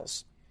your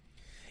battles.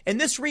 In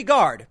this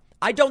regard,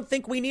 I don't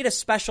think we need a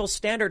special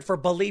standard for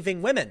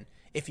believing women.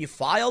 If you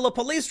file a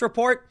police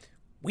report,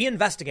 we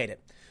investigate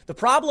it. The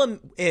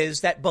problem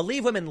is that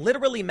believe women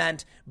literally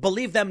meant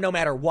believe them no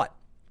matter what.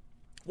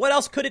 What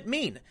else could it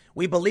mean?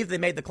 We believe they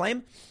made the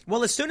claim?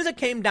 Well, as soon as it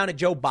came down to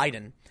Joe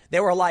Biden, they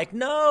were like,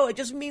 no, it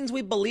just means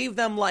we believe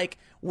them like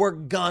we're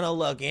gonna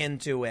look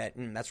into it.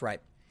 That's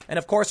right. And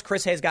of course,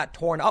 Chris Hayes got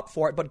torn up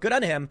for it, but good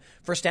on him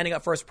for standing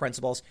up for his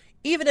principles,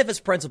 even if his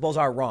principles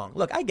are wrong.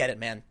 Look, I get it,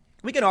 man.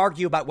 We can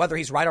argue about whether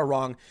he's right or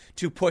wrong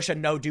to push a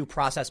no due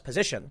process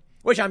position,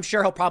 which I'm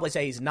sure he'll probably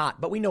say he's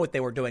not, but we know what they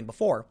were doing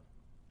before.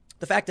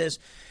 The fact is,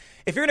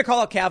 if you're going to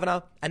call out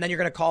Kavanaugh and then you're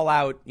going to call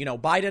out,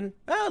 Biden,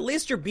 well, at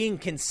least you're being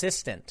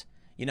consistent.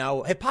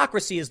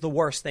 Hypocrisy is the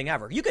worst thing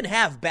ever. You can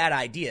have bad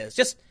ideas.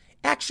 Just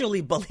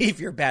actually believe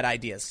your bad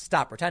ideas.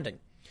 Stop pretending.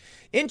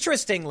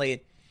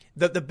 Interestingly,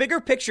 the bigger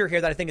picture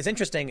here that I think is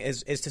interesting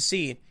is to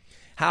see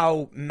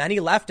how many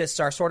leftists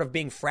are sort of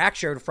being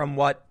fractured from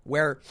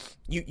where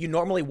you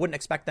normally wouldn't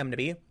expect them to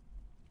be.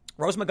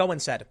 Rose McGowan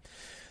said,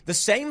 the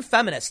same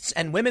feminists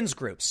and women's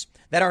groups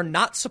that are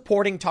not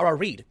supporting Tara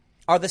Reade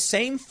are the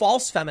same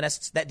false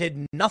feminists that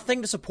did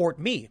nothing to support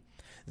me.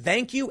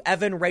 Thank you,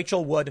 Evan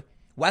Rachel Wood.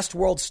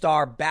 Westworld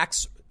star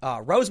backs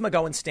Rose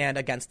McGowan's stand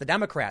against the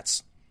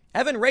Democrats.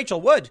 Evan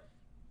Rachel Wood.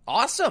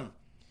 Awesome.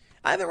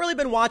 I haven't really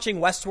been watching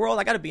Westworld.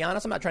 I got to be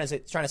honest. I'm not trying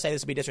to say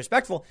this to be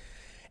disrespectful.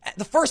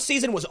 The first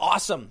season was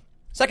awesome.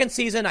 Second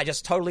season, I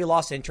just totally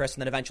lost interest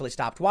and then eventually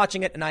stopped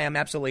watching it. And I am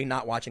absolutely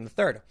not watching the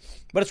third.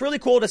 But it's really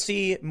cool to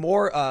see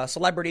more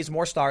celebrities,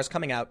 more stars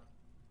coming out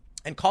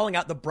and calling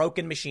out the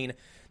broken machine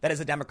that is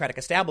the Democratic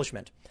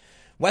establishment.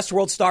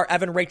 Westworld star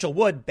Evan Rachel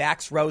Wood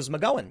backs Rose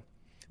McGowan.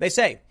 They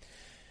say,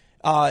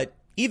 it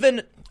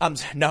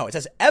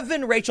says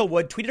Evan Rachel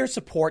Wood tweeted her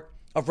support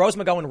of Rose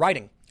McGowan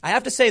writing. I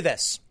have to say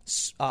this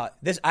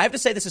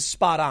is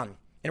spot on.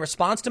 In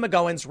response to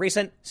McGowan's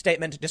recent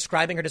statement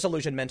describing her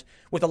disillusionment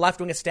with the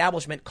left-wing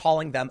establishment,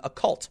 calling them a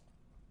cult.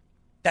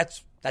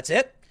 That's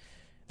it.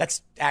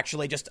 That's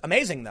actually just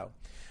amazing, though.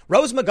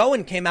 Rose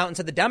McGowan came out and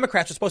said the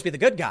Democrats were supposed to be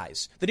the good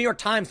guys. The New York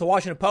Times, the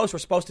Washington Post were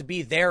supposed to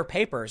be their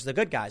papers, the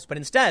good guys. But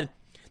instead,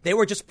 they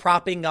were just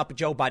propping up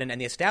Joe Biden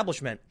and the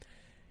establishment.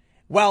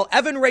 While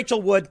Evan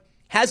Rachel Wood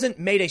hasn't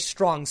made a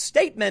strong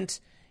statement,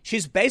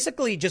 she's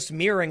basically just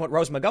mirroring what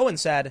Rose McGowan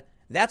said.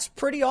 That's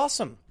pretty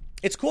awesome.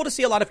 It's cool to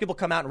see a lot of people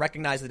come out and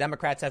recognize the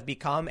Democrats have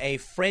become a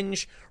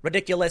fringe,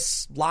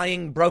 ridiculous,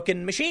 lying,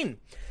 broken machine.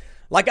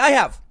 Like I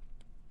have.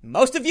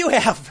 Most of you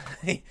have.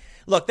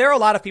 Look, there are a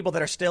lot of people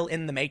that are still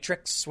in the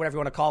matrix, whatever you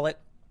want to call it,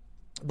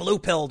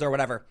 blue-pilled or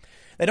whatever.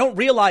 They don't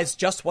realize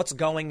just what's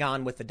going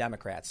on with the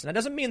Democrats. And that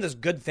doesn't mean there's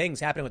good things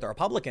happening with the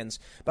Republicans.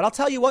 But I'll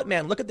tell you what,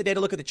 man, look at the data,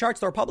 look at the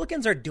charts. The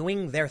Republicans are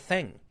doing their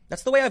thing.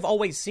 That's the way I've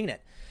always seen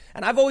it.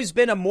 And I've always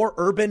been a more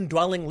urban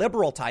dwelling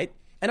liberal type.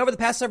 And over the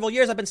past several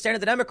years, I've been staring at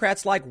the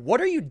Democrats like, what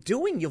are you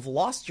doing? You've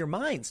lost your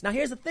minds. Now,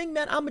 here's the thing,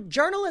 man. I'm a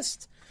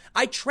journalist.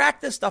 I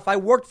track this stuff. I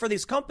worked for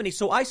these companies,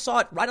 so I saw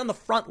it right on the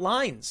front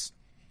lines.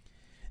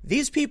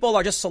 These people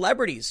are just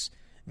celebrities.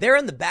 They're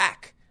in the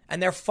back,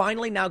 and they're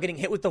finally now getting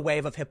hit with the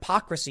wave of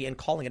hypocrisy and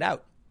calling it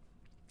out.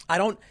 I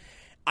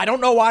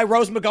don't know why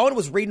Rose McGowan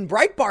was reading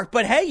Breitbart,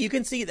 but hey, you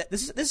can see that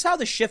this is how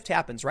the shift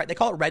happens, right? They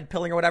call it red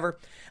pilling or whatever.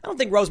 I don't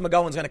think Rose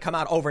McGowan's going to come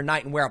out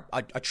overnight and wear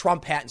a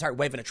Trump hat and start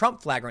waving a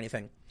Trump flag or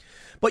anything.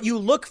 But you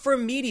look for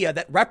media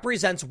that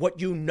represents what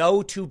you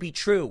know to be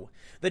true.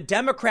 The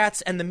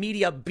Democrats and the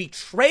media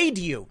betrayed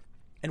you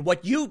and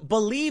what you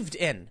believed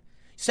in,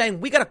 saying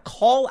we got to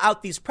call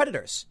out these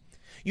predators.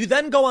 You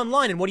then go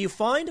online and what do you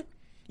find?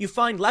 You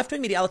find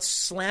left-wing media outlets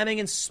slamming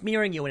and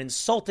smearing you and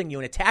insulting you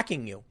and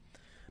attacking you.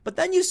 But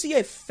then you see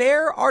a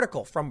fair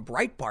article from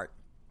Breitbart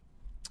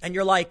and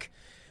you're like,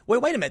 wait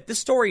a minute, this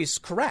story is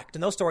correct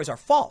and those stories are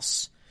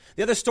false.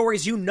 The other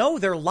stories, you know,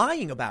 they're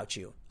lying about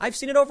you. I've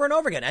seen it over and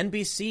over again.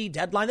 NBC,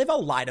 Deadline, they've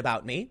all lied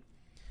about me.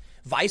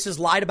 Vice has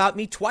lied about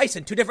me twice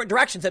in two different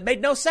directions. It made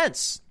no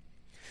sense.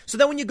 So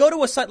then when you go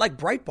to a site like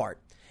Breitbart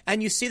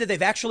and you see that they've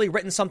actually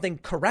written something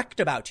correct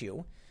about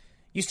you,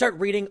 you start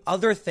reading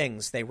other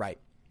things they write.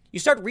 You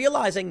start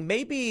realizing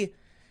maybe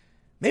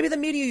the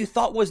media you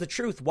thought was the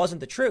truth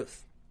wasn't the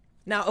truth.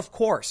 Now, of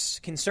course,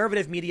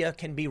 conservative media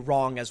can be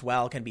wrong as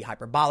well, can be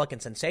hyperbolic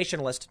and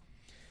sensationalist.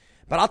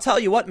 But I'll tell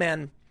you what,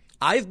 man,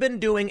 I've been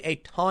doing a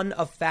ton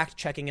of fact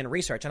checking and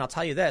research. And I'll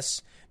tell you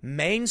this,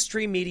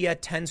 mainstream media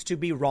tends to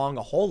be wrong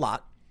a whole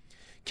lot.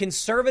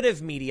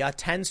 Conservative media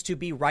tends to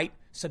be right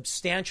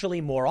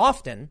substantially more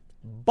often,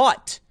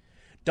 but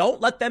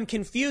don't let them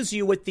confuse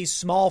you with these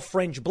small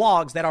fringe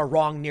blogs that are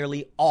wrong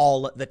nearly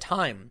all the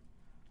time.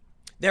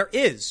 There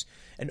is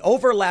an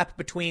overlap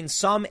between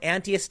some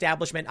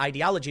anti-establishment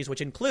ideologies, which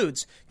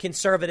includes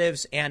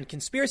conservatives and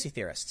conspiracy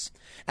theorists.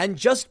 And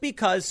just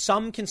because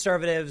some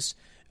conservatives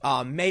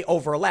may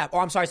overlap,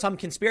 or I'm sorry, some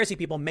conspiracy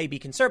people may be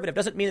conservative,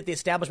 doesn't mean that the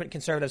establishment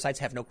conservative sites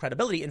have no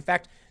credibility. In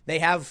fact, they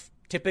have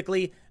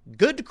typically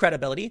good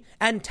credibility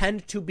and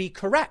tend to be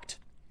correct.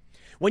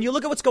 When you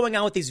look at what's going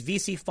on with these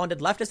VC-funded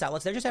leftist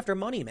outlets, they're just after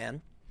money,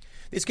 man.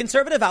 These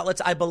conservative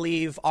outlets, I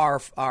believe,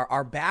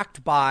 are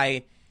backed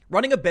by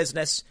running a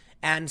business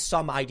and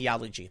some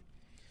ideology.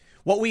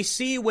 What we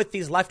see with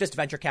these leftist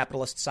venture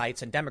capitalist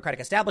sites and Democratic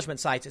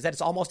establishment sites is that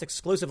it's almost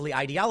exclusively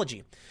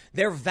ideology.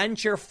 They're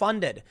venture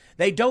funded.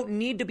 They don't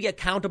need to be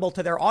accountable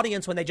to their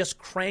audience when they just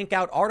crank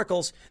out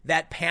articles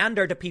that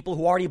pander to people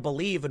who already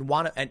believe and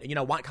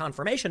want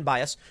confirmation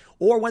bias,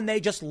 or when they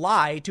just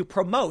lie to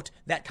promote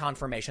that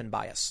confirmation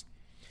bias.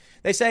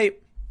 They say,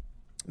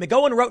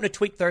 McGowan wrote in a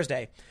tweet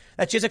Thursday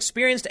that she's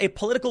experienced a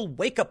political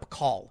wake-up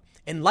call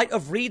in light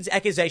of Reid's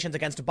accusations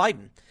against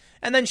Biden.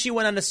 And then she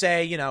went on to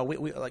say, I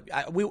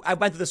went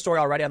through the story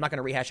already. I'm not going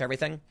to rehash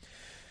everything.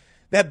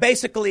 That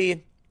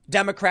basically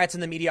Democrats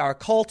and the media are a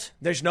cult.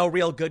 There's no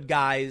real good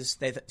guys.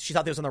 She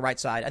thought they was on the right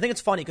side. I think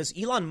it's funny because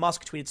Elon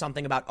Musk tweeted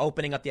something about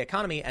opening up the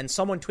economy and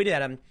someone tweeted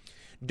at him,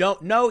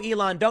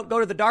 Elon, don't go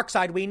to the dark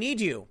side. We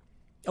need you.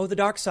 Oh, the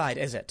dark side,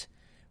 is it?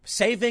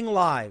 Saving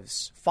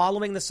lives,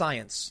 following the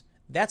science.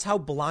 That's how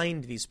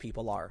blind these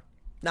people are.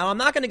 Now, I'm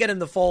not going to get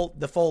into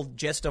the full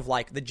gist of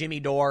like the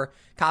Jimmy Dore,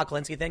 Kyle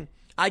Kulinski thing.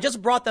 I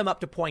just brought them up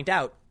to point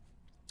out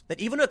that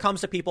even when it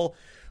comes to people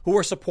who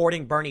are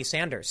supporting Bernie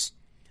Sanders,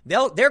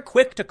 they're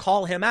quick to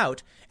call him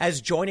out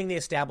as joining the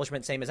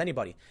establishment, same as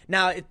anybody.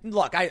 Now,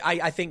 look,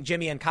 I think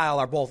Jimmy and Kyle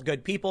are both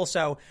good people,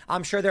 so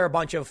I'm sure there are a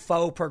bunch of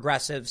faux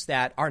progressives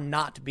that are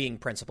not being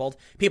principled.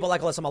 People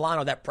like Alyssa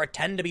Milano that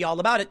pretend to be all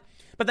about it,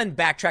 but then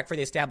backtrack for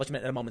the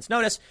establishment at a moment's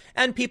notice.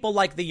 And people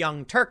like the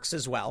Young Turks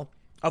as well,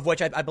 of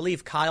which I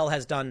believe Kyle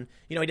has done,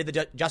 he did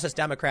the Justice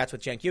Democrats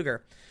with Cenk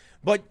Uygur.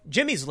 But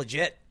Jimmy's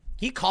legit.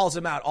 He calls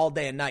them out all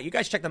day and night. You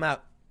guys check them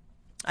out.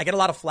 I get a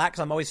lot of flack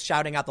because I'm always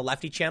shouting out the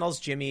lefty channels,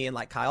 Jimmy and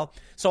like Kyle.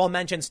 So I'll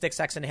mention Stick,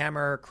 Sex, and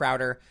Hammer,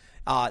 Crowder.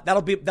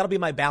 That'll be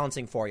my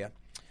balancing for you.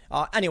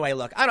 Anyway,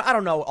 look, I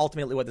don't know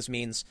ultimately what this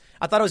means.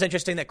 I thought it was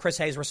interesting that Chris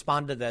Hayes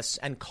responded to this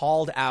and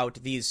called out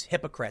these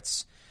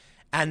hypocrites,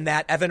 and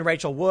that Evan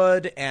Rachel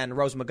Wood and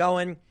Rose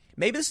McGowan,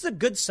 maybe this is a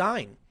good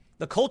sign.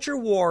 The culture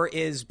war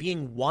is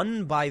being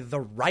won by the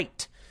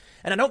right.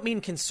 And I don't mean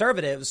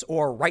conservatives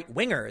or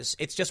right-wingers.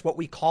 It's just what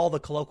we call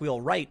the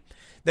colloquial right.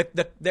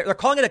 They're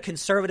calling it a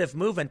conservative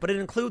movement, but it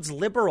includes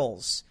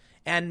liberals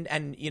and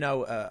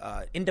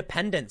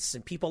independents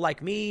and people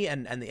like me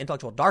and the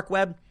intellectual dark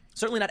web.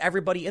 Certainly not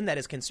everybody in that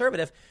is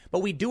conservative,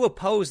 but we do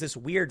oppose this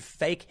weird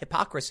fake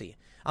hypocrisy.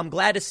 I'm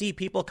glad to see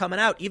people coming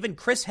out, even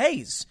Chris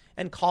Hayes,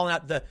 and calling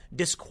out the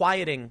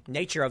disquieting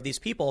nature of these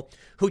people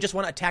who just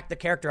want to attack the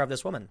character of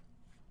this woman.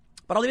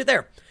 But I'll leave it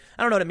there.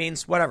 I don't know what it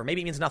means. Whatever.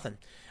 Maybe it means nothing.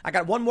 I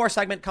got one more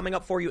segment coming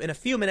up for you in a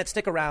few minutes.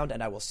 Stick around,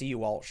 and I will see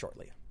you all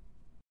shortly.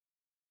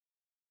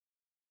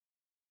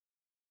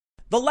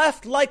 The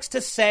left likes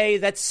to say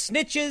that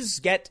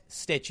snitches get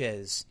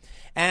stitches.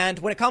 And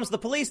when it comes to the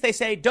police, they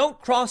say,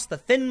 don't cross the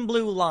thin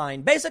blue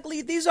line.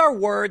 Basically, these are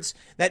words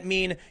that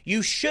mean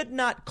you should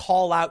not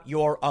call out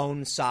your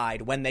own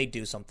side when they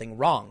do something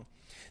wrong.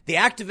 The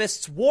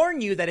activists warn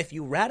you that if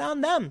you rat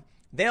on them,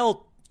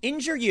 they'll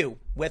injure you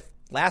with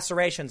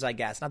lacerations, I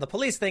guess. Now, the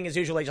police thing is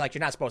usually like you're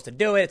not supposed to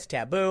do it. It's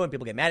taboo and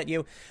people get mad at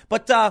you.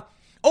 But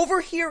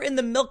over here in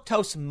the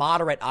milquetoast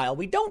moderate aisle,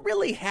 we don't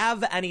really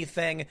have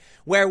anything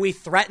where we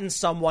threaten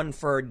someone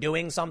for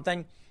doing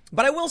something.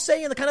 But I will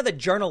say in the kind of the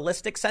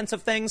journalistic sense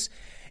of things,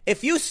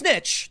 if you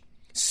snitch,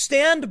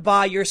 stand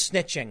by your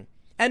snitching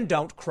and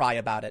don't cry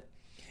about it.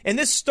 In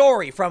this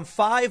story from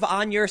 5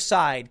 on Your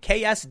Side,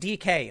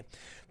 KSDK,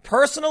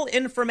 personal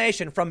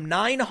information from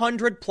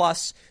 900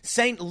 plus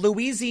St.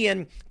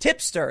 Louisian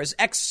tipsters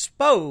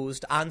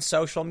exposed on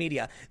social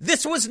media.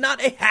 This was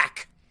not a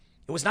hack.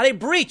 It was not a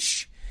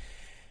breach.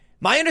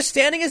 My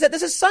understanding is that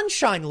this is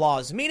sunshine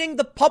laws, meaning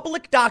the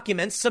public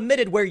documents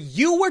submitted where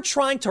you were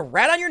trying to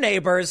rat on your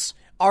neighbors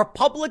are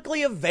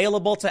publicly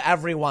available to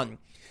everyone.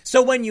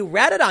 So when you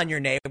ratted on your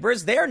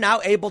neighbors, they are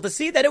now able to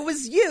see that it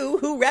was you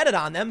who ratted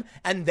on them,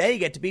 and they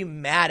get to be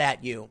mad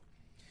at you.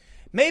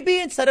 Maybe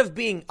instead of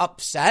being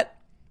upset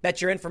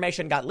that your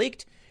information got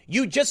leaked,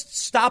 you just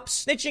stop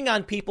snitching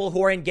on people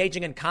who are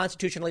engaging in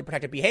constitutionally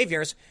protected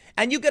behaviors,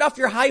 and you get off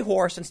your high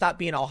horse and stop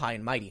being all high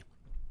and mighty.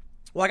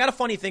 Well, I got a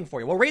funny thing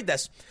for you. We'll read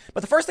this.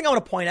 But the first thing I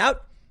want to point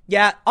out,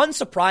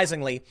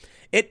 unsurprisingly,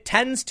 it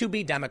tends to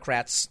be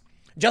Democrats.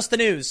 Just the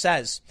News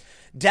says,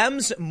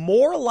 Dems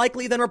more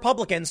likely than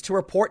Republicans to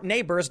report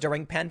neighbors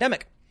during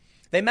pandemic.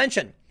 They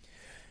mention,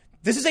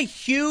 this is a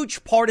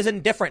huge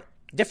partisan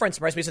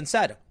difference, Rasmussen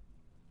said.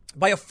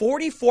 By a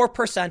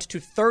 44% to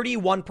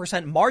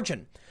 31%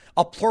 margin,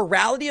 a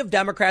plurality of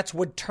Democrats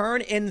would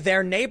turn in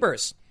their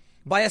neighbors.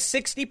 By a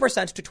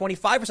 60% to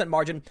 25%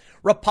 margin,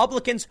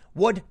 Republicans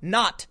would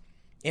not.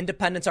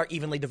 Independents are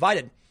evenly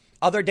divided.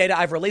 Other data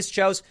I've released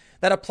shows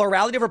that a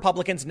plurality of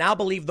Republicans now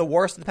believe the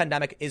worst of the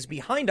pandemic is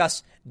behind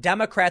us.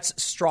 Democrats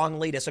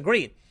strongly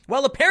disagree.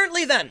 Well,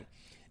 apparently then,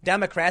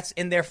 Democrats,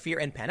 in their fear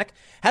and panic,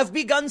 have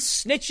begun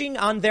snitching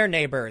on their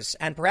neighbors.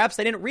 And perhaps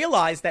they didn't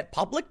realize that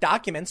public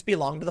documents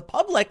belong to the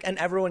public and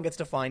everyone gets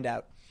to find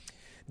out.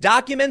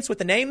 Documents with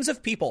the names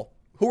of people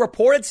who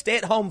reported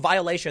stay-at-home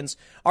violations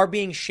are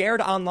being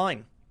shared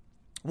online.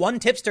 One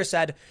tipster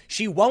said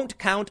she won't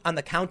count on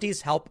the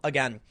county's help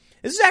again.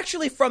 This is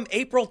actually from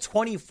April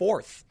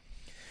 24th.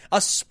 A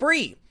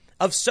spree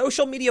of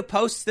social media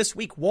posts this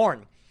week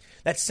warn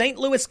that St.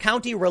 Louis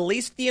County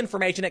released the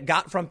information it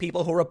got from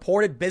people who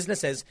reported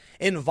businesses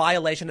in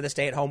violation of the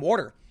stay-at-home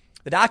order.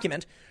 The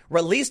document,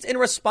 released in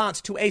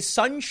response to a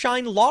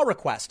sunshine law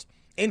request,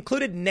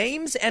 included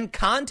names and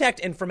contact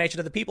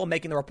information of the people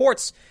making the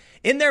reports.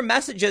 In their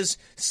messages,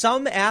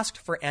 some asked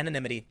for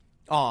anonymity.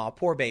 Aw,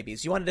 poor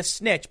babies. You wanted to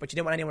snitch, but you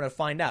didn't want anyone to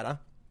find out, huh?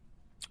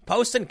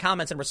 Posts and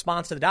comments in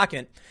response to the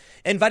document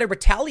invited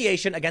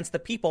retaliation against the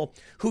people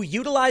who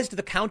utilized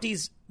the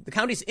county's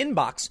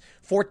inbox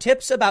for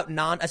tips about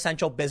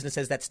non-essential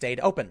businesses that stayed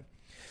open.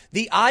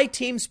 The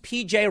I-Team's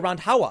PJ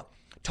Randhawa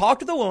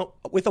talked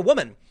with a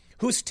woman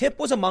whose tip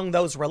was among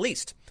those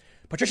released.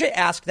 Patricia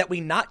asked that we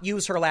not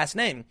use her last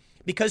name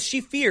because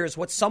she fears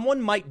what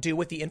someone might do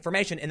with the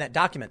information in that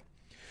document.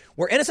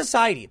 We're in a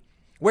society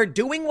where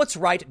doing what's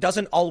right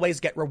doesn't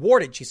always get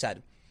rewarded, she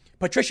said.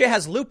 Patricia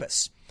has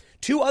lupus.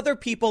 2 other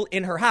people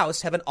in her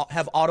house have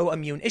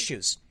autoimmune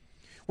issues.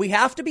 We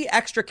have to be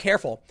extra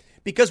careful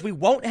because we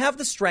won't have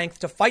the strength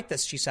to fight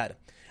this, she said.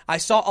 I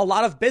saw a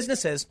lot of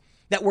businesses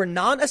that were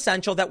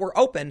non-essential that were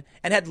open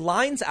and had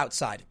lines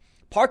outside.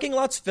 Parking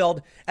lots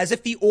filled as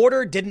if the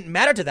order didn't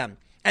matter to them.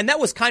 And that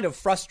was kind of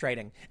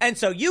frustrating. And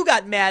so you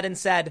got mad and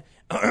said,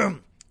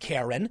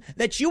 Karen,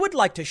 that you would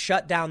like to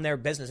shut down their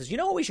businesses. You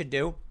know what we should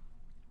do?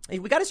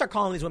 We got to start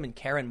calling these women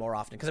Karen more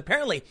often because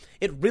apparently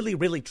it really,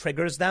 really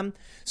triggers them.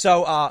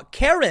 So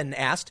Karen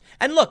asked,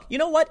 and look, you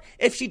know what?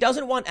 If she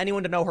doesn't want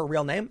anyone to know her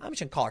real name, I'm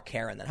just going to call her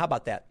Karen then. How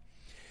about that?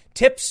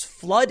 Tips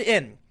flood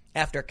in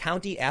after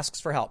county asks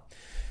for help.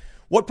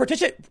 What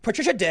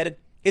Patricia did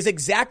is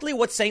exactly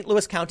what St.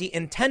 Louis County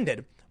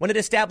intended when it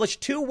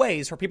established 2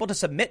 ways for people to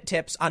submit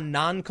tips on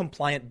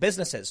non-compliant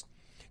businesses.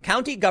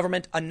 County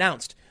government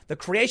announced the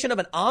creation of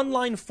an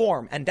online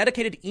form and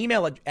dedicated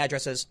email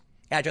address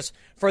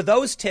for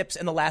those tips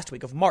in the last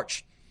week of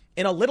March.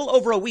 In a little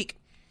over a week,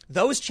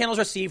 those channels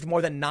received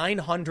more than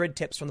 900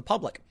 tips from the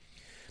public.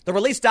 The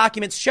released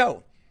documents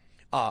show.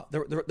 Among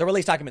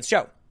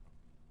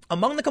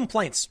the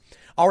complaints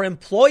are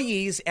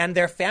employees and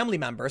their family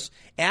members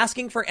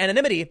asking for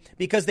anonymity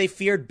because they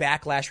feared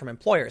backlash from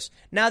employers.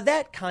 Now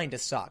that kind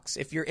of sucks.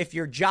 If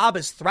your job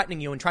is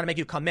threatening you and trying to make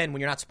you come in when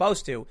you're not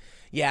supposed to,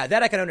 yeah,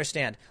 that I can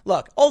understand.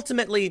 Look,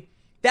 ultimately,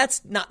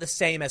 that's not the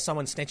same as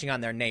someone snitching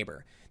on their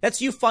neighbor.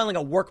 That's you filing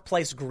a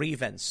workplace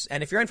grievance.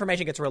 And if your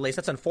information gets released,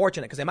 that's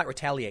unfortunate because they might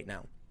retaliate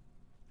now.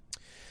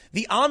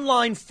 The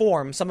online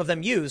form some of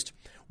them used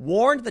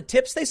warned the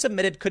tips they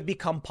submitted could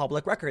become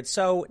public records.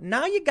 So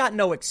now you got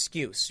no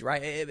excuse,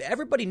 right?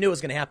 Everybody knew it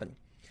was going to happen.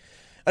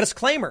 A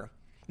disclaimer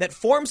that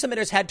form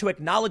submitters had to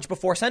acknowledge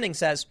before sending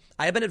says,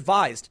 I have been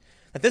advised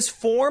that this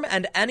form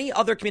and any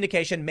other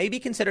communication may be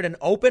considered an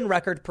open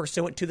record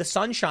pursuant to the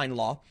Sunshine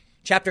Law,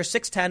 Chapter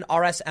 610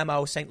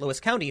 RSMO, St. Louis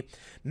County.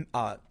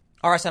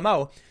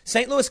 RSMO,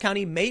 St. Louis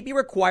County may be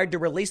required to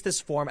release this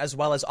form as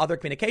well as other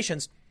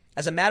communications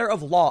as a matter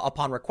of law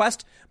upon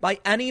request by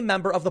any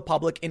member of the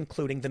public,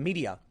 including the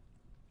media.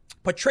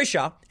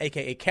 Patricia,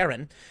 aka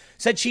Karen,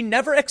 said she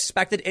never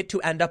expected it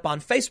to end up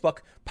on Facebook,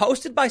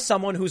 posted by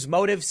someone whose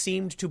motive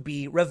seemed to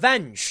be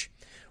revenge.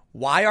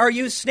 Why are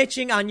you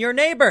snitching on your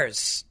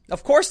neighbors?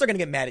 Of course they're going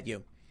to get mad at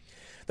you.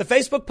 The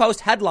Facebook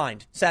post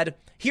headlined said,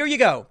 here you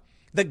go.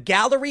 The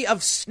gallery of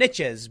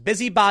snitches,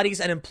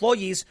 busybodies, and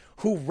employees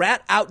who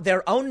rat out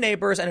their own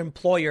neighbors and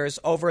employers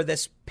over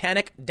this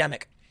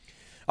panic-demic.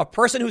 A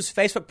person whose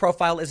Facebook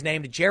profile is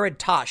named Jared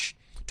Tosh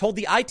told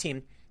the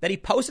I-Team that he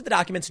posted the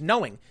documents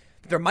knowing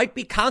that there might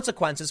be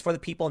consequences for the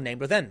people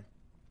named within.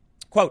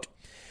 Quote,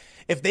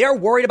 if they are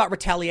worried about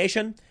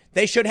retaliation,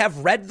 they should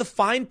have read the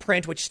fine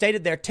print which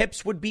stated their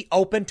tips would be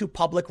open to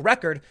public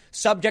record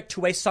subject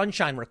to a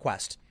sunshine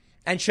request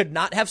and should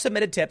not have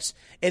submitted tips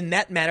in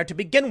that manner to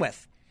begin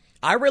with.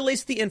 I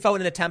released the info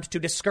in an attempt to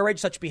discourage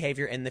such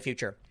behavior in the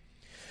future.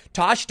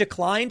 Tosh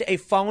declined a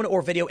phone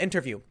or video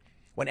interview.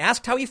 When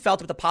asked how he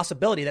felt about the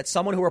possibility that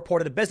someone who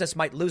reported a business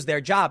might lose their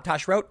job,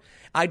 Tosh wrote,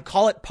 I'd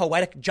call it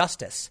poetic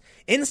justice,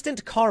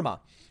 instant karma,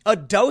 a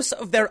dose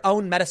of their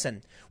own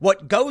medicine.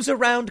 What goes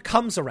around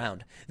comes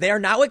around. They are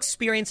now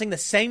experiencing the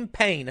same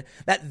pain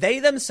that they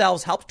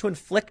themselves helped to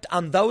inflict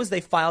on those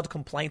they filed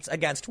complaints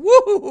against.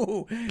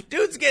 Woo!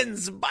 Dude's getting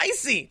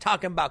spicy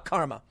talking about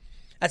karma.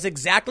 That's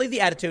exactly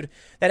the attitude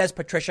that has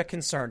Patricia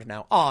concerned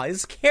now.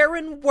 Is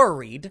Karen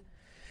worried?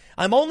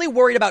 I'm only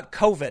worried about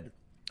COVID.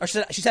 Or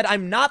she said,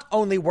 I'm not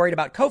only worried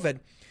about COVID.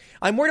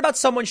 I'm worried about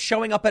someone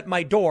showing up at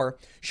my door,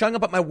 showing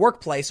up at my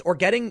workplace, or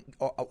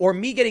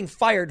me getting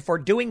fired for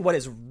doing what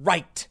is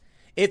right.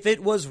 If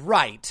it was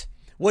right,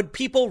 would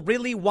people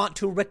really want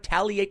to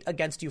retaliate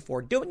against you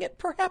for doing it?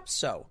 Perhaps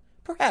so.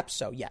 Perhaps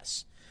so,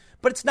 yes.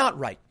 But it's not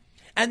right.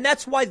 And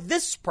that's why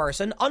this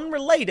person,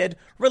 unrelated,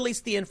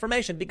 released the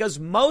information, because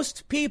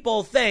most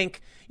people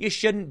think you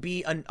shouldn't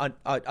be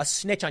a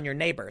snitch on your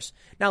neighbors.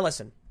 Now,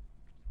 listen,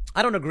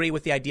 I don't agree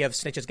with the idea of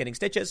snitches getting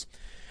stitches.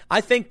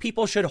 I think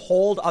people should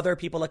hold other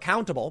people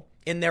accountable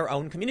in their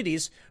own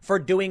communities for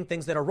doing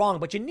things that are wrong.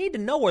 But you need to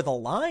know where the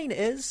line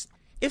is.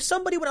 If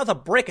somebody went out with a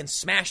brick and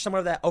smashed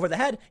someone over the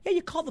head, yeah,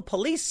 you call the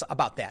police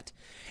about that.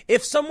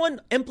 If someone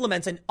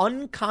implements an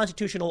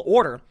unconstitutional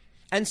order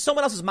and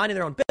someone else is minding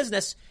their own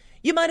business,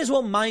 you might as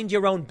well mind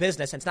your own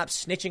business and stop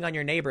snitching on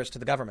your neighbors to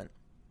the government.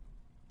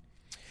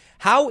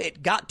 How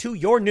it got to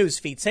your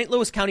newsfeed, St.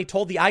 Louis County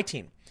told the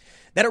I-Team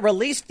that it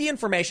released the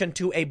information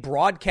to a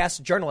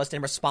broadcast journalist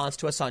in response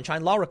to a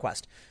Sunshine Law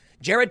request.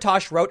 Jared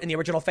Tosh wrote in the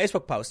original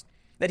Facebook post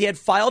that he had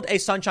filed a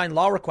Sunshine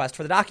Law request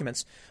for the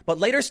documents, but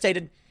later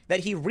stated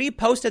that he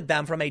reposted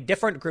them from a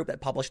different group that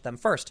published them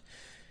first.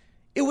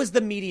 It was the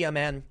media,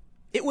 man.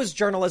 It was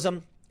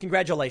journalism.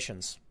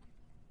 Congratulations.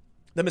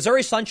 The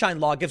Missouri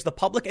Sunshine Law gives the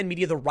public and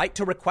media the right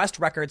to request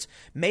records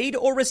made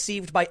or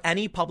received by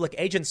any public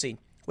agency,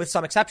 with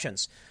some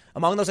exceptions.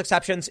 Among those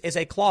exceptions is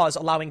a clause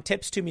allowing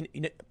tips to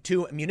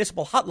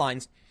municipal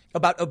hotlines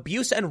about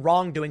abuse and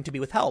wrongdoing to be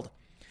withheld.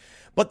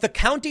 But the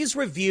county's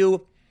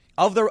review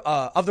of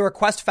the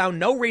request found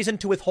no reason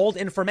to withhold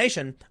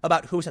information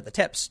about who sent the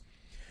tips.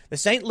 The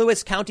St.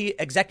 Louis County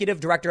Executive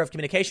Director of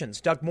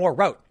Communications, Doug Moore,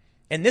 wrote,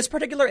 in this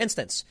particular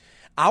instance,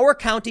 our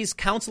county's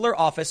counselor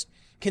office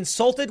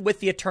consulted with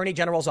the Attorney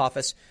General's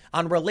office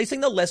on releasing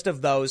the list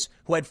of those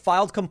who had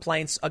filed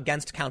complaints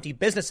against county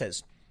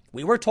businesses.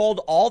 We were told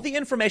all the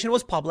information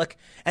was public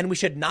and we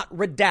should not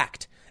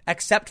redact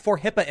except for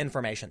HIPAA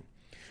information.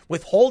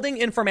 Withholding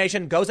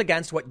information goes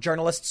against what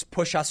journalists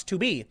push us to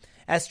be,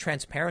 as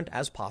transparent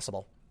as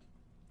possible.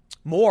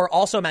 Moore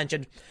also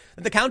mentioned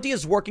that the county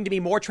is working to be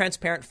more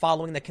transparent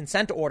following the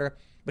consent order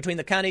between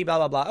the county, blah,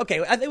 blah, blah. Okay,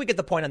 I think we get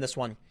the point on this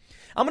one.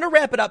 I'm going to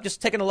wrap it up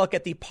just taking a look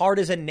at the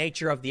partisan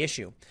nature of the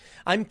issue.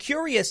 I'm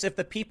curious if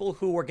the people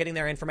who were getting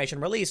their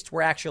information released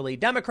were actually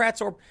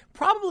Democrats or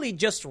probably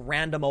just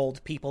random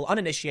old people,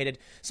 uninitiated,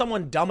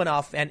 someone dumb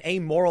enough and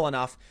amoral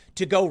enough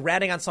to go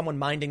ratting on someone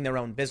minding their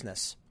own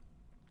business.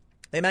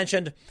 They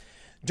mentioned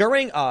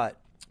during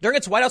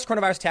its White House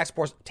coronavirus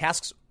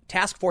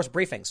task force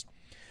briefings,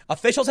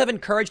 officials have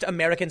encouraged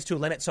Americans to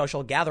limit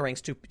social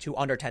gatherings to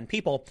under 10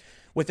 people,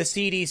 with the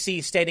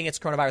CDC stating its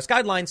coronavirus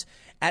guidelines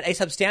at a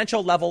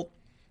substantial level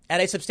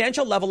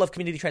of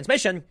community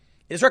transmission.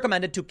 It is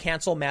recommended to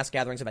cancel mass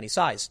gatherings of any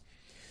size.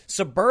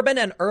 Suburban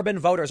and urban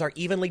voters are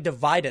evenly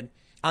divided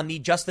on the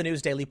Just the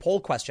News Daily poll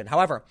question.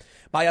 However,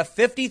 by a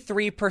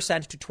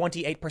 53% to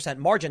 28%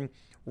 margin,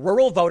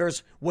 rural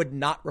voters would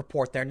not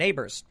report their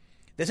neighbors.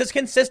 This is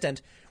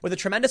consistent with a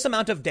tremendous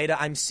amount of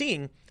data I'm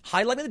seeing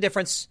highlighting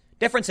the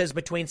differences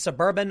between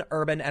suburban,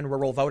 urban, and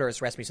rural voters,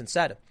 Rasmussen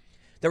said.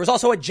 There was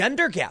also a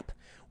gender gap.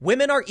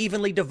 Women are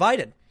evenly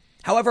divided.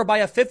 However, by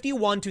a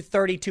 51 to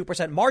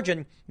 32%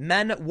 margin,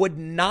 men would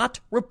not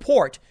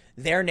report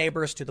their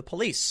neighbors to the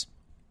police.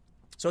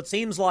 So it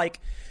seems like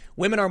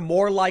women are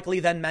more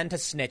likely than men to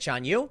snitch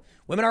on you.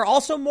 Women are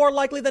also more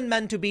likely than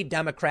men to be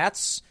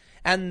Democrats.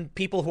 And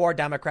people who are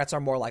Democrats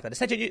are more likely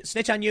to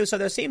snitch on you. So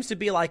there seems to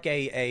be like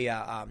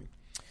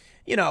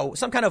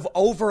some kind of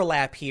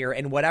overlap here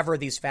in whatever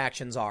these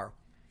factions are.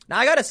 Now,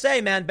 I got to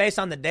say, man, based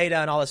on the data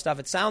and all this stuff,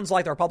 it sounds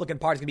like the Republican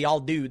Party is going to be all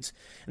dudes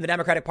and the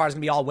Democratic Party is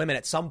going to be all women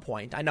at some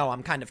point. I know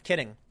I'm kind of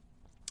kidding.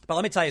 But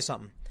let me tell you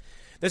something.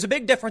 There's a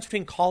big difference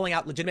between calling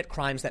out legitimate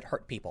crimes that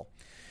hurt people.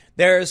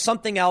 There's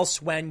something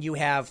else when you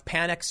have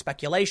panic,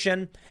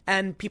 speculation,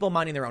 and people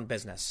minding their own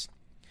business.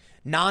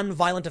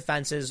 Non-violent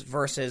offenses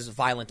versus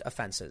violent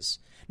offenses.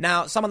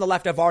 Now, some on the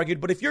left have argued,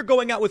 but if you're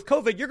going out with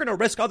COVID, you're going to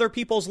risk other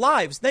people's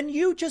lives. Then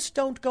you just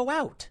don't go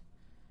out.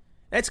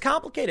 It's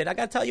complicated. I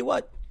got to tell you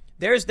what.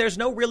 There's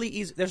no real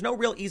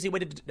easy way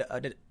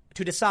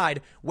to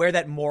decide where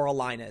that moral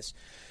line is.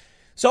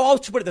 So I'll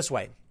put it this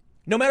way.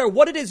 No matter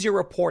what it is you're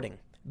reporting,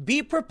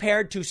 be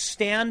prepared to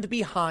stand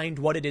behind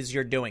what it is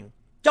you're doing.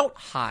 Don't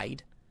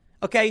hide.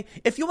 Okay?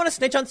 If you want to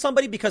snitch on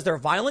somebody because they're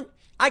violent,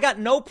 I got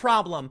no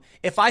problem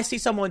if I see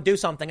someone do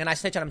something and I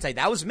snitch on them and say,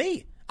 that was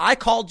me. I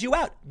called you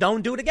out.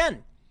 Don't do it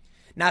again.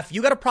 Now, if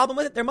you got a problem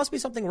with it, there must be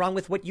something wrong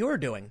with what you're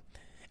doing.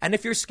 And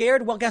if you're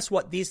scared, well, guess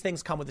what? These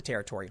things come with the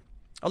territory.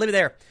 I'll leave it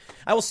there.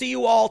 I will see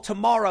you all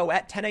tomorrow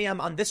at 10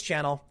 a.m. on this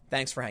channel.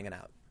 Thanks for hanging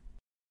out.